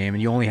this game,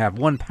 and you only have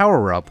one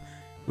power-up,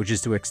 which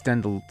is to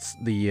extend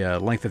the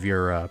length of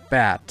your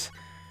bat.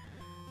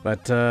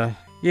 But,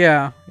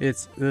 yeah,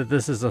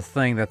 this is a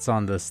thing that's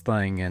on this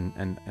thing,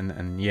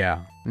 and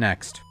yeah,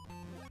 next.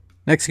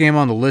 Next game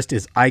on the list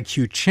is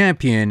IQ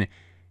Champion,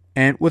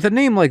 and with a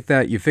name like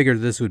that, you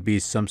figured this would be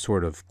some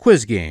sort of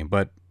quiz game,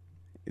 but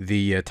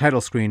the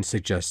title screen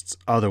suggests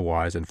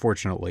otherwise.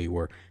 Unfortunately,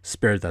 we're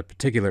spared that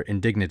particular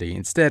indignity.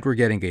 Instead, we're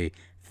getting a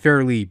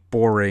fairly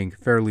boring,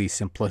 fairly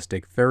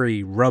simplistic,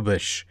 very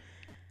rubbish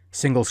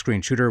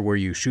single-screen shooter where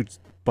you shoot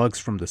bugs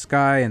from the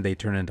sky and they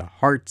turn into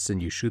hearts,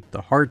 and you shoot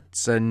the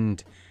hearts,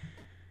 and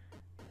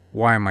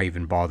why am I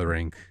even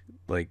bothering?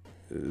 Like,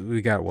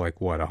 we got,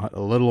 like, what,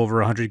 a little over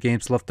 100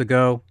 games left to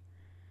go?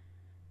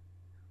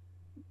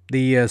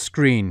 The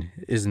screen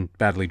isn't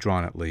badly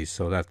drawn at least,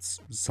 so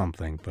that's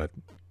something, but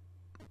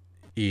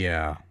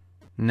yeah.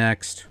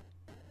 Next.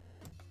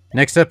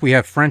 Next up we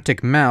have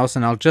Frantic Mouse,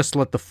 and I'll just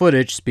let the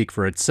footage speak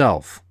for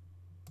itself.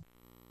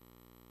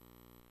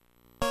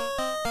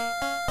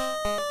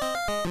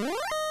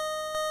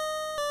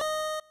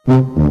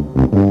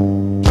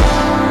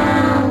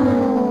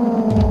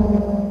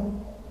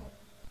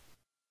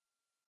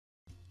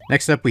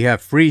 Next up we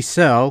have Free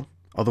Cell,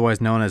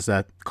 otherwise known as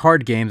that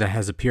card game that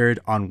has appeared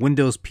on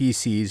Windows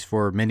PCs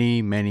for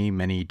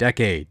many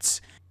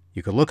decades.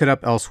 You could look it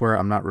up elsewhere.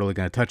 I'm not really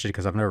going to touch it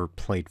because I've never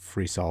played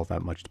Free Cell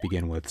that much to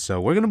begin with. So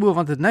we're going to move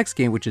on to the next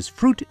game, which is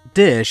Fruit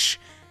Dish,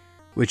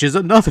 which is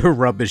another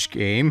rubbish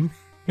game.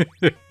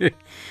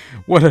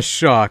 What a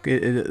shock.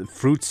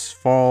 Fruits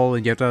fall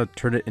and you have to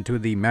turn it into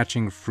the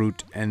matching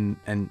fruit and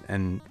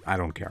I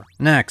don't care.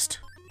 Next.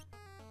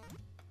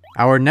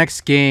 Our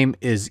next game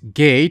is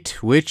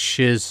Gate, which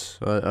is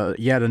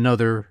yet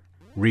another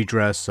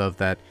redress of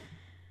that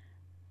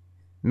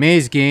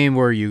maze game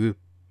where you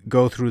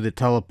go through the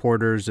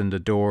teleporters and the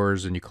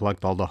doors and you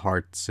collect all the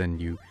hearts and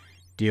you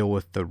deal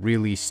with the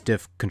really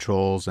stiff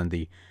controls and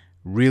the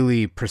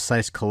really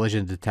precise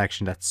collision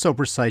detection that's so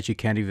precise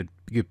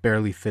you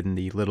barely fit in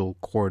the little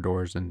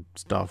corridors and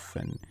stuff.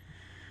 And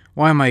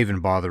why am I even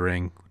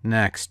bothering?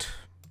 Next.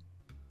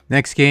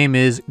 Next game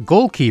is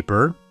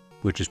Goalkeeper,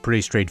 which is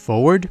pretty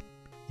straightforward.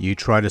 You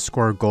try to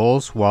score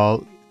goals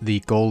while the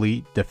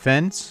goalie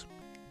defends,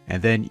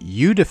 and then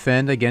you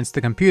defend against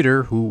the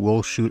computer who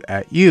will shoot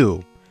at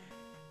you.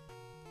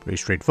 Pretty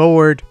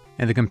straightforward,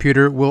 and the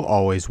computer will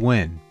always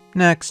win.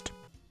 Next.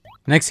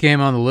 Next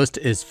game on the list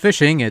is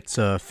Fishing. It's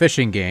a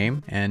fishing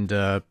game, and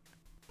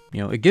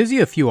it gives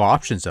you a few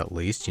options at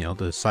least. You know,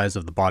 the size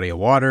of the body of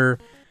water,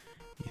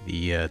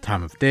 the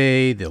time of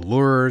day, the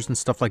lures and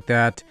stuff like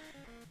that.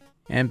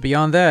 And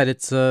beyond that,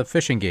 it's a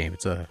fishing game.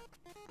 It's a,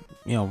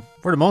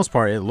 for the most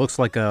part, it looks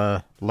like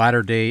a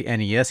latter-day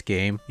NES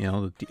game.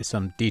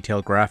 Some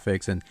detailed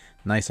graphics and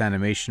nice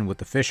animation with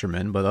the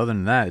fishermen, but other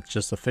than that, it's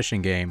just a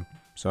fishing game.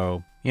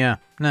 So, yeah,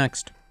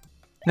 next.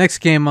 Next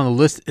game on the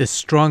list is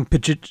Strong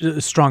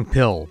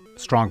Pill.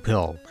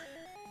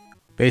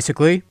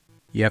 Basically,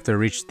 you have to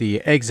reach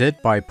the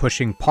exit by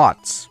pushing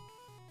pots.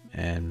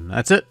 And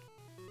that's it.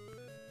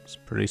 It's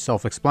pretty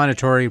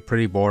self-explanatory,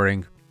 pretty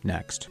boring.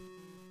 Next.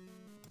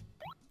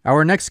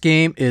 Our next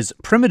game is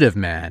Primitive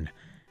Man.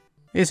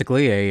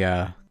 Basically,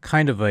 a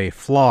kind of a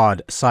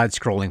flawed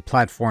side-scrolling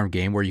platform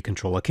game where you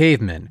control a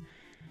caveman.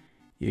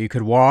 You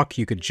could walk,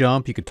 you could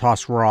jump, you could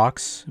toss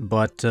rocks,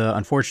 but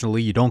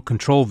unfortunately you don't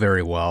control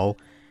very well.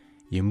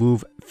 You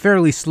move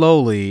fairly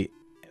slowly,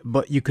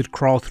 but you could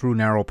crawl through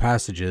narrow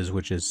passages,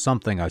 which is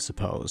something, I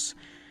suppose.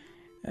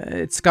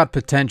 It's got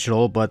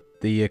potential, but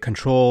the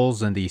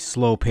controls and the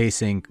slow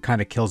pacing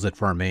kind of kills it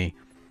for me.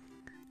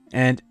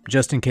 And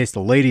just in case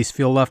the ladies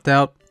feel left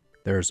out,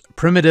 there's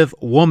Primitive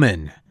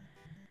Woman,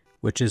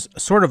 which is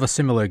sort of a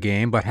similar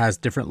game, but has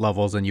different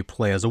levels and you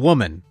play as a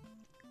woman.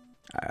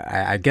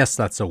 I guess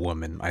that's a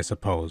woman, I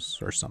suppose,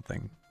 or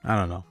something. I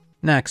don't know.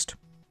 Next.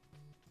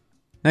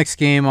 Next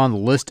game on the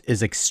list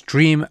is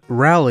Extreme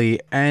Rally,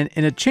 and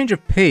in a change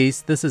of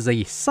pace, this is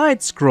a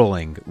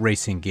side-scrolling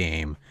racing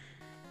game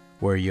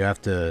where you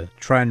have to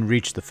try and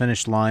reach the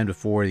finish line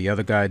before the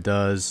other guy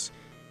does,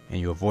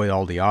 and you avoid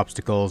all the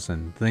obstacles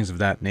and things of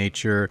that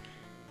nature.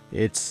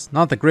 It's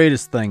not the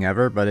greatest thing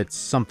ever, but it's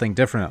something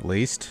different at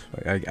least.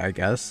 I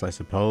guess, I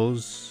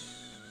suppose.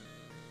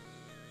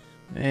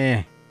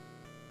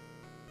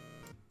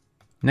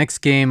 Next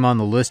game on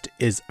the list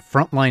is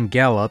Frontline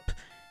Gallop,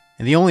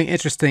 and the only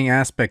interesting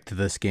aspect to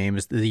this game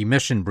is the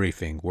mission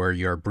briefing, where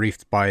you're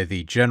briefed by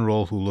the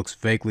general who looks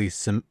vaguely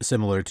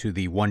similar to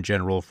the one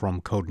general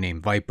from Codename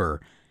Viper.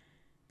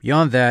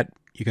 Beyond that,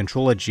 you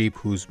control a jeep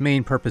whose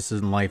main purpose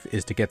in life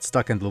is to get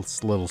stuck in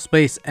this little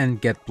space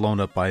and get blown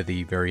up by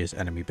the various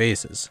enemy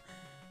bases.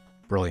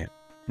 Brilliant.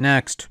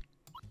 Next.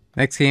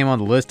 Next game on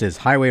the list is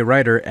Highway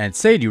Rider, and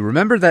say, do you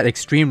remember that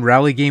Extreme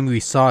Rally game we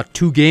saw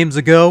 2 games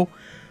ago?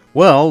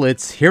 Well,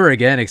 it's here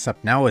again,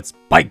 except now it's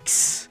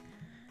bikes.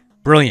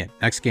 Brilliant.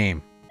 Next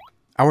game.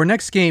 Our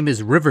next game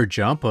is River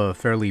Jump, a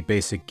fairly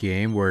basic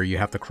game where you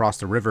have to cross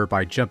the river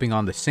by jumping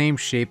on the same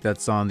shape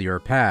that's on your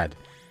pad.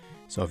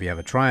 So if you have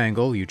a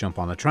triangle, you jump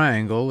on the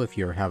triangle. If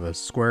you have a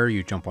square,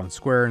 you jump on the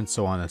square, and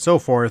so on and so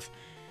forth.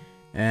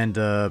 And,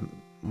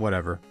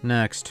 whatever.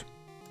 Next.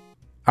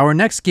 Our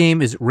next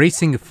game is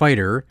Racing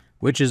Fighter,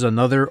 which is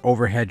another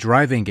overhead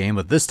driving game,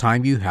 but this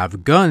time you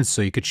have guns,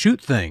 so you could shoot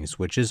things,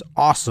 which is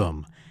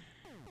awesome.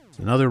 It's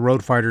another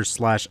road fighter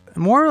slash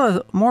more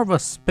of a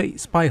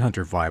spy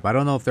hunter vibe. I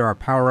don't know if there are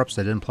power-ups.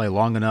 I didn't play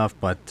long enough,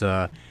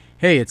 but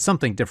hey, it's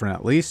something different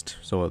at least,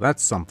 so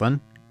that's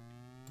something.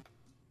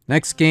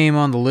 Next game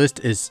on the list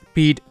is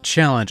Speed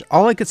Challenge.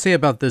 All I could say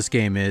about this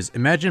game is,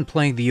 imagine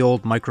playing the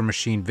old Micro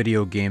Machine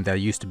video game that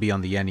used to be on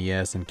the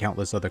NES and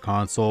countless other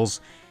consoles,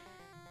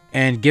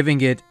 and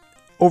giving it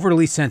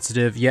overly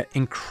sensitive yet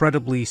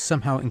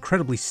somehow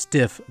incredibly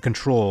stiff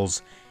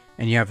controls,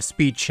 and you have a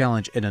Speed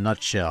Challenge in a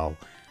nutshell.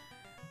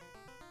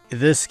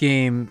 This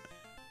game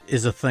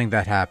is a thing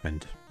that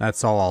happened.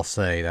 That's all I'll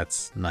say.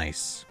 That's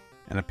nice.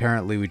 And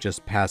apparently we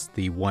just passed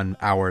the 1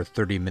 hour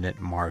 30-minute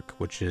mark,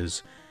 which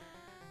is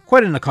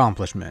quite an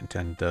accomplishment,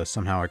 and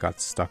somehow I got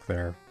stuck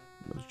there.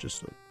 It was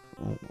just...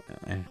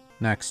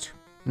 Next.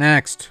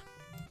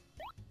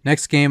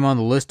 Next game on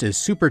the list is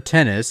Super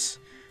Tennis,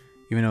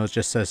 even though it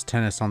just says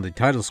tennis on the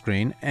title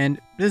screen. And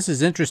this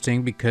is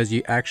interesting because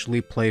you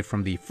actually play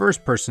from the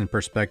first-person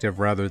perspective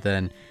rather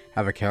than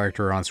have a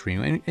character on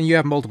screen. And you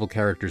have multiple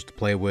characters to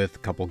play with, a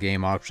couple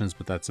game options,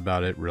 but that's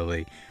about it,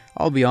 really.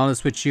 I'll be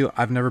honest with you,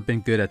 I've never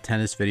been good at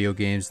tennis video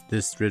games.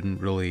 This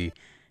didn't really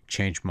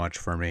change much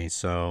for me,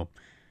 so...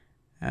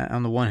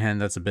 on the one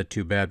hand, that's a bit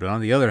too bad, but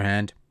on the other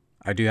hand,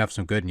 I do have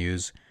some good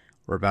news.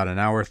 We're about 1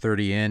 hour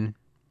 30 in,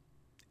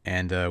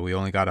 and we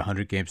only got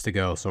 100 games to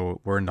go,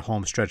 so we're in the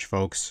home stretch,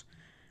 folks.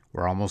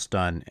 We're almost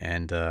done,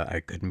 and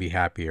I couldn't be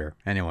happier.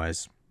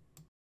 Anyways.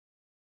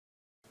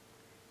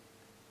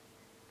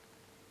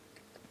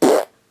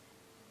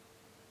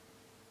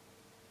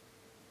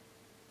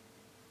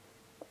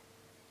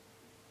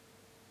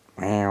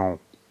 Meow.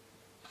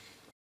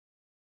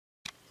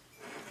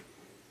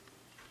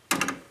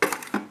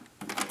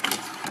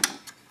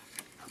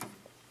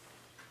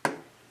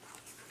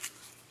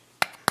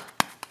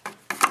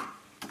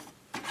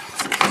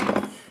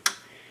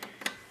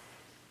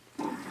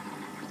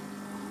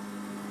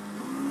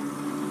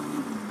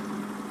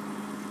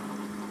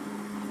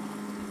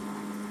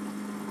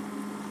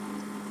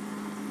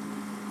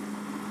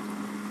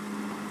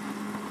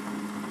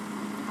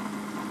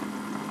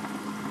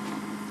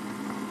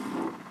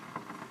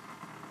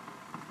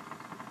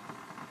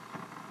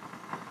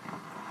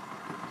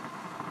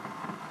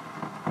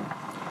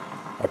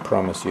 I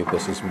promise you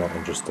this is more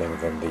interesting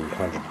than the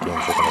 100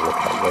 games we're going to look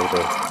at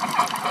later.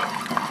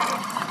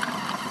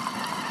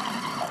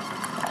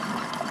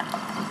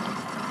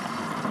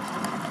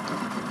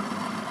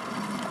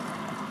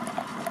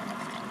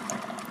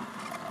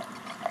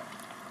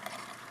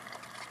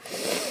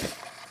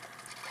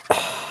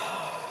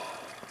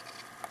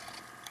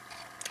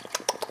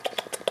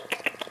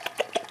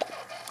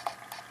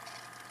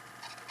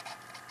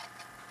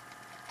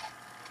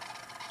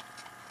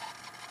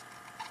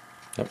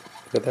 Yep,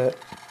 look at that.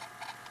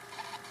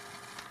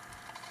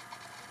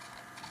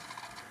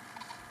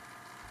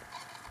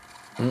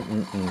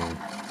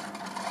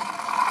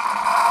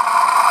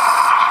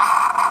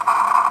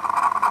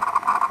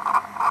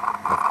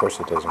 Of course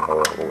it doesn't go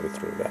all the way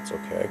through, that's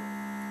okay.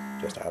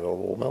 Just add a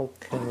little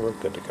milk and we're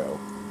good to go.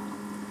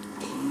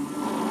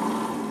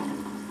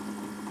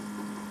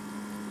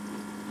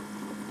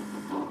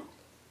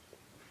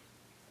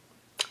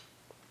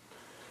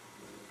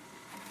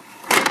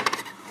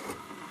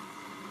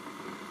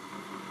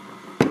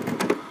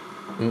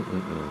 And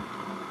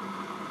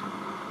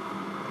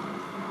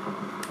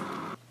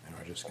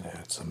we're just going to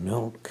add some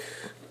milk.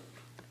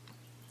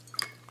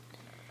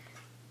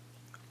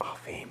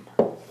 Off aim.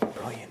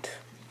 Brilliant.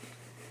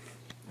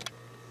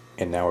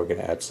 And now we're going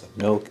to add some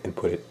milk and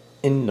put it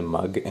in the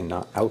mug and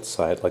not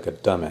outside like a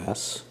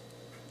dumbass.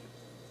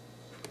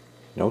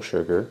 No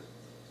sugar,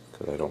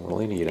 because I don't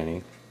really need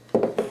any.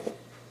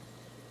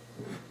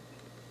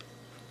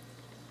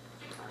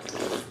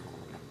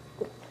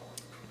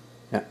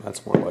 Yeah,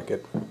 that's more like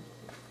it.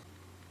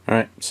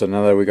 Alright, so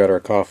now that we got our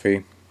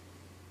coffee,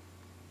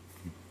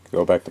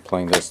 go back to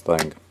playing this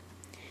thing.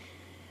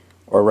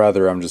 Or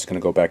rather, I'm just going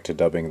to go back to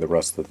dubbing the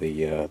rest of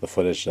the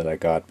footage that I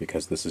got,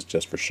 because this is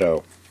just for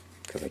show,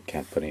 because I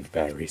can't put any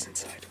batteries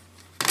inside.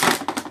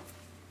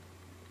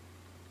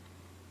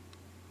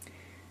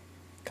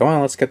 Come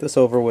on, let's get this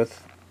over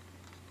with.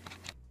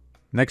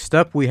 Next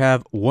up, we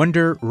have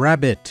Wonder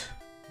Rabbit.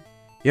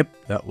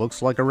 Yep, that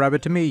looks like a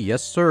rabbit to me,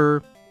 yes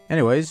sir.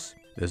 Anyways,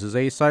 this is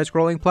a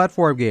side-scrolling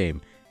platform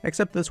game,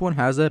 except this one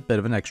has a bit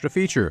of an extra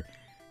feature.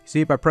 You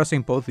see, by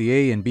pressing both the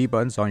A and B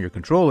buttons on your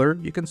controller,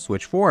 you can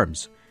switch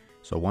forms.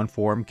 So one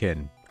form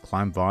can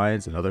climb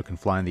vines, another can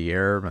fly in the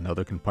air,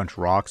 another can punch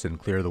rocks and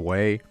clear the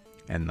way,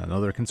 and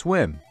another can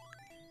swim.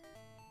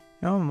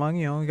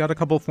 You got a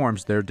couple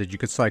forms there that you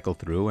could cycle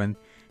through, and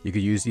you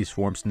could use these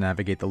forms to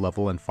navigate the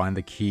level and find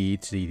the key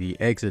to the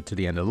exit to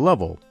the end of the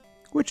level,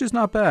 which is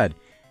not bad.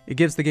 It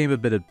gives the game a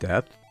bit of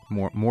depth,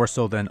 more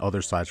so than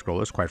other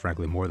side-scrollers, quite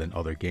frankly more than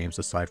other games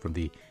aside from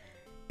the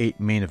 8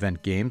 main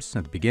event games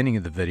at the beginning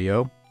of the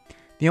video.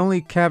 The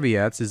only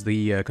caveats is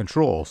the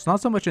controls,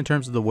 not so much in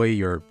terms of the way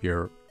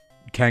your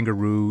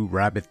kangaroo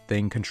rabbit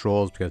thing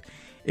controls, because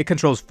it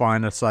controls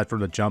fine aside from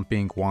the jump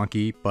being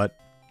wonky, but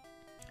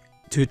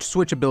to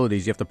switch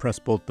abilities you have to press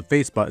both the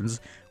face buttons,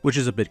 which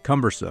is a bit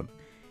cumbersome.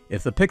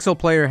 If the Pixel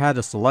player had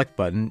a select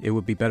button, it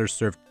would be better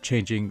served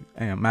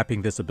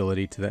mapping this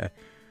ability to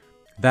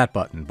that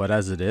button, but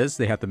as it is,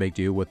 they have to make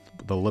do with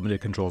the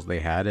limited controls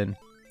they had, and,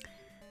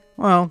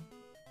 well,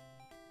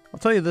 I'll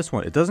tell you this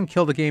one, it doesn't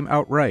kill the game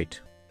outright.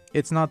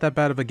 It's not that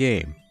bad of a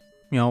game.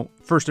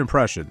 First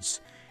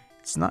impressions.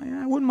 It's not.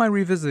 I wouldn't mind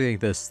revisiting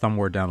this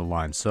somewhere down the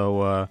line,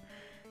 so,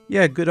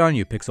 yeah, good on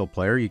you, Pixel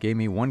player. You gave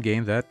me one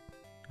game that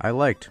I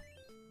liked.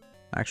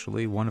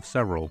 Actually, one of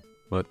several,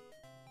 but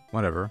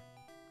whatever.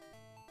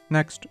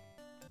 Next.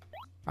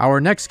 Our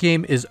next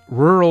game is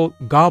Rural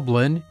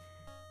Goblin,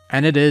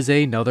 and it is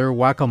another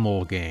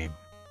whack-a-mole game,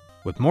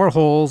 with more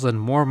holes and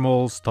more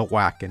moles to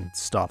whack and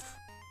stuff.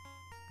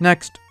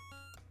 Next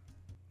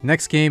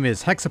game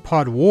is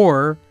Hexapod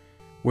War,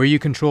 where you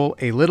control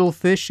a little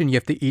fish and you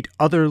have to eat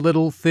other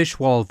little fish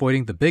while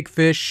avoiding the big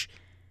fish.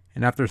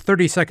 And after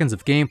 30 seconds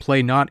of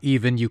gameplay, not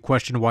even, you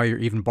question why you're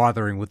even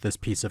bothering with this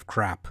piece of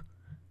crap.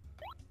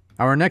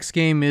 Our next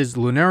game is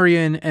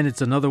Lunarian, and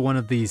it's another one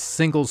of these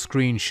single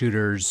screen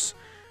shooters.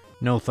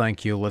 No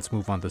thank you, let's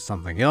move on to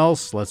something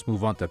else. Let's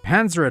move on to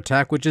Panzer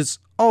Attack, which is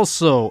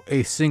also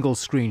a single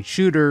screen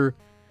shooter.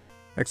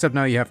 Except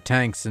now you have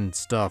tanks and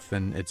stuff,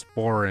 and it's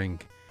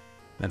boring.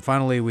 Then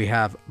finally we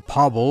have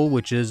Pobble,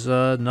 which is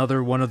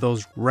another one of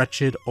those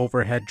wretched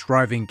overhead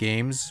driving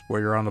games where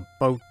you're on a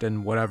boat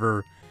and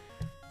whatever.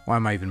 Why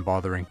am I even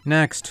bothering?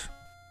 Next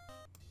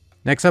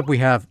up we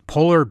have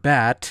Polar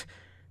Bat,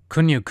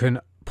 Kunyukun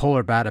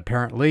Polar Bat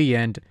apparently,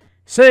 and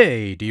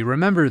say, do you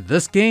remember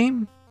this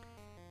game?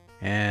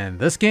 And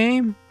this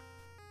game?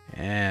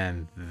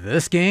 And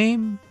this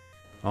game?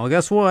 Well,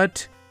 guess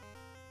what?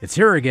 It's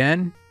here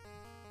again.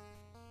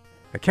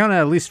 I counted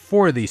at least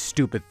 4 of these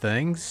stupid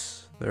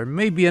things. There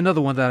may be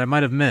another one that I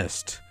might have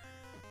missed.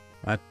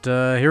 But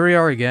here we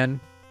are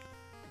again.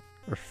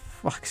 For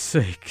fuck's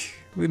sake,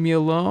 leave me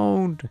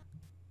alone.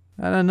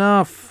 Not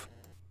enough.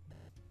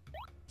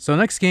 So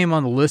next game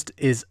on the list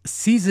is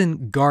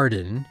Season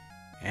Garden.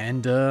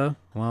 And,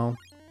 well,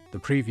 the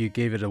preview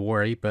gave it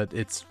away, but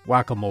it's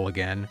whack-a-mole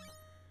again.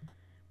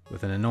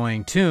 With an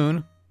annoying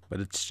tune, but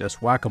it's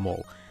just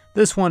whack-a-mole.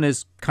 This one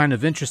is kind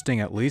of interesting,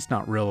 at least,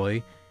 not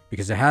really,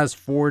 because it has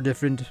 4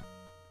 different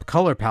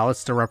color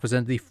palettes to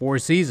represent the 4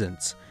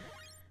 seasons.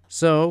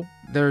 So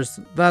there's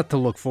that to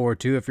look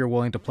forward to if you're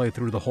willing to play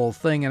through the whole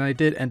thing, and I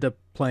did end up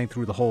playing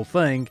through the whole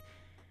thing,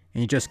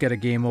 and you just get a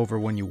game over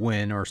when you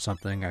win or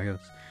something, I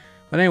guess.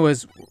 But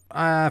anyways,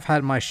 I've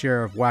had my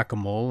share of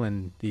whack-a-mole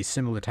and these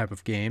similar type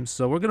of games,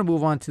 so we're going to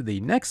move on to the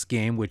next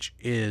game, which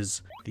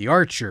is The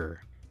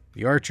Archer.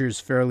 The Archer is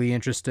fairly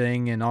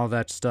interesting and all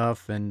that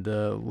stuff, and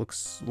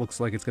looks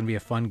like it's going to be a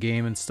fun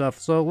game and stuff,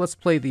 so let's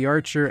play The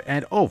Archer,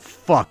 and oh,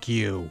 fuck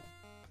you!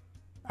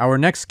 Our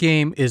next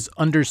game is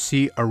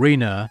Undersea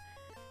Arena,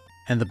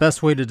 and the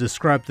best way to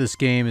describe this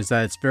game is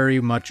that it's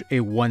very much a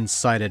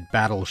one-sided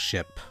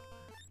battleship.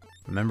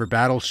 Remember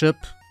Battleship?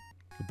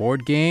 The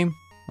board game?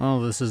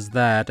 Well, this is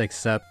that,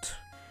 except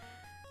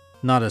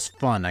not as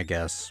fun, I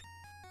guess.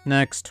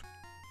 Next.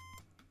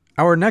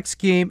 Our next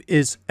game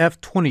is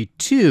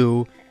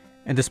F-22,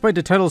 and despite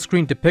the title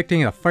screen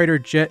depicting a fighter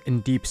jet in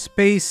deep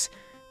space,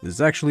 this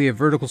is actually a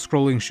vertical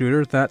scrolling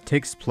shooter that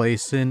takes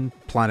place in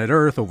planet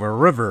Earth over a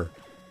river.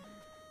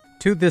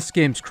 To this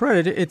game's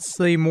credit, it's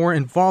a more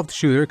involved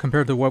shooter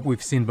compared to what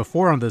we've seen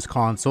before on this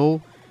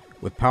console,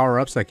 with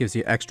power-ups that gives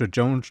you extra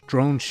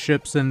drone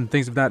ships and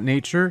things of that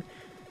nature.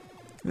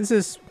 This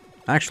is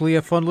actually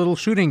a fun little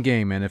shooting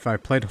game, and if I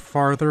played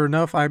farther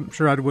enough, I'm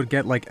sure I would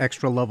get like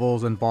extra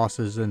levels and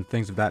bosses and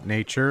things of that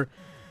nature.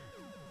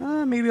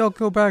 Maybe I'll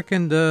go back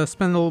and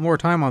spend a little more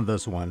time on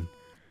this one.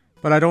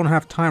 But I don't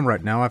have time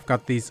right now, I've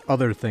got these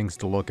other things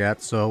to look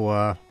at, so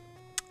oh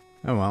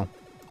well.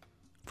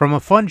 From a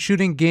fun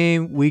shooting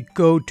game, we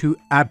go to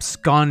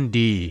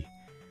Abscondi,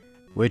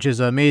 which is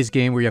a maze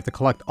game where you have to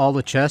collect all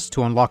the chests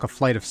to unlock a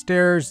flight of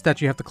stairs that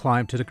you have to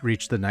climb to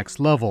reach the next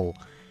level.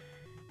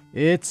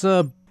 It's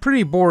a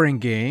pretty boring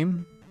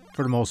game,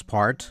 for the most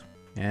part,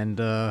 and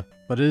but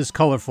it is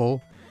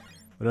colorful,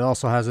 but it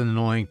also has an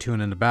annoying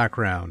tune in the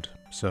background.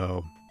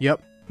 So,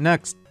 yep,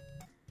 next.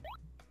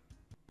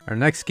 Our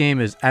next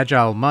game is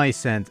Agile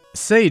Mice, and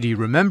say, do you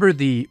remember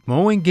the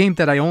mowing game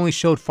that I only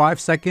showed 5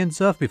 seconds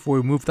of before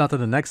we moved on to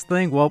the next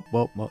thing? Well,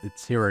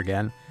 it's here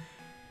again.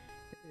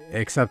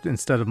 Except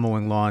instead of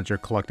mowing lawns, you're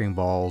collecting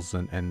balls,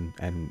 and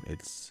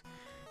it's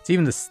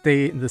even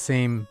the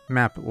same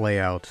map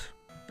layout,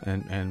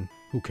 and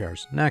who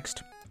cares?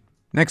 Next.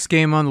 Next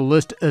game on the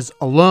list is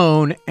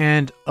Alone,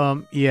 and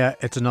yeah,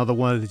 it's another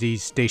one of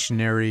these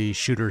stationary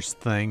shooters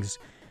things.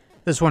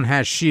 This one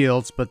has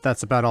shields, but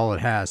that's about all it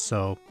has,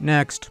 so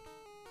next.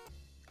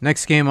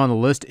 Next game on the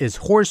list is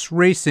Horse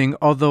Racing,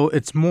 although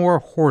it's more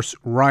horse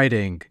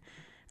riding,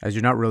 as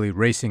you're not really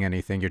racing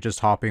anything, you're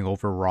just hopping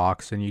over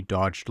rocks and you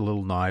dodge the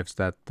little knives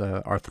that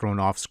are thrown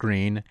off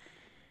screen.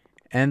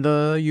 And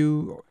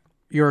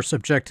you're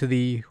subject to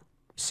the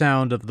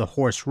sound of the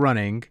horse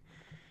running,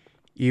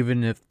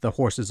 even if the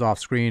horse is off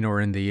screen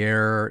or in the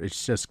air,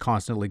 it's just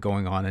constantly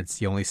going on. It's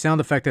the only sound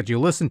effect that you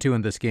listen to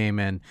in this game,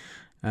 and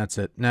that's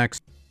it.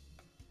 Next.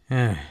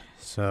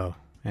 So,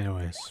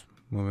 anyways,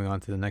 moving on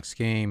to the next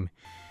game.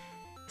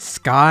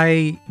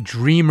 Sky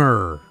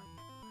Dreamer.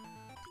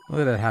 Look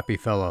at that happy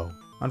fellow.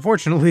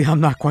 Unfortunately,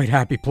 I'm not quite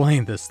happy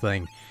playing this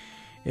thing.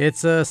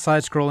 It's a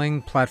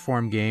side-scrolling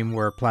platform game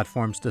where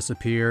platforms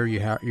disappear,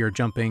 your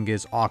jumping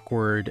is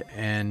awkward,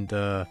 and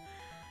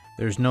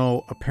there's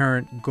no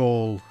apparent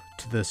goal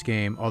to this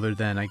game other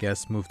than, I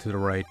guess, move to the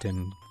right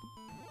and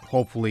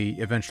hopefully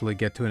eventually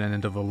get to an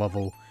end of a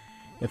level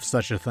if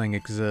such a thing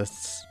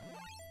exists.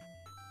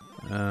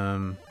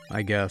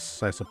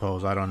 I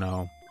suppose, I don't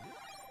know.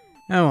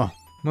 Oh well,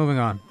 moving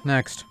on.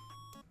 Next.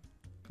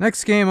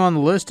 Next game on the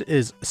list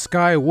is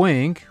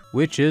Skywing,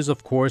 which is,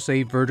 of course,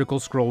 a vertical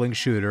scrolling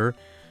shooter.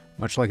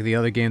 Much like the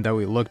other game that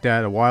we looked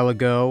at a while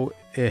ago,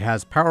 it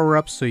has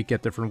power-ups so you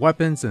get different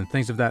weapons and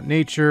things of that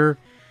nature.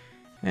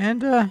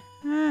 And,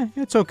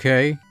 it's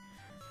okay.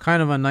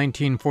 Kind of a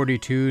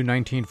 1942,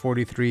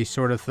 1943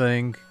 sort of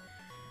thing.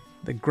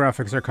 The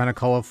graphics are kind of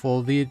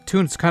colorful. The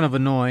tune's kind of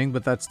annoying,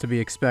 but that's to be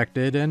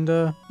expected.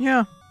 And,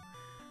 yeah.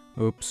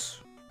 Oops.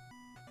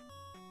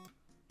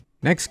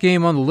 Next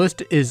game on the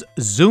list is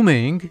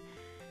Zooming.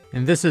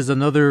 And this is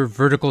another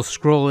vertical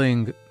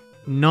scrolling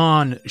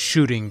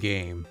non-shooting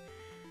game.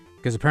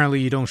 Because apparently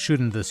you don't shoot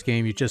in this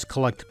game, you just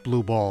collect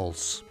blue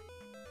balls.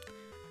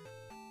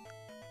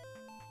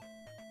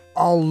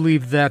 I'll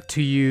leave that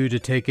to you to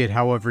take it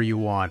however you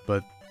want,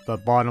 but the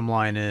bottom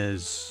line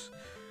is...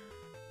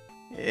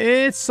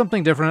 it's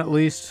something different at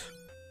least.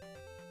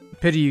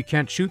 Pity you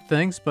can't shoot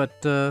things, but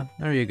there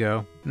you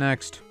go.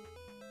 Next.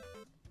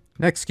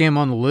 Next game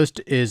on the list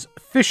is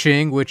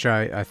Fishing, which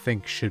I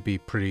think should be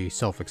pretty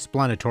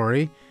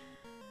self-explanatory.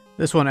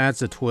 This one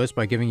adds a twist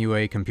by giving you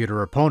a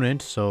computer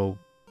opponent, so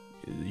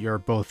you're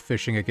both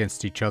fishing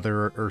against each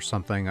other or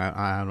something.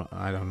 I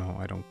don't know.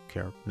 I don't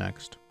care.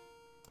 Next.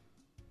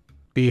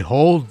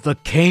 Behold the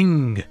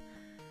King!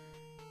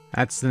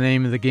 That's the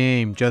name of the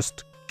game.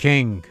 Just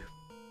King.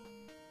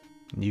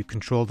 You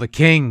control the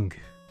King,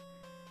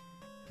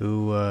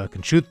 who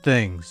can shoot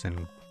things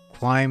and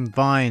climb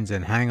vines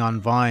and hang on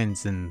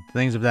vines and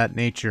things of that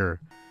nature.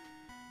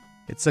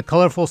 It's a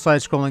colorful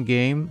side-scrolling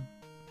game.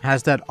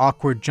 Has that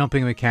awkward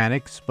jumping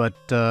mechanics, but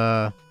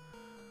yeah,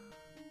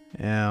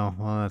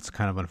 well, that's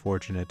kind of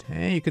unfortunate.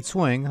 Hey, you could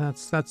swing.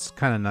 That's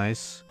kind of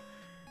nice.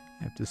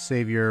 You have to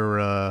save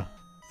your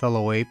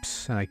fellow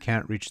apes, and I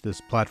can't reach this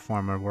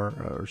platform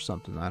or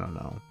something. I don't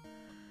know.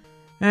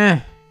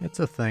 It's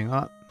a thing.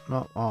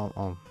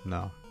 Oh,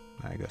 no.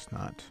 I guess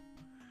not.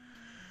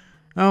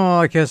 Oh, well,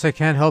 I guess I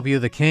can't help you.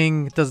 The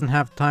King doesn't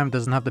have time,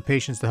 doesn't have the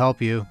patience to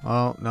help you.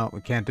 Oh, no, we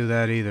can't do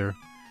that either.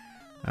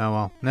 Oh,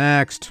 well.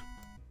 Next.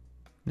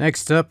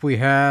 Next up, we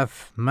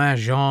have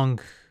Mahjong.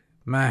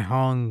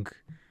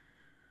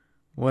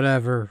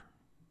 Whatever.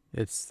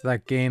 It's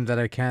that game that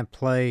I can't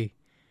play.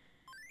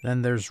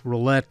 Then there's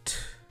Roulette.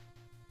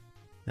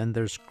 Then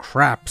there's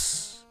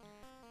Craps.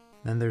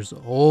 Then there's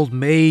Old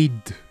Maid.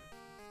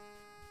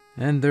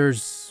 And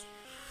there's...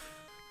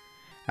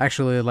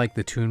 actually, I like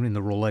the tune in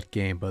the Roulette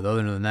game, but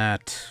other than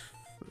that...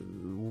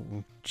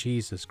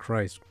 Jesus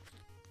Christ.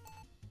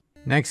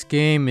 Next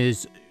game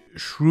is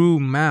Shrew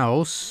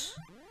Mouse.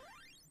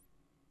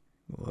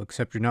 Well,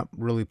 except you're not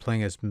really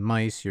playing as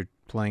mice, you're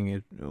playing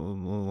it...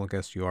 well, I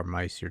guess you are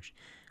mice. You're...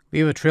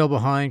 leave a trail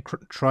behind,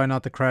 try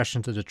not to crash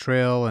into the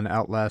trail, and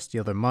outlast the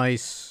other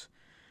mice.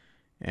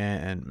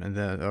 And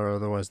then, or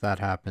otherwise that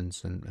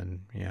happens,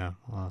 and yeah,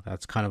 well,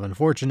 that's kind of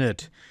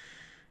unfortunate.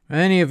 In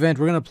any event,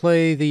 we're going to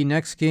play the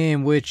next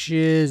game, which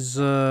is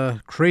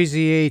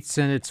Crazy 8s,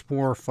 and it's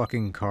more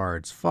fucking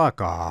cards.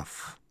 Fuck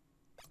off.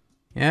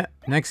 Yeah,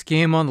 next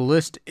game on the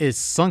list is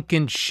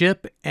Sunken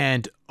Ship,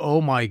 and oh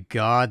my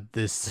god,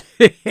 this...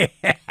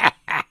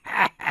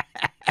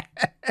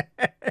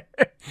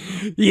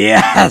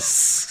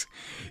 yes!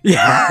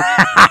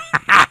 Yeah!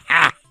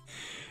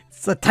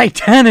 It's a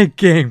Titanic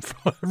game,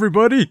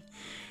 everybody!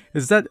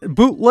 Is that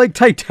bootleg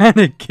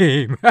Titanic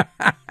game?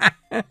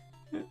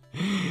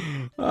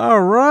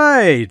 All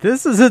right,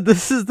 this is it.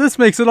 This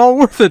makes it all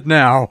worth it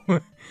now.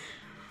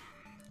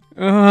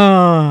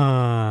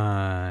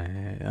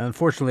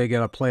 Unfortunately, I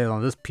gotta play it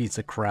on this piece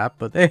of crap.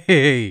 But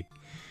hey,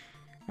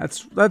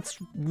 that's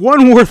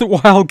one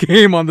worthwhile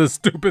game on this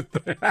stupid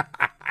thing.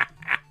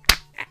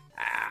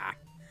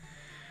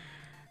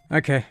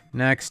 Okay,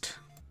 next.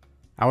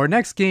 Our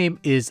next game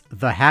is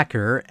The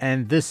Hacker,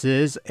 and this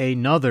is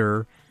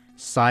another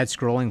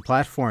side-scrolling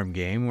platform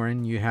game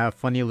wherein you have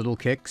funny little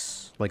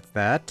kicks like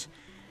that.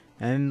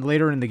 And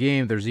later in the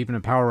game, there's even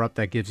a power-up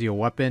that gives you a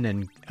weapon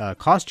and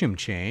costume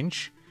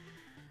change.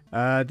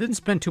 Didn't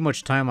spend too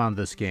much time on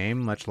this game,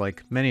 much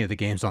like many of the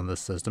games on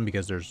this system,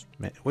 because there's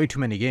way too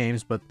many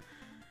games, but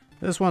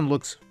this one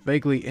looks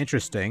vaguely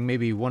interesting.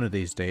 Maybe one of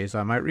these days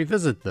I might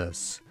revisit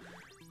this.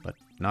 But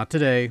not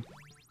today.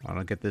 I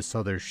want to get this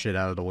other shit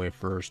out of the way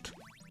first.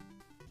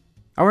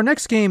 Our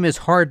next game is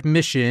Hard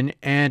Mission,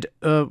 and,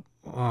 oh,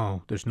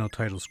 there's no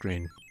title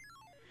screen.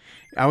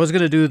 I was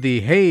gonna do the,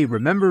 hey,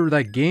 remember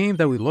that game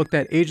that we looked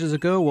at ages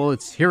ago? Well,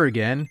 it's here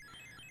again.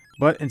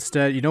 But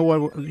instead, you know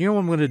what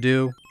I'm gonna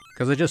do?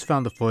 Because I just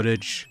found the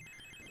footage.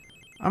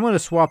 I'm gonna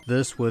swap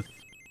this with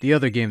the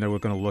other game that we're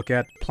gonna look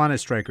at, Planet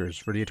Strikers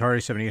for the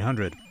Atari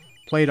 7800.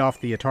 Played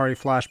off the Atari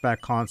Flashback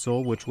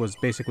console, which was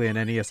basically an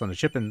NES on a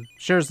chip and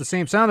shares the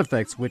same sound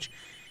effects, which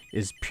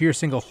is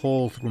piercing a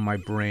hole through my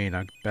brain.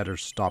 I better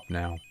stop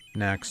now.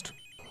 Next.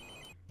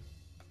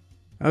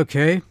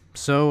 Okay,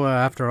 so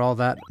after all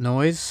that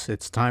noise,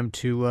 it's time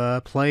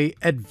to play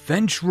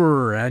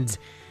Adventurer. And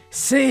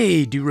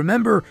say, do you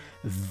remember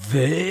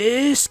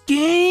this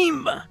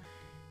game?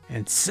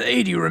 And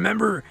say, do you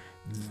remember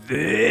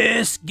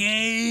this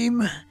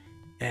game?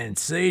 And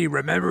see,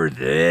 remember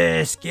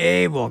this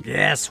game? Well,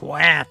 guess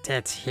what?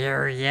 It's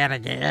here yet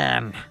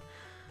again.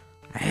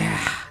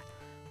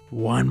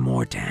 One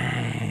more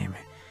time.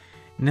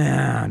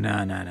 No.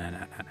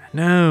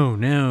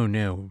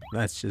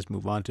 Let's just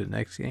move on to the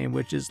next game,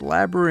 which is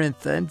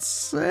Labyrinth. And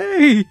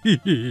say,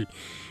 do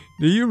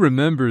you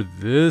remember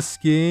this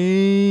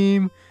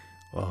game?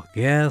 Well,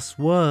 guess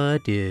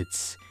what?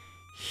 It's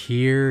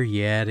here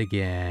yet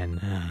again.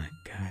 Oh,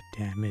 God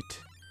damn it.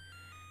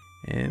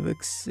 And it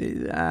looks,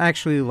 I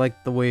actually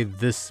like the way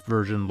this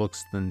version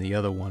looks than the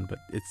other one, but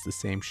it's the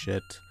same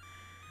shit.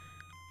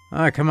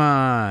 Ah, come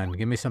on,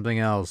 give me something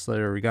else.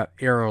 There, we got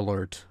Error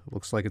Alert.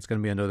 Looks like it's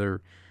gonna be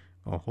another.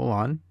 Oh, hold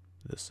on.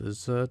 This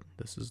is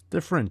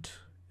different.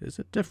 Is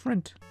it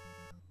different?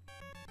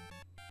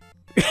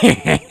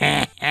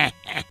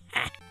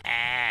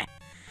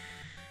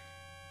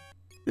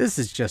 This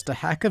is just a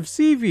hack of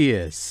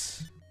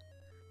Xevious.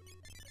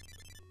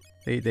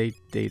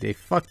 They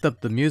fucked up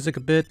the music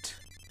a bit.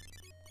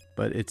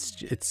 But it's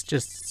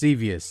just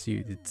Xevious.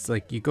 It's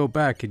like you go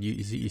back and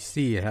you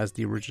see it has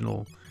the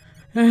original.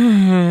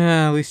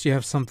 At least you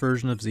have some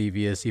version of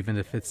Xevious, even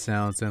if it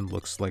sounds and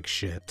looks like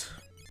shit.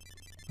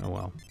 Oh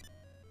well.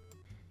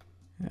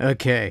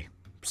 Okay,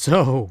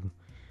 so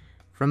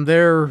from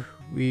there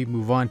we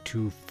move on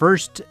to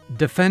First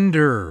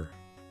Defender,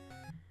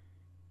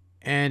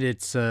 and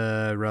it's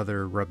a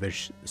rather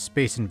rubbish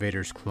Space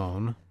Invaders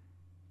clone.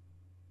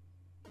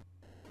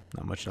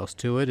 Not much else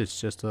to it,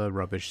 it's just a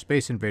rubbish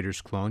Space Invaders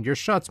clone. Your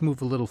shots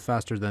move a little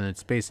faster than in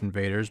Space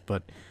Invaders,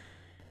 but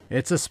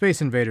it's a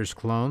Space Invaders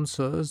clone,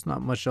 so there's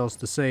not much else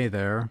to say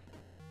there.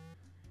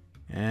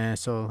 And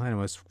so,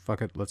 anyways,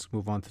 fuck it, let's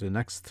move on to the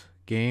next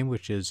game,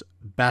 which is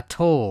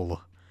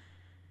Battle.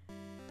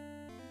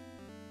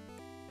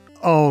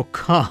 Oh,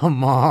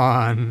 come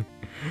on!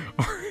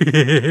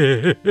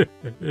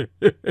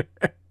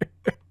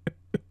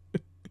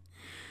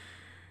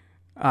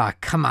 Ah,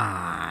 come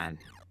on!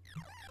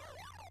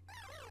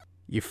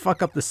 You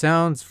fuck up the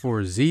sounds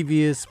for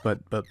Xevious, but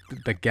the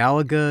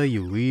Galaga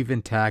you leave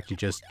intact, you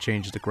just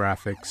change the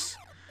graphics.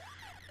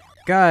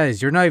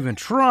 Guys, you're not even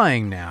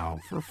trying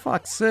now, for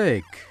fuck's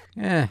sake.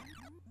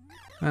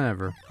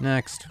 Whatever.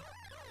 Next.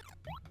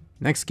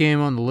 Next game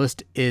on the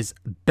list is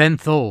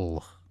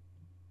Benthel.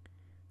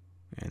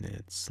 And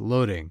it's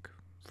loading,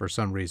 for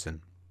some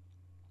reason.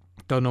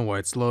 Don't know why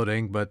it's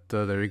loading, but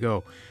there you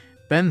go.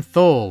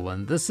 Benthel,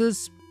 and this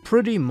is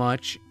pretty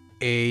much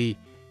a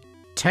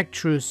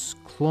Tetris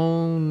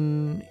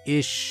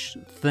clone-ish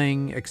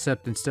thing,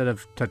 except instead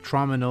of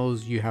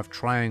tetrominoes, you have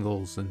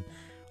triangles and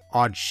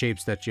odd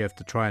shapes that you have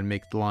to try and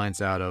make the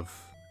lines out of.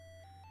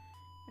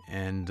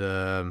 And,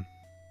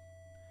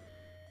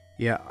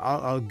 yeah,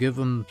 I'll give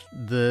them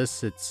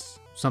this. It's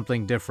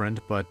something different,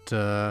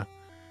 but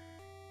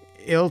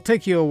it'll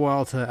take you a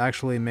while to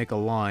actually make a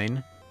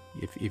line,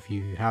 if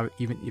you have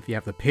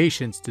the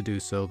patience to do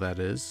so, that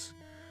is.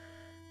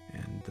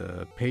 And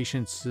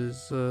patience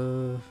is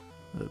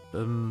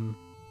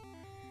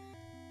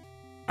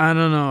I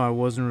don't know, I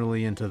wasn't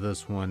really into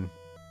this one.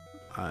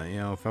 You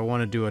know, if I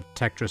want to do a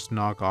Tetris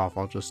knockoff,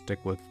 I'll just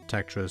stick with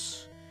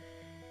Tetris.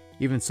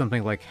 Even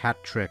something like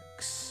Hat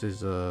Tricks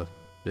is a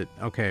bit...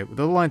 Okay,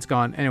 the line's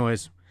gone.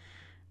 Anyways,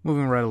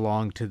 moving right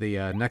along to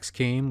the next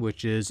game,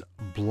 which is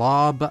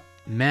Blob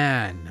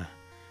Man.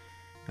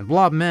 And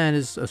Blob Man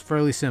is a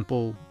fairly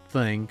simple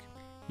thing.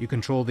 You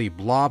control the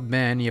Blob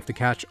Man, you have to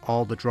catch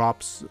all the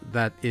drops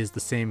that is the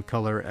same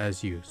color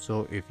as you.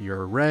 So if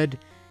you're red,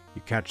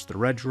 you catch the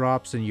red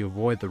drops and you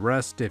avoid the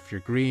rest. If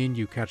you're green,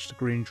 you catch the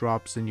green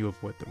drops and you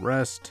avoid the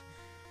rest.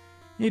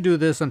 You do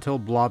this until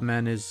Blob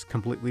Man is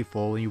completely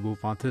full and you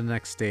move on to the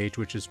next stage,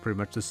 which is pretty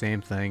much the same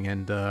thing.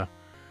 And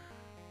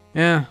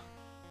yeah,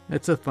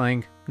 it's a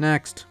thing.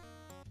 Next.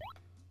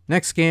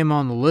 Next game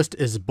on the list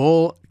is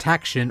Bolt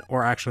Action,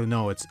 or actually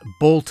no, it's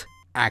Bolt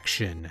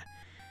Action.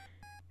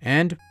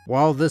 And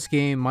while this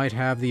game might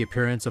have the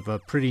appearance of a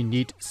pretty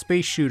neat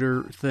space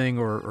shooter thing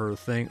or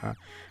thing,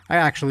 I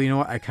actually, you know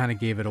what, I kind of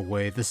gave it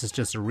away. This is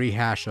just a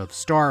rehash of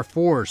Star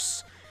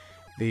Force,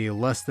 the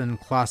less than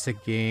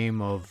classic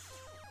game of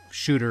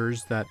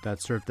shooters that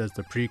served as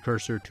the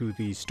precursor to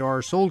the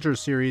Star Soldier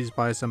series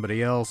by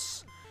somebody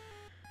else.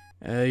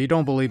 You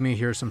don't believe me?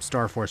 Here's some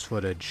Star Force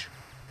footage.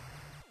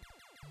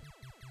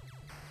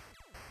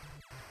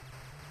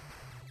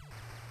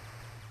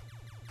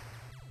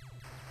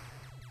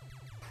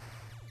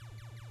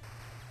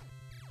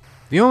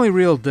 The only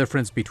real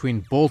difference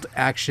between Bolt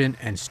Action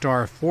and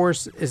Star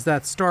Force is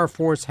that Star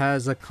Force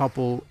has a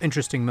couple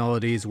interesting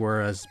melodies,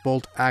 whereas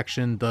Bolt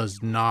Action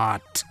does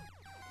not.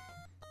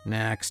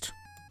 Next.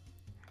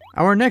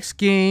 Our next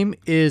game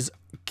is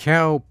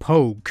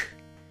Cowpoke.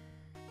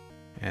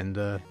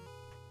 And,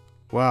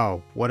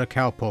 wow, what a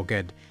Cowpoke.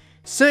 And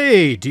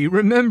say, do you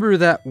remember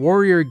that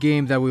warrior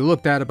game that we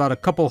looked at about a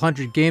couple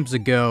hundred games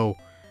ago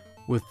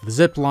with the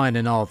zipline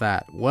and all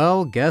that?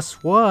 Well,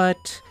 guess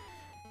what?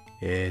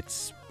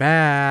 It's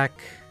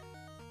back.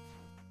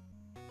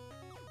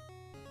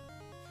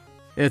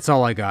 It's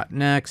all I got.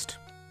 Next.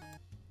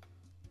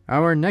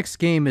 Our next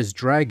game is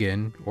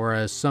Dragon, or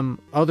as some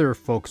other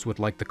folks would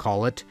like to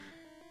call it,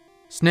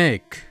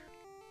 Snake.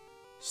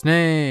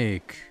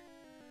 Snake.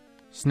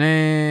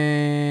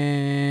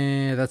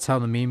 Snake. That's how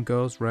the meme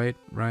goes, right?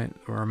 Right?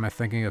 Or am I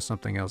thinking of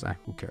something else?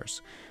 Who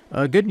cares?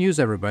 Good news,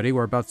 everybody.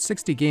 We're about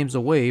 60 games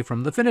away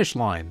from the finish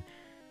line.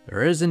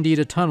 There is indeed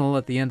a tunnel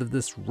at the end of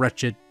this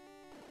wretched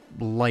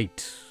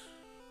light.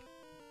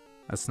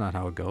 That's not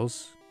how it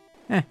goes.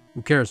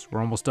 Who cares?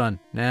 We're almost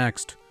done.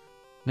 Next.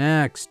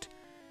 Next.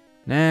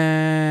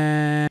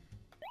 Next.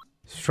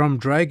 From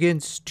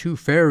dragons to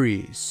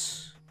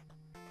fairies.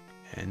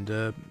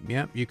 And,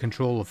 yep, you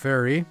control a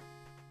fairy.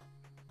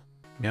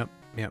 Yep.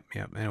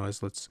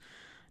 Anyways, let's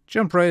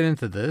jump right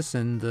into this.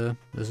 And,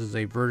 this is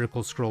a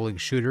vertical scrolling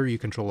shooter. You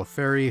control a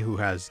fairy who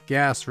has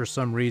gas for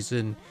some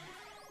reason.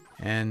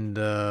 And,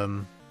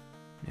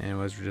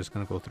 anyways, we're just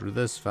gonna go through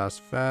this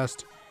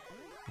fast.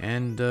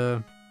 And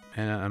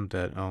I'm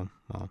dead. Oh,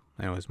 well.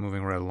 Anyways,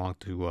 moving right along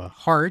to,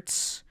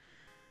 hearts.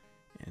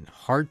 And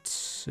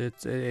hearts,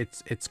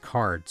 it's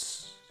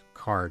cards.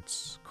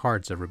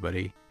 Cards,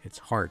 everybody. It's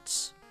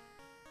hearts.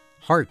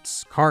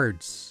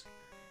 Cards.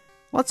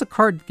 Lots of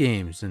card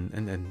games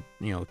and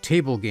you know,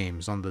 table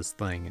games on this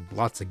thing, and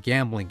lots of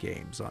gambling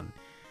games on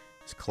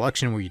this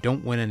collection where you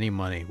don't win any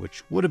money,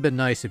 which would have been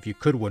nice if you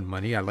could win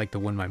money. I'd like to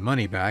win my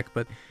money back,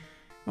 but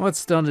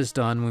what's done is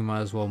done. We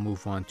might as well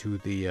move on to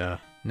the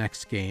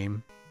next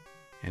game.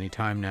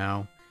 Anytime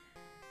now.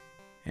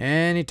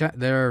 Anytime.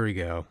 There we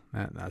go.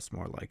 That's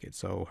more like it.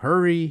 So,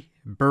 Hurry,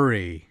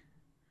 Burry,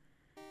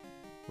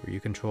 where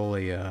you control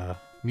a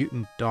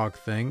mutant dog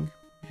thing,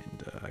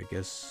 and I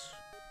guess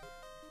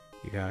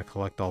you gotta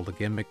collect all the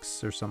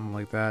gimmicks or something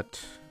like that.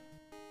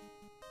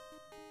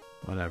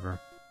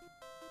 Whatever.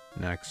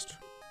 Next.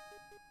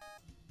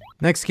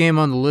 Next game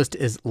on the list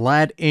is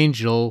Lad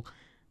Angel,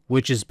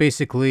 which is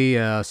basically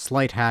a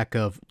slight hack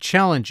of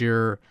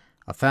Challenger,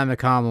 a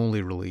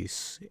Famicom-only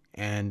release.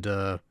 And,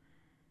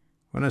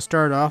 I'm going to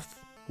start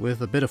off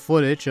with a bit of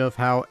footage of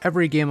how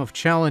every game of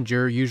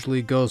Challenger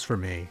usually goes for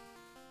me.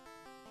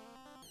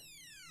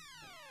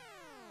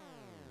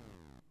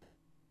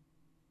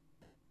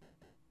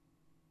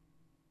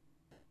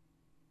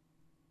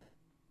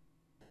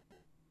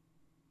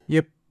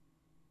 Yep.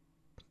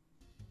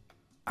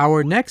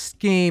 Our next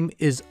game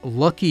is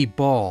Lucky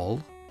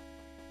Ball.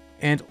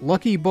 And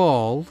Lucky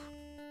Ball,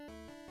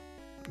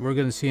 we're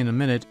going to see in a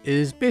minute,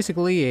 is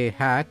basically a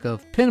hack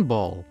of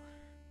pinball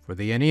for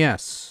the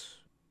NES.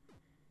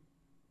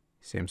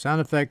 Same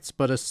sound effects,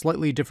 but a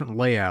slightly different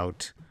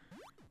layout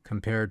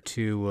compared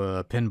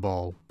to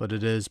pinball. But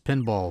it is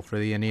pinball for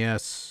the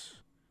NES.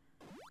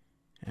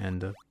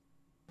 And,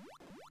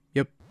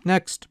 yep,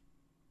 next.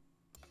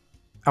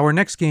 Our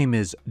next game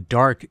is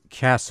Dark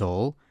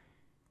Castle,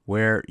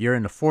 where you're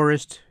in the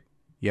forest,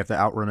 you have to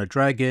outrun a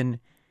dragon,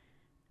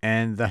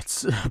 and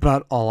that's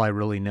about all I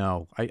really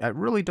know. I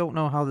really don't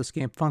know how this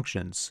game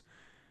functions.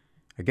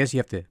 I guess you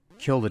have to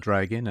kill the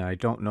dragon, and I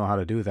don't know how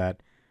to do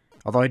that.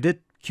 Although I did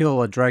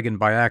kill a dragon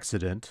by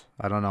accident.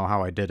 I don't know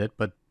how I did it,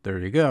 but there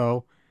you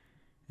go.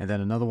 And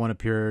then another one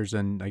appears,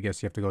 and I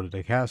guess you have to go to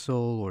the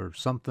castle or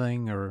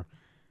something, or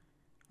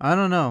I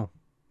don't know.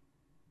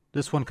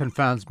 This one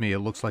confounds me. It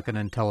looks like an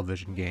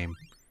Intellivision game.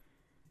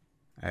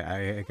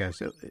 I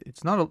guess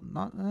it's not.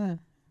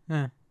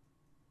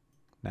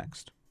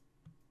 Next.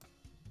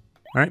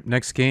 All right,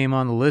 next game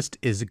on the list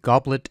is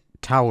Goblet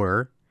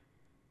Tower,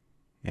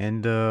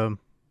 and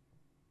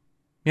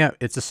yeah,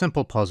 it's a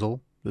simple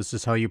puzzle. This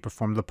is how you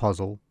perform the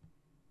puzzle.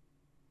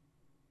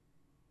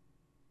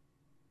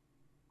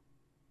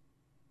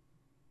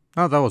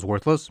 Oh, that was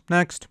worthless.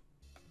 Next.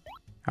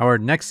 Our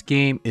next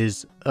game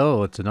is,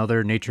 it's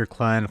another Nature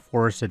Clan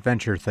Forest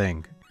Adventure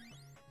thing.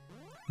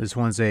 This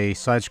one's a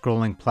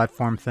side-scrolling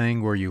platform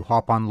thing where you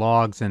hop on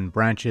logs and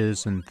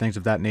branches and things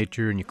of that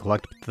nature, and you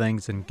collect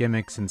things and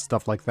gimmicks and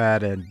stuff like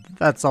that, and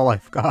that's all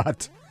I've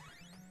got.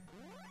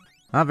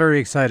 Not very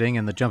exciting,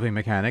 and the jumping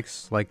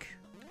mechanics, like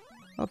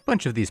a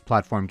bunch of these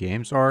platform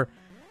games, are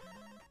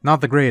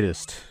not the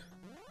greatest.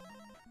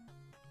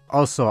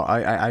 Also,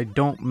 I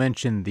don't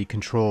mention the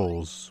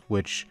controls,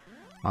 which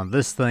on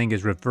this thing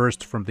is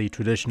reversed from the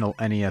traditional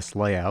NES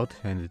layout,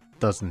 and it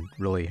doesn't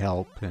really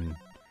help, and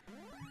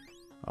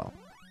well,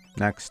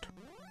 next.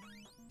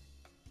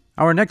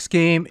 Our next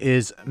game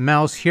is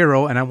Mouse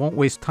Hero, and I won't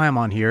waste time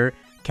on here.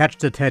 Catch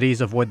the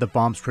teddies, avoid the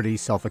bombs, pretty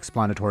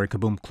self-explanatory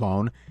Kaboom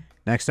clone.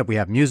 Next up we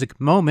have Music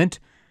Moment.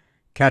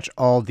 Catch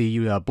all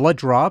the blood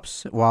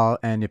drops,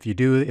 and if you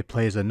do, it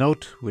plays a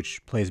note,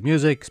 which plays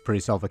music. It's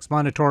pretty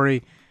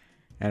self-explanatory.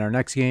 And our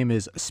next game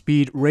is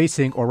Speed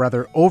Racing, or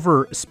rather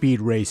Over Speed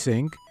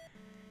Racing,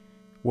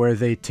 where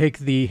they take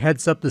the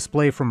heads-up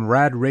display from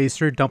Rad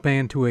Racer, dump it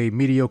into a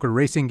mediocre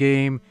racing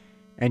game,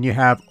 and you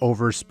have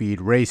Over Speed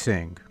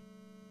Racing.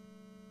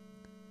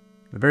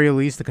 At the very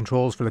least, the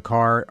controls for the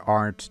car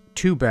aren't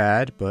too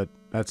bad, but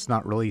that's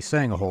not really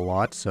saying a whole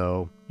lot,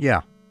 so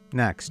yeah,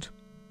 next.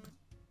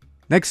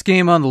 Next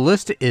game on the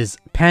list is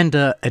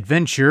Panda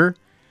Adventure,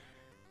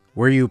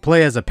 where you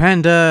play as a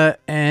panda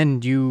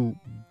and you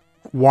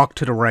walk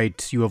to the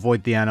right, you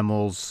avoid the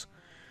animals.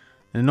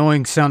 An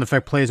annoying sound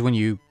effect plays when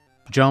you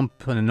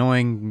jump. An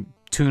annoying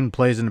tune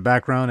plays in the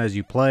background as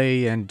you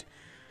play, and...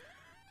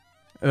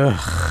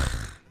 Ugh.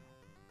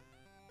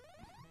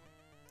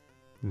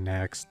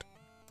 Next.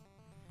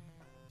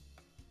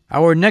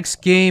 Our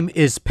next game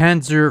is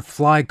Panzer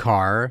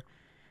Flycar,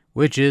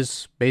 which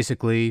is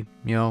basically,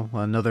 you know,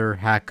 another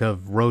hack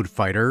of Road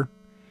Fighter.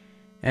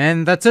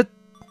 And that's it.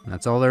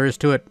 That's all there is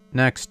to it.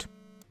 Next.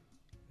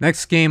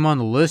 Next game on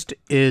the list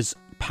is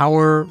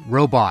Power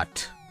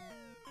Robot.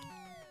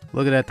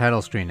 Look at that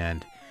title screen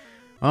end.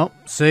 Well,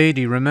 say,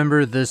 do you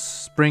remember this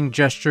spring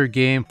gesture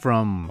game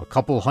from a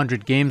couple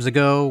hundred games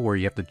ago where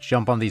you have to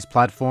jump on these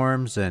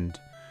platforms and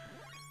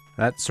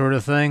that sort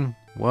of thing?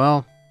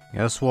 Well,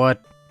 guess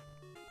what?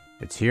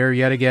 It's here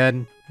yet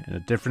again in a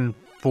different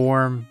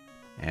form,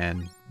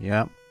 and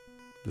yeah,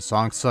 the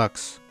song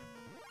sucks.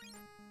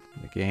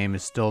 The game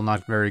is still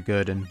not very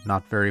good and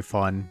not very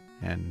fun,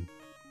 and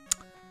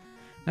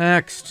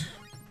next.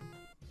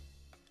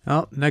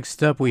 Well,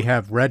 next up we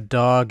have Red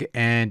Dog,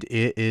 and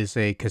it is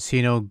a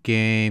casino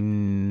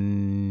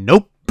game.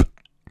 Nope!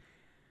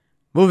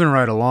 Moving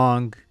right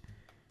along,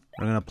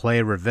 we're gonna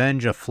play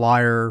Revenge of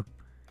Flyer.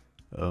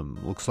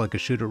 Looks like a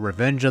shooter,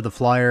 Revenge of the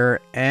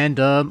Flyer, and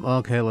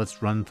okay,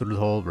 let's run through the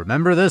whole.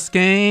 Remember this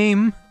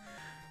game?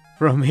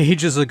 From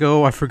ages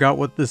ago, I forgot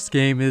what this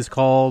game is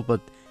called,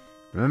 but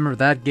remember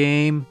that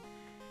game?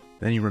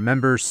 Then you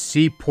remember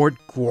Seaport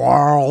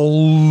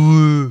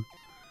Quarrel,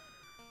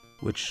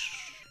 which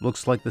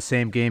looks like the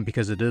same game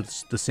because it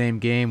is the same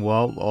game.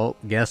 Well,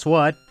 guess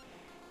what?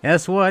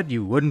 Guess what?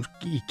 You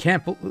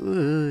can't,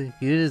 it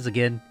is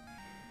again.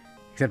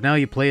 Except now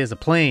you play as a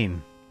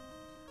plane.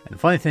 And the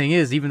funny thing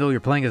is, even though you're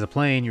playing as a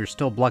plane, you're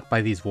still blocked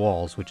by these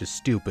walls, which is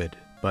stupid.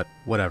 But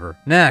whatever.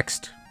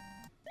 Next!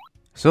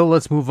 So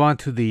let's move on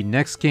to the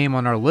next game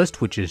on our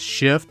list, which is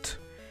Shift.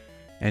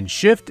 And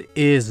Shift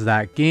is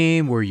that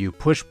game where you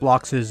push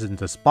blocks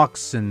into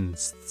spots and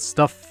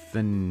stuff,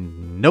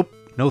 and nope,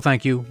 no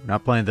thank you,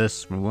 not playing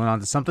this. We're moving on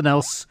to something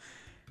else.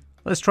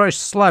 Let's try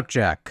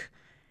Slapjack.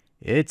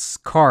 It's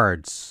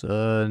cards.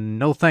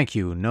 No thank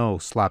you, no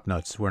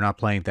Slapnuts. We're not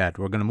playing that.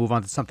 We're gonna move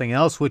on to something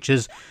else, which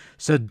is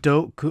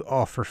Sudoku.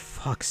 Oh, for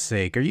fuck's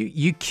sake, are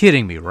you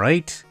kidding me,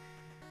 right?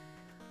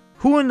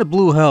 Who in the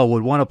blue hell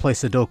would want to play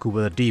Sudoku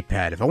with a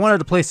D-pad? If I wanted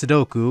to play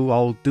Sudoku,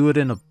 I'll do it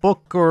in a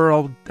book, or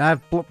I'll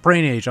have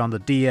Brain Age on the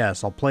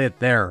DS. I'll play it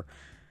there.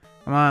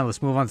 Come on,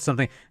 let's move on to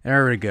something.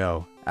 There we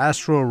go.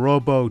 Astro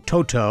Robo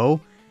Toto.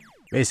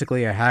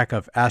 Basically a hack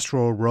of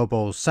Astro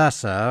Robo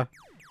Sasa,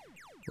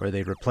 where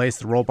they replace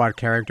the robot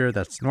character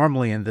that's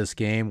normally in this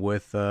game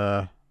with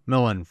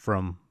Millen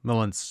from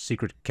Millen's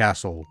Secret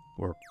Castle,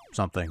 or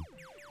something.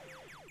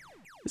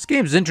 This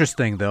game's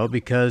interesting, though,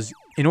 because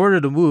in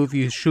order to move,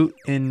 you shoot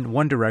in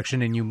one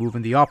direction and you move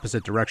in the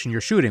opposite direction you're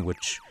shooting,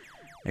 which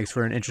makes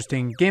for an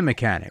interesting game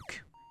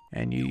mechanic.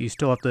 And you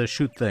still have to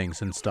shoot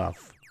things and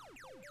stuff.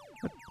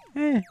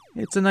 But,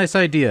 it's a nice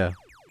idea.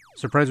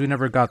 Surprised we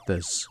never got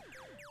this.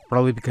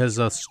 Probably because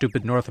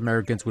stupid North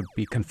Americans would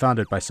be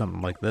confounded by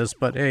something like this,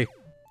 but hey,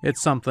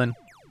 it's something.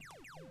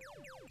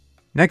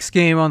 Next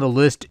game on the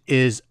list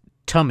is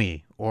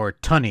Tummy, or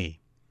Tunny.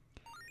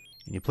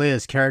 And you play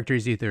as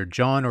characters either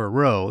John or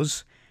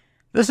Rose.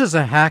 This is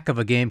a hack of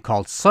a game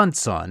called Sun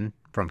Sun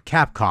from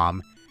Capcom.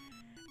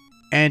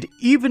 And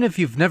even if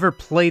you've never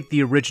played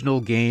the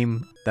original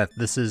game that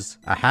this is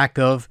a hack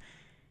of,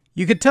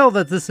 you could tell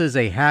that this is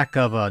a hack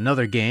of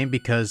another game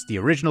because the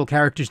original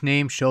character's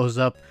name shows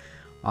up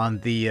on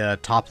the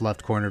top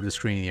left corner of the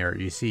screen here.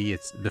 You see,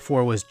 it's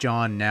before it was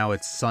John, now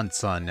it's Sun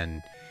Sun,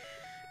 and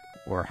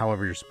or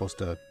however you're supposed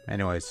to.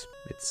 Anyways,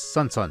 it's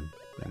Sun Sun.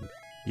 And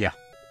yeah.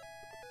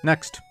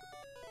 Next.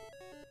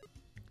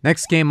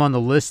 Next game on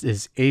the list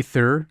is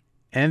Aether,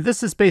 and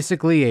this is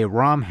basically a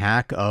ROM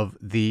hack of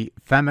the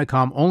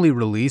Famicom-only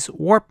release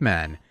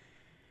Warpman,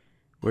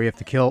 where you have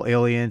to kill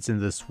aliens in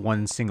this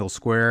one single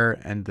square,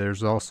 and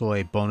there's also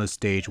a bonus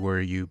stage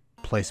where you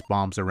place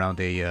bombs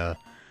around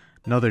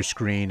another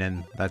screen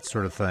and that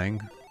sort of thing.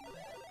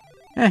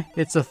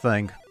 It's a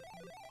thing.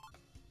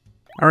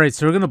 Alright,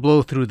 so we're going to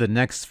blow through the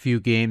next few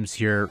games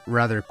here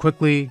rather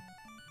quickly.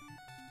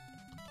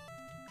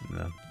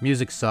 The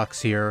music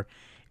sucks here.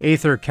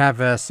 Aether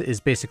Kavas is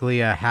basically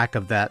a hack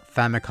of that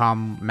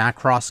Famicom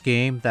Macross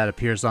game that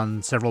appears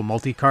on several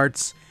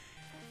multi-carts,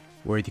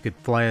 where you could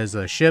fly as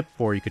a ship,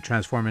 or you could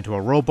transform into a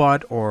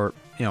robot, or,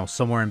 you know,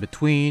 somewhere in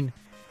between.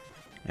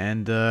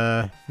 And,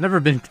 never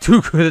been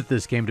too good at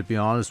this game, to be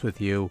honest with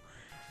you,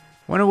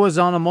 when it was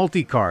on a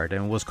multi-cart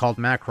and was called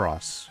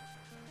Macross.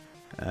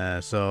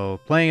 So,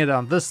 playing it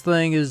on this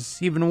thing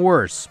is even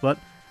worse, but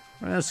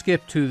we're going to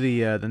skip to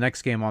the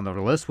next game on the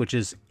list, which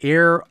is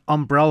Air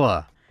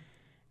Umbrella.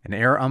 An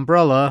Air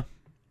Umbrella,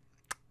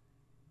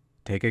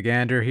 take a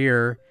gander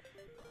here,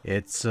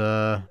 it's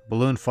a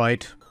balloon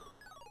fight.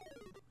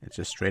 It's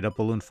just straight up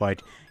balloon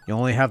fight. You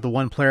only have the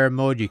one player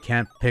mode, you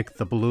can't pick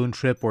the balloon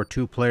trip or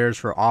two players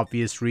for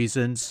obvious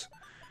reasons.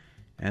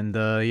 And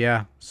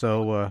yeah,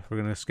 so we're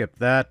gonna skip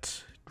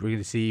that. We're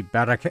gonna see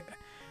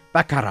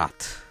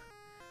Baccarat,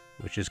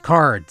 which is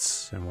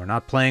cards, and we're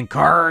not playing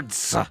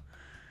cards.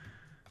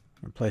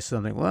 Replace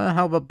something. Well,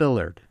 how about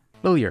billiard?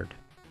 Billiard.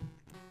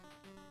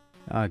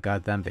 Oh,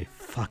 goddamn, they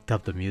fucked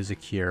up the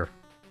music here.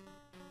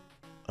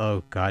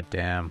 Oh,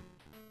 goddamn.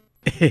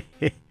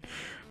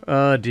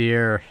 Oh,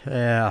 dear.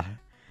 Yeah.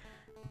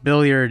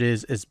 Billiard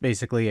is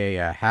basically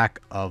a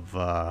hack of,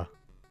 how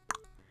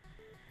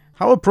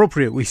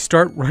appropriate. We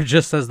start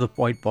just as the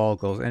white ball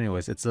goes.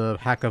 Anyways, it's a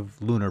hack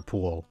of Lunar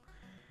Pool,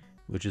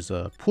 which is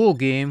a pool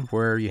game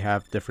where you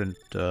have different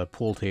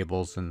pool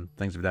tables and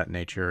things of that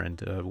nature.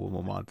 And we'll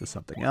move on to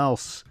something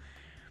else.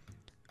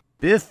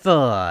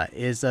 Bitha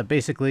is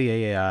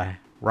basically a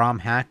ROM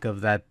hack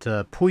of that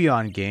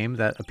Puyon game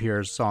that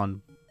appears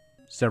on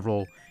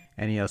several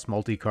NES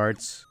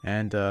multi-carts,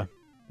 and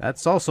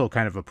that's also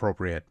kind of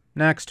appropriate.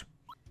 Next.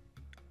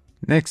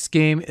 Next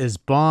game is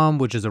Bomb,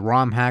 which is a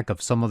ROM hack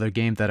of some other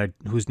game that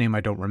whose name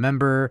I don't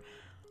remember.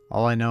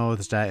 All I know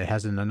is that it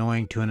has an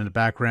annoying tune in the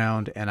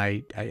background, and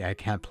I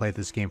can't play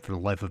this game for the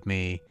life of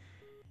me.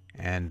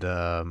 And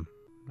I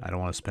don't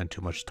want to spend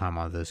too much time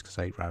on this because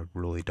I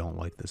really don't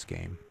like this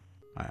game.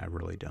 I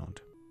really don't.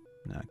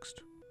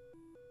 Next.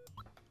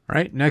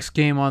 Alright, next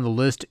game on the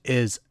list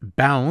is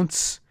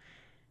Bounce.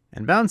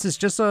 And Bounce is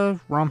just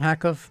a ROM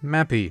hack of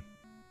Mappy.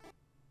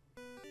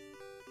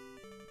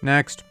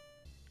 Next.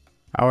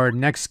 Our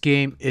next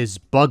game is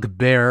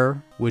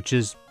Bugbear, which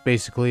is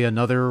basically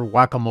another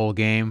whack-a-mole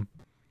game.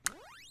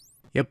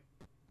 Yep.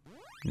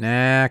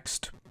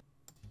 Next.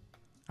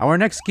 Our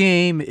next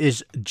game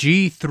is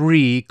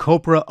G3,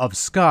 Cobra of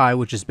Sky,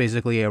 which is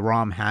basically a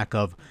ROM hack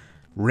of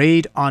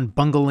Raid on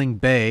Bungling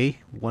Bay,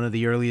 one of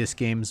the earliest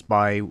games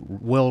by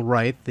Will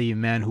Wright, the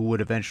man who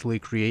would eventually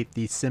create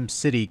the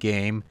SimCity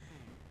game.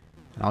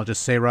 And I'll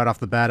just say right off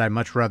the bat, I'd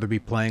much rather be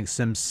playing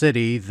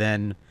SimCity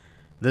than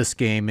this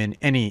game in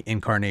any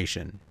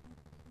incarnation.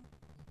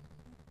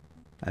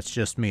 That's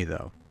just me,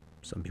 though.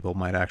 Some people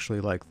might actually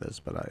like this,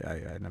 but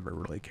I never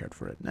really cared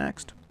for it.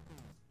 Next.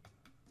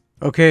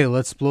 Okay,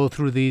 let's blow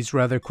through these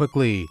rather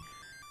quickly.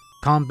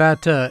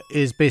 Combata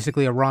is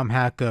basically a ROM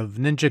hack of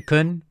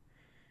Ninja-kun.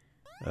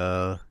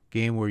 A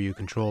game where you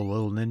control a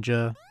little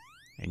ninja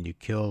and you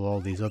kill all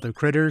these other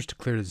critters to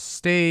clear the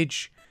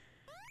stage.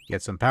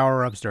 Get some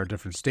power-ups. There are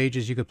different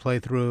stages you could play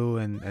through,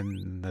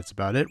 and that's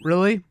about it,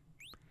 really.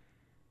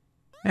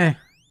 This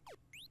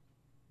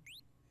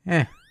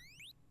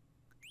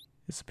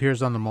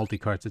appears on the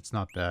multi-carts. It's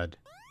not bad.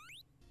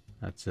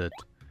 That's it.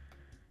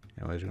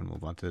 Anyways, we're going to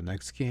move on to the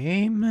next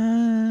game.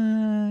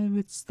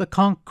 It's the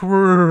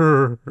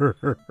Conqueror.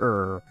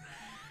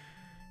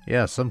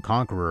 Yeah, some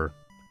Conqueror.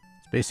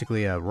 It's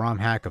basically a ROM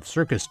hack of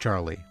Circus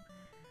Charlie,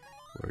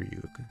 where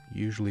you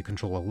usually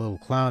control a little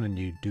clown and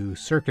you do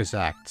circus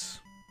acts.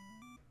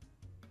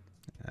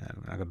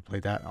 I'm not going to play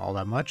that all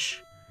that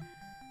much.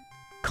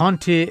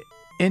 Conte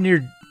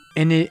Energy?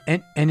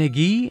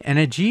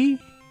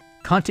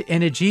 Conte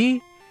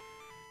Energy?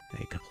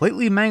 A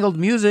completely mangled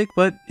music,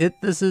 but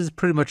this is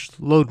pretty much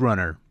Load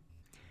Runner.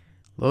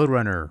 Load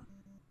Runner.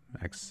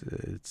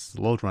 It's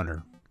Load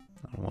Runner.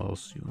 I don't know what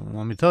else you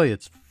want me to tell you.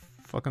 It's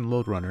fucking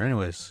Load Runner.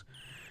 Anyways.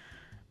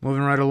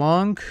 Moving right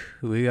along,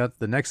 we got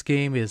the next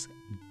game is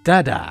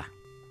Dada.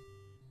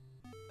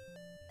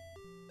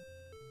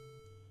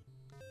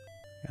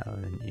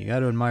 You got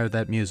to admire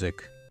that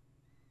music.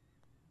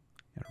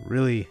 You gotta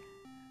really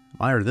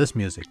admire this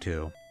music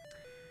too.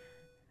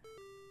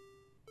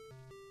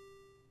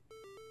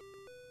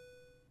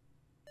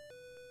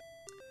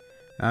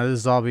 Now this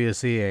is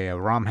obviously a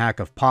ROM hack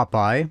of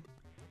Popeye.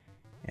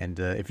 And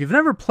if you've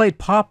never played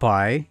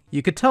Popeye,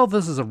 you could tell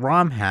this is a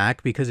ROM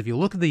hack because if you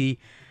look at the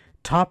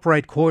top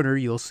right corner,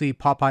 you'll see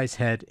Popeye's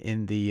head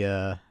in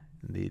the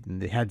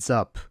heads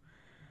up.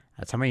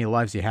 That's how many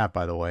lives you have,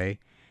 by the way.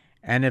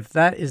 And if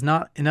that is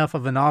not enough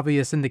of an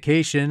obvious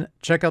indication,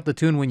 check out the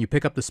tune when you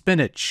pick up the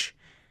spinach.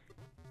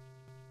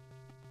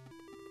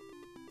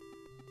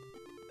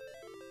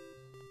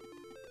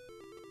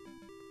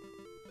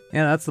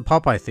 Yeah, that's the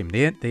Popeye theme.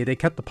 They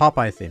kept the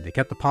Popeye theme. They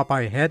kept the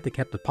Popeye head. They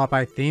kept the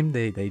Popeye theme.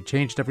 They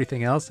changed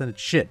everything else, and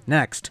it's shit.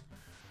 Next.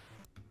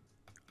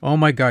 Oh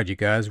my god, you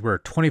guys. We're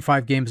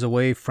 25 games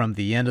away from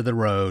the end of the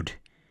road.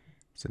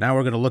 So now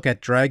we're going to look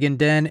at Dragon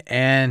Den,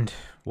 and,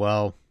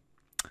 well,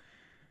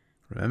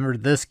 remember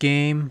this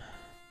game?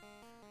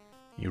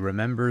 You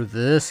remember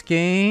this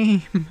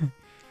game? And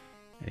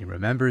you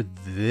remember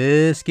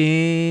this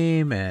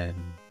game, and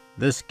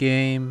this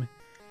game,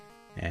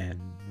 and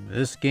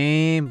this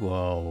game?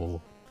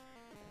 Whoa.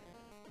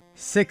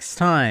 6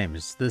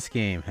 times this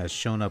game has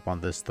shown up on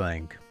this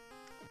thing.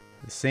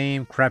 The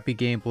same crappy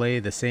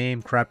gameplay, the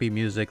same crappy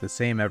music, the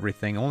same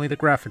everything. Only the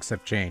graphics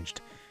have changed.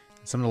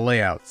 And some of the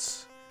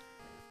layouts.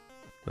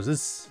 Was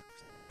this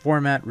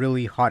format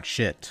really hot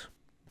shit?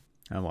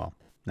 Oh well.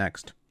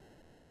 Next.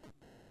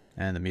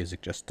 And the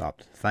music just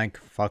stopped. Thank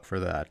fuck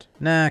for that.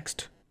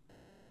 Next.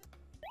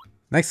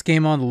 Next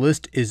game on the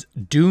list is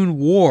Dune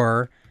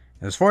War.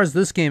 As far as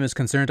this game is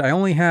concerned, I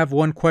only have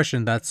one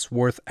question that's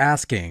worth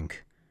asking.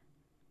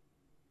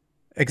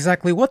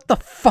 Exactly what the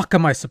fuck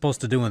am I supposed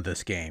to do in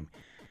this game?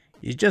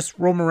 You just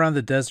roam around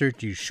the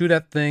desert, you shoot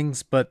at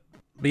things, but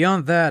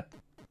beyond that,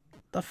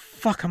 the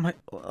fuck am I...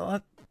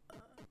 What?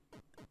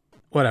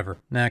 whatever.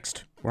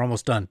 Next. We're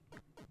almost done.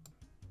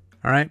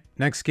 Alright,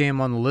 next game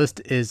on the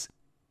list is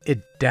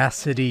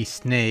Idacity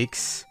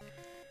Snakes.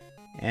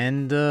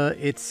 And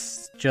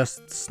it's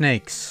just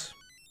snakes.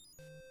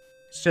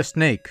 It's just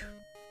Snake.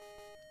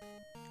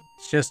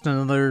 It's just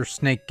another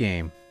snake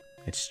game.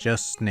 It's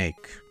just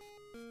Snake.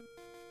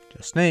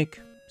 Just Snake.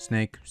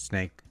 Snake.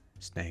 Snake.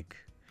 Snake.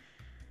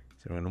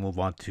 So we're going to move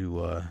on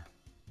to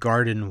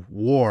Garden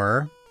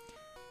War.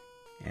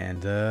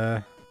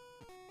 And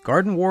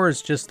Garden War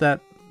is just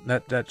that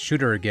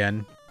shooter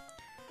again.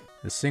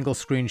 The single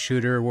screen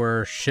shooter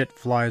where shit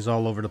flies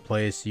all over the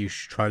place. You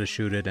try to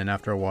shoot it, and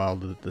after a while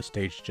the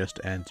stage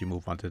just ends. You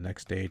move on to the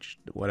next stage.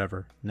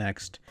 Whatever.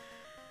 Next.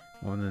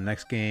 On to the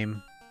next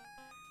game.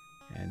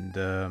 And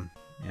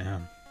yeah.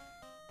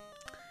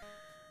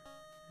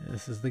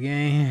 This is the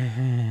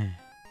game.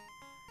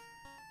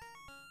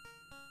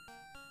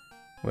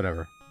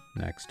 Whatever.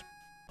 Next.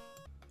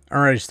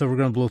 Alright, so we're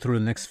going to blow through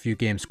the next few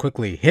games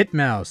quickly.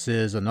 Hitmouse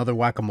is another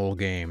whack-a-mole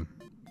game.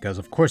 Because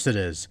of course it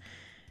is.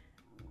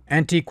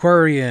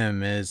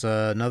 Antiquarium is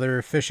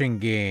another fishing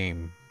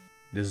game.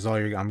 This is all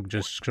I'm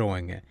just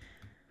showing it.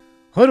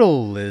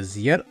 Huddle is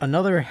yet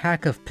another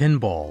hack of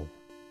pinball.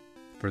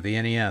 For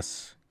the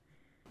NES.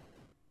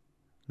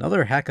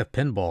 Another hack of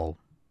pinball.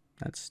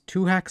 That's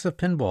 2 hacks of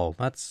pinball.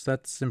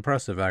 That's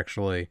impressive,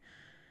 actually.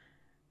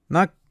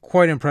 Not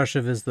quite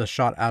impressive as the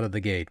shot out of the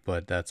gate,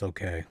 but that's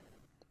okay.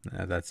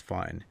 That's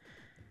fine.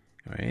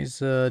 Anyways,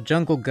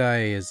 Jungle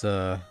Guy is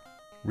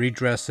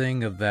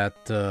redressing of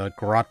that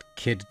Grot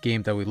Kid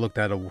game that we looked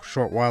at a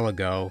short while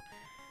ago.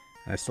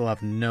 I still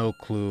have no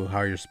clue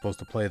how you're supposed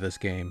to play this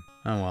game.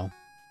 Oh well.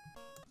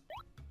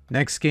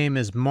 Next game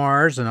is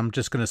Mars, and I'm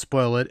just going to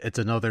spoil it. It's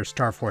another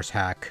Star Force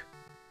hack.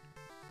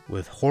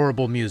 With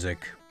horrible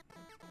music.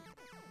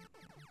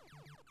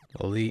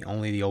 Well,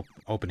 only the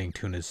opening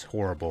tune is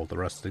horrible. The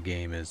rest of the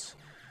game is,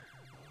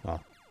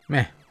 well,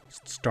 meh.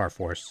 Star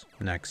Force.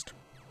 Next.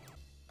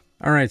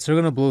 Alright, so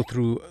we're going to blow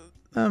through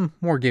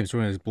more games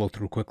we're going to blow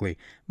through quickly.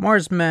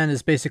 Marsman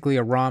is basically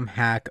a ROM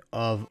hack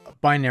of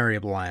Binary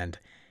Land,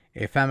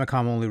 a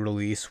Famicom-only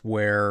release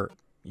where,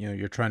 you know,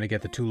 you're trying to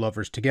get the two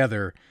lovers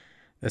together.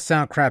 The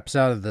sound craps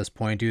out at this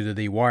point due to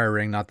the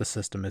wiring, not the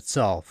system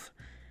itself.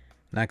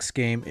 Next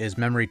game is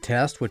Memory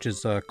Test, which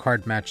is a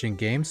card matching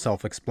game,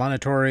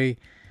 self-explanatory.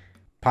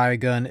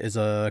 Pygun is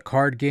a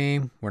card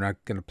game. We're not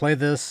going to play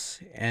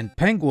this. And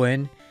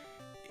Penguin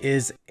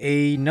is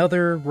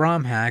another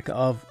ROM hack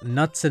of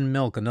Nuts and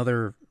Milk,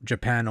 another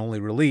Japan-only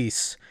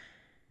release.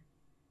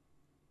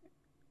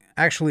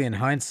 Actually, in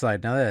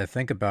hindsight, now that I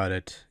think about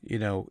it, you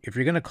know, if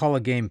you're going to call a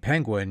game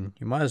Penguin,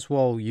 you might as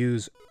well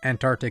use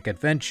Antarctic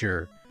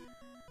Adventure,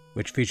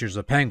 which features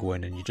a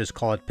penguin, and you just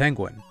call it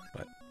Penguin.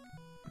 But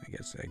I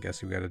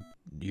guess we gotta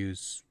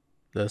use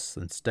this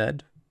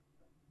instead.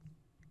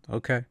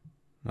 Okay,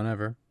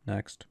 whatever.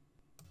 Next.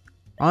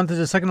 On to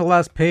the second to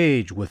last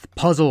page with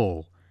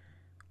Puzzle,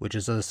 which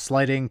is a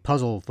sliding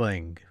puzzle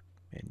thing.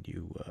 And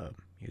you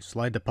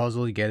slide the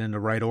puzzle, you get in the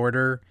right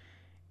order,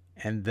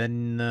 and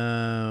then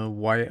I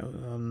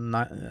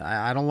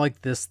don't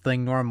like this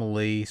thing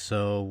normally,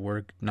 so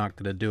we're not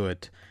gonna do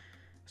it.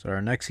 So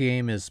our next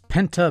game is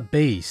Penta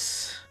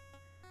Bass.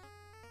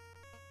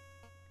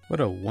 What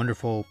a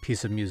wonderful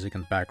piece of music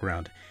in the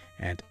background.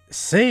 And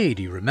say,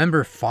 do you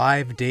remember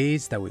 5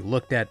 days that we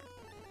looked at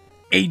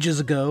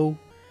ages ago?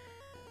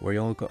 Where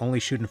you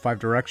only shoot in 5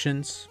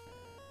 directions?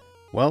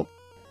 Well,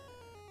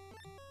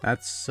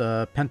 that's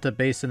Penta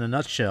Bass in a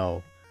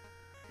nutshell.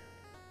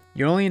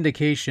 Your only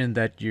indication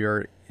that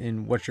you're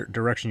in what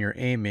direction you're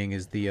aiming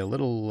is the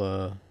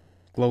little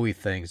glowy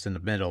things in the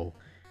middle.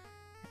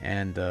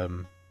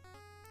 And,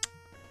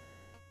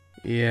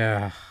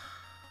 yeah,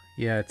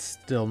 it's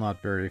still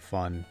not very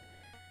fun.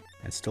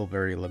 And still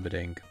very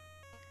limiting.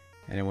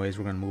 Anyways,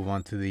 we're going to move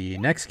on to the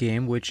next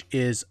game, which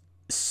is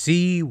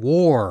Sea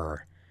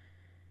War,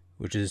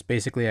 which is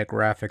basically a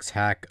graphics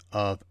hack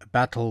of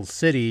Battle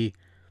City,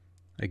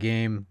 a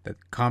game that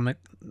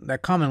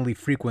commonly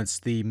frequents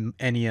the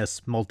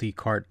NES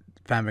multi-cart,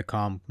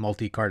 Famicom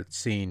multi-cart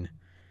scene.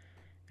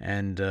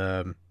 And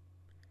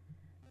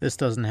this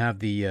doesn't have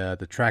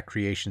the track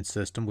creation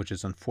system, which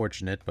is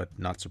unfortunate, but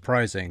not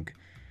surprising.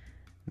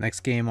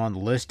 Next game on the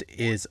list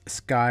is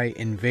Sky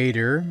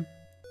Invader,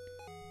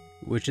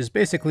 which is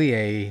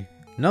basically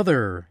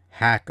another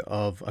hack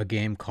of a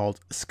game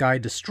called Sky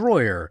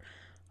Destroyer,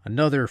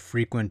 another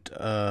frequent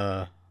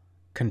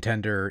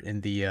contender in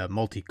the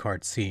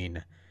multi-cart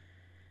scene.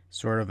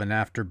 Sort of an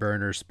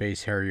afterburner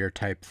Space Harrier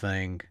type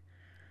thing.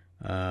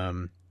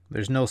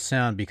 There's no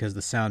sound because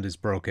the sound is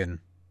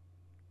broken.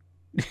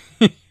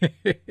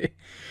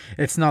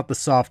 It's not the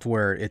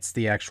software, it's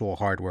the actual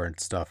hardware and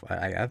stuff.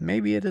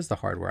 Maybe it is the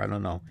hardware, I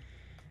don't know.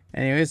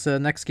 Anyways, the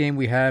next game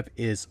we have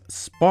is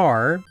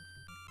Spar.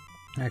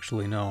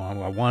 Actually, no,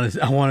 I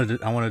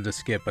wanted to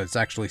skip, but it's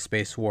actually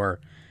Space War.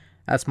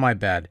 That's my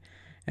bad.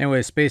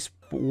 Anyway, Space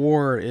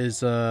War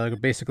is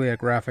basically a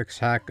graphics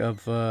hack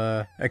of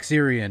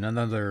Exerion,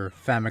 another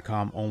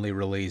Famicom-only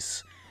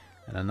release,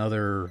 and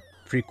another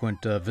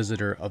frequent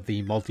visitor of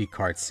the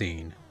multi-cart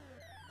scene.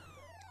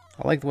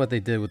 I liked what they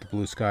did with the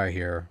blue sky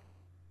here.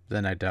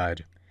 Then I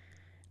died.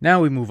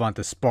 Now we move on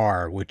to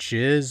Spar, which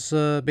is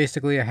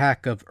basically a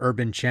hack of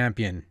Urban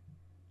Champion.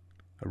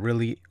 A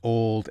really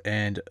old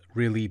and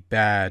really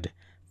bad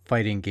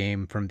fighting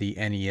game from the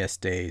NES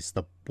days.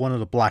 One of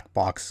the black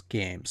box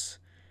games.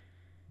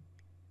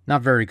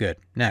 Not very good.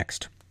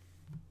 Next.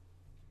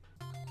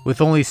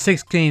 With only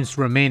 6 games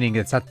remaining,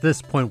 it's at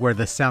this point where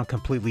the sound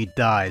completely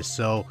dies,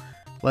 so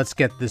let's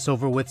get this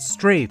over with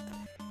straight.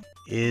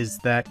 Is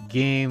that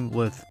game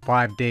with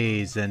 5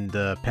 days and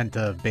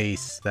penta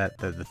bass,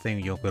 the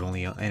thing you'll get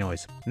only...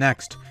 Anyways,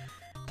 next.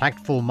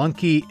 Tactful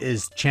Monkey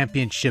is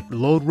Championship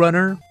Load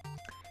Runner.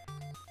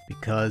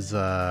 Because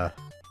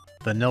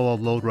vanilla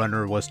Load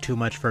Runner was too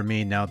much for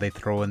me, now they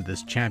throw in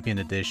this Champion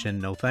Edition.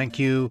 No thank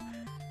you.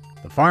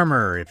 The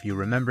Farmer, if you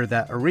remember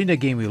that arena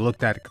game we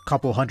looked at a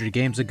couple hundred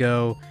games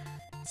ago,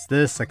 it's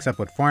this, except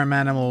with farm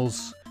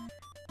animals.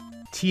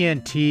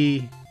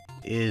 TNT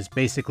is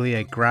basically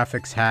a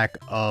graphics hack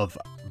of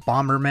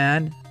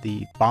Bomberman,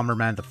 the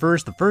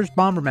first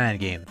Bomberman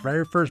game, the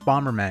very first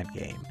Bomberman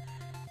game.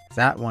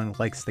 That one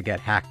likes to get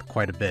hacked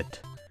quite a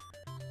bit,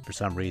 for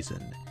some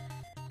reason.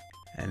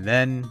 And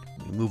then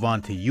we move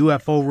on to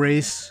UFO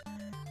Race,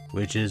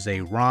 which is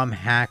a ROM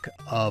hack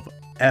of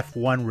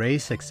F1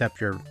 Race, except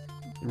you're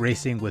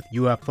racing with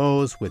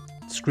UFOs with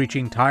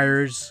screeching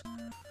tires,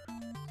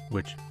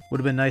 which would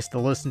have been nice to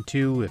listen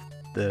to if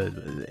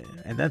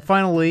and then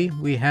finally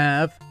we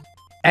have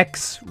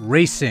X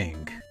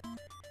Racing,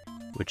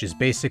 which is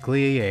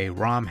basically a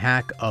ROM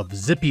hack of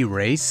Zippy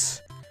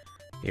Race,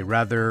 a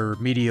rather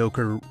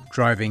mediocre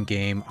driving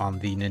game on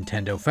the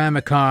Nintendo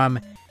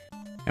Famicom.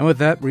 And with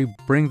that, we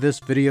bring this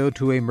video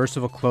to a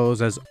merciful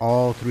close, as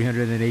all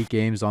 308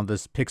 games on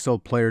this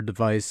Pixel Player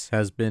device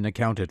has been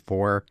accounted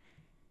for.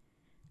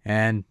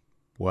 And,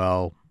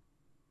 well,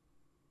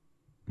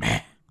 meh.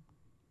 I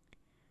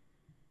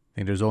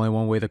think there's only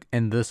one way to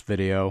end this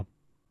video.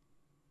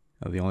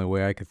 The only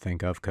way I could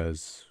think of,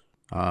 because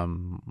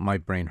my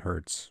brain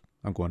hurts.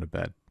 I'm going to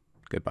bed.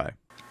 Goodbye.